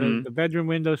 The bedroom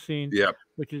window scene. Yep.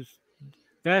 Which is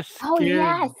that scared. Oh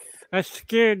yes. That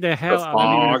scared the hell out of me. The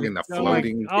fog and the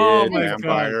floating kid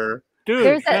vampire. God.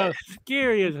 Dude, that was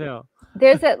scary as hell.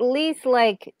 There's at least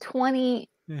like 20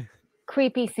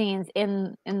 creepy scenes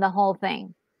in the whole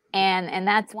thing. And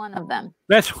that's one of them.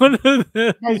 That's one of them.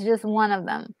 That's just one of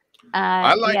them.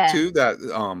 I like too that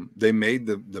they made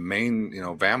the main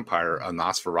vampire a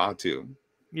Nosferatu.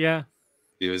 Yeah.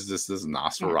 He was just this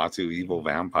Nosferatu evil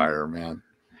vampire, man.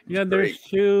 There's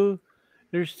two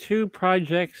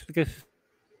projects because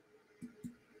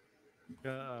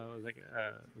was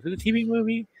it a TV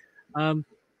movie?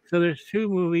 So there's two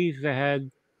movies that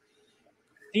had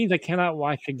scenes I cannot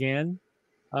watch again.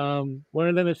 One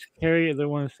of them is scary, the other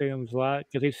one is Salem's Lot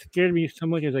because they scared me so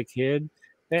much as a kid.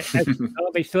 They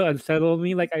still unsettle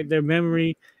me. Like their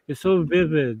memory is so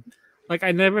vivid. Like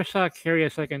I never saw Carrie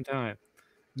a second time.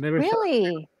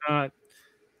 Really? Saw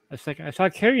a second. I saw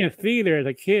Carrie in a theater as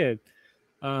a kid.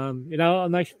 And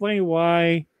I'll explain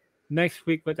why next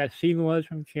week what that scene was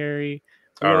from Carrie.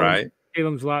 All right.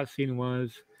 Salem's Lot scene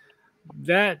was.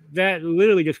 That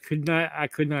literally just I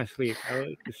could not sleep. I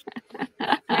was just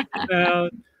freaking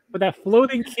out. But that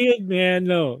floating kid, man,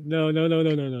 no.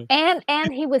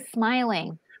 And he was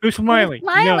smiling. Who's smiling?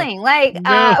 Smiling, no. like,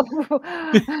 no.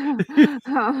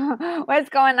 What's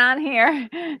going on here?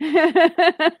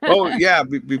 Oh yeah,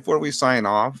 before we sign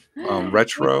off,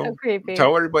 Retro, so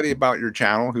tell everybody about your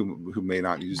channel who may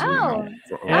not use it.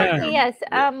 Yes,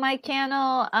 my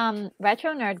channel,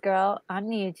 Retro Nerd Girl on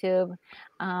YouTube.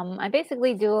 I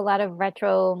basically do a lot of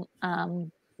retro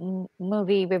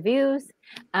movie reviews.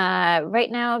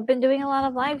 Right now I've been doing a lot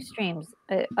of live streams.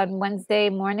 On Wednesday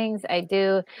mornings I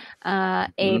do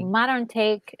a modern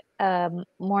take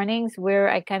mornings where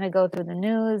I kind of go through the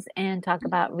news and talk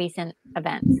about recent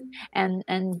events and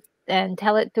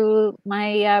tell it through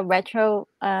my retro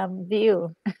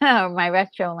view or my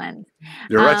retro lens.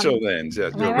 Your retro lens,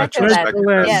 yes. Your retrospective,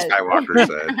 as Skywalker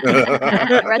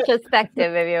said.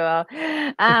 Retrospective, if you will.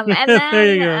 And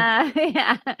then,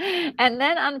 and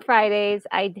then on Fridays,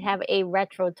 I have a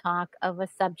retro talk of a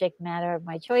subject matter of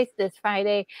my choice. This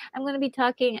Friday, I'm going to be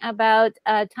talking about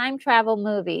time travel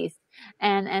movies.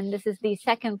 And this is the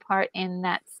second part in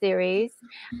that series.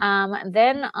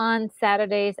 Then on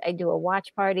Saturdays, I do a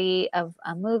watch party of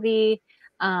a movie.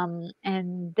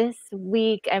 And this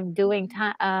week I'm doing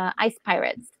Ice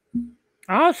Pirates.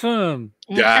 Awesome.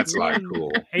 That's like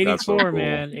cool. 84, so cool.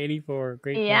 Man. 84.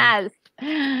 Great. Yes.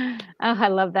 Oh, I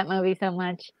love that movie so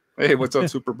much. Hey, what's up,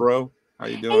 Super Bro? How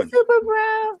you doing? Hey, Super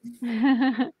Bro.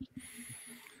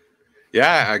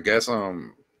 Yeah, I guess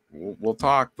we'll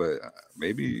talk, but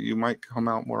maybe you might come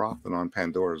out more often on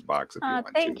Pandora's Box if you want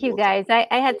thank to. you, guys. I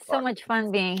had so much fun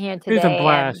being here today. It's a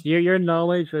blast. Your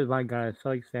knowledge is so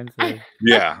extensive.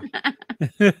 Yeah.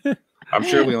 I'm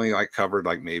sure we only covered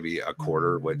maybe a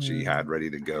quarter what she had ready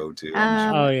to go to.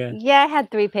 Yeah, I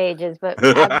had 3 pages, but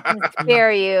I can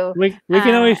spare you. We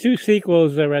can always do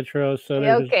sequels retro. So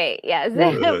okay, yes.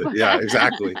 Yeah,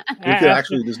 exactly. We could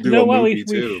actually just do a movie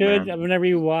too. We should, whenever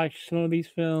you watch some of these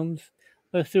films,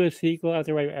 let's do a sequel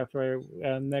after next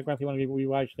we want to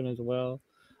rewatch them as well.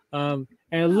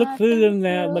 And look through them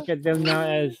now. Look at them now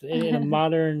as in a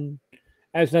modern,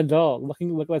 as an adult.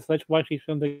 Let's watch these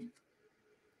films.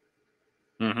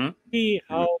 See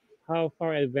how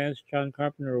far advanced John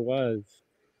Carpenter was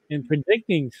in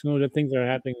predicting some of the things that are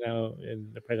happening now in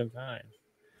the present time.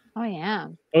 Oh yeah,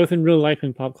 both in real life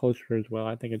and pop culture as well.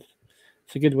 I think it's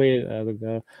a good way to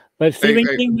go. But Stephen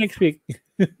King next week.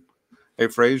 Hey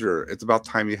Fraser, it's about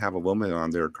time you have a woman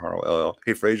on there, Carl LL.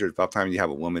 Hey Fraser, it's about time you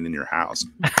have a woman in your house.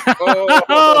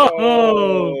 Oh,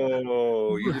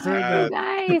 you just had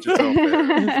nice.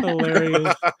 That's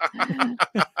hilarious.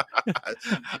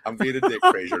 I'm being a dick,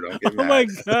 Fraser. Don't get mad. Oh my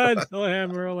God, no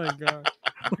hammer! Oh my God,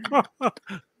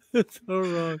 it's so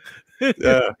wrong.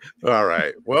 Yeah. All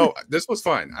right. Well, this was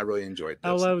fun. I really enjoyed this.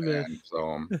 I love this.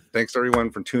 So, thanks everyone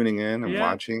for tuning in and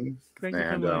watching.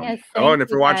 And and if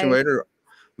you're watching later,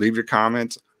 leave your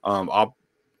comments. I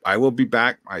will be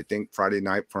back, I think, Friday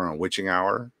night for a witching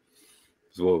hour.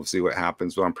 So we'll see what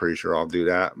happens. But I'm pretty sure I'll do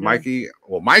that. Yeah.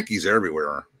 Mikey's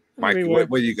everywhere. Mikey, what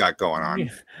do you got going on?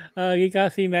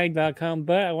 GeekOdysseyMag.com.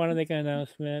 But I want to make an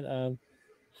announcement.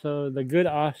 So the Good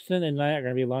Austin and I are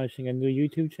going to be launching a new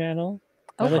YouTube channel.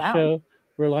 Show.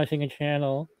 We're launching a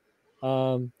channel.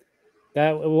 That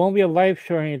it won't be a live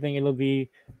show or anything. It'll be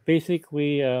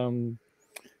basically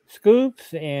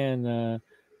scoops and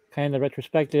kind of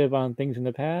retrospective on things in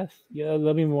the past. Yeah,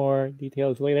 there'll be more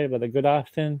details later, but the Good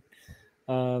Austin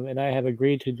and I have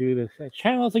agreed to do this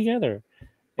channel together.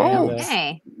 And,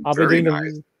 okay. I'll be doing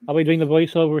the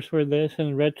voiceovers for this,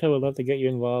 and Retro would love to get you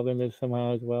involved in this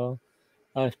somehow as well.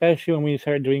 Especially when we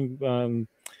start doing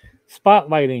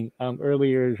spotlighting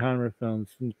earlier genre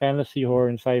films, fantasy, horror,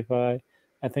 and sci-fi.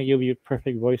 I think you'll be a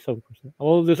perfect voiceover person.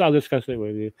 I'll discuss it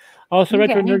with you. Also,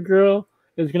 Retro Nerd Girl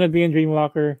is going to be in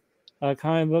Dreamwalker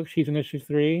comic book. She's in issue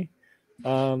 3.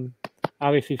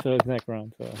 Obviously, so is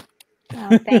Necron. So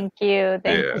Oh, thank you.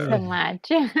 Thank you so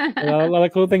much. A lot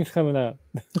of cool things coming up.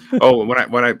 Oh,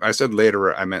 when I said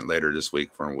later, I meant later this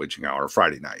week for Witching Hour,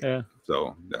 Friday night. Yeah.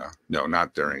 So no,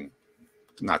 not tonight.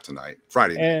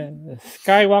 Friday night. And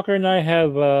Skywalker and I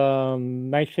have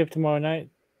night shift tomorrow night.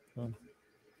 So.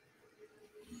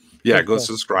 Yeah, go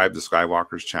subscribe to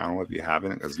Skywalker's channel if you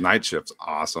haven't, because night shift's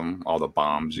awesome. All the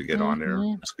bombs you get on there,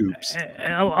 scoops.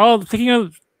 Thinking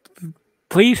of,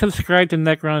 please subscribe to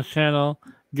Necron's channel.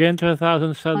 Get into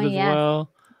 1,000 subs as well.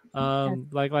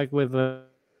 Like with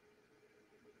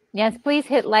yes, please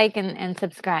hit like and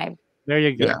subscribe. There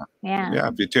you go. Yeah.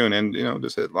 If you tune in,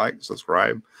 just hit like,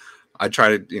 subscribe. I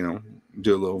try to,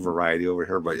 do a little variety over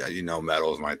here, but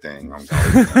metal is my thing.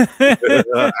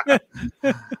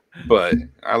 But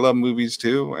I love movies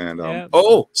too. And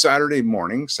Saturday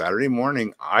morning,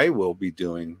 I will be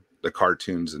doing the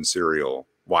cartoons and serial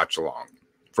watch along.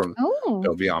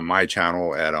 It'll be on my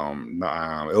channel at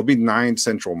it'll be 9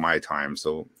 Central my time,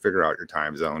 so figure out your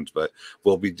time zones. But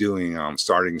we'll be doing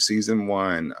starting season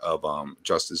 1 of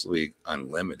Justice League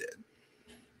Unlimited.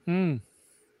 And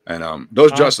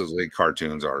those Justice League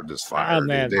cartoons are just fire.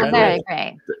 They're very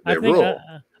great. They rule.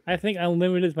 I think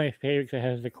Unlimited is my favorite because it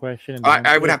has the question.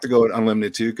 I would have to go with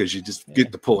Unlimited too, because you just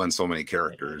get to pull in so many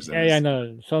characters. I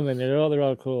know. So many. They're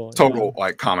all cool. Total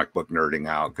like comic book nerding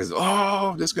out because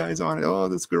this guy's on it. Oh,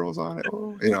 this girl's on it.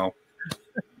 Oh,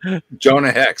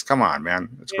 Jonah Hex. Come on, man.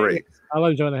 It's great. I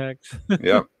love Jonah Hex.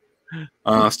 Yep.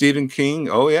 Stephen King.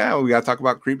 Oh yeah, we gotta talk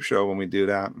about Creepshow when we do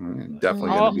that. Definitely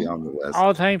gonna be on the list.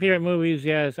 All-time favorite movies.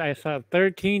 Yes, I saw it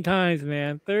 13 times,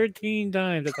 man. 13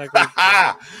 times. It's like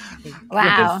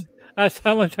wow. That's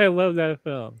how much I love that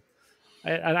film.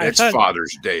 It's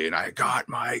Father's Day, and I got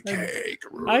my cake.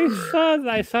 I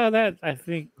saw that. I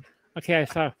think. Okay, I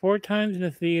saw it 4 times in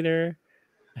the theater.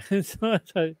 I saw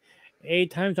it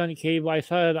 8 times on cable. I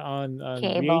saw it on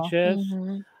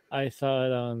VHS. I saw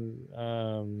it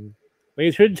on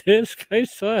Laserdisc. I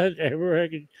saw it everywhere.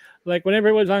 Whenever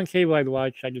it was on cable, I'd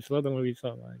watch. I just love the movie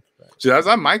so much. See, that's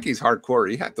on Mikey's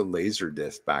hardcore. He had the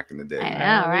Laserdisc back in the day. I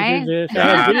know, right?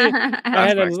 I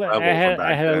had a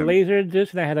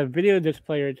Laserdisc and I had a video disc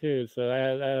player too. So I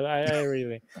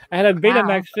had a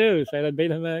Betamax too. So I had a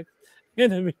Betamax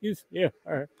in the museum.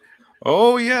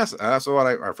 Oh yes, that's what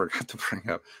I forgot to bring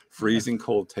up. Freezing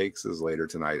Cold Takes is later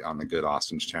tonight on the Good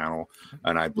Austin's channel,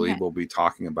 and I believe we'll be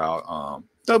talking about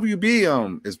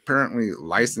WB is apparently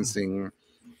licensing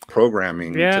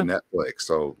programming to Netflix.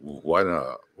 So what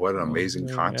an amazing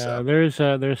concept.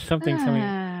 Yeah, there's something coming.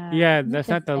 Yeah, that's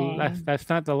not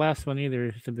the last one either.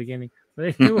 It's the beginning.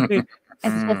 But anyway,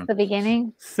 it's just the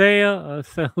beginning. Sales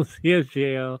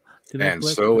CSJL. And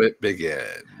so it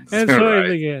begins. And so it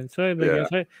begins. So it begins.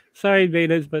 Yeah. Sorry,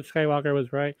 betas, but Skywalker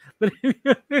was right.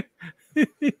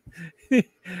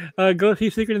 But go see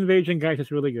Secret Invasion, guys.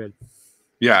 It's really good.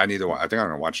 Yeah, I need to. I think I'm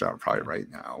gonna watch that probably right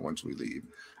now once we leave.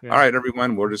 Yeah. All right,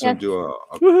 everyone. We're just gonna do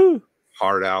a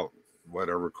hard out,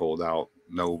 whatever, cold out,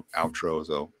 no outro.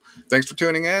 So thanks for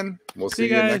tuning in. We'll see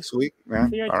you next week,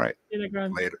 man. All right.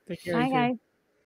 Later. Bye, guys.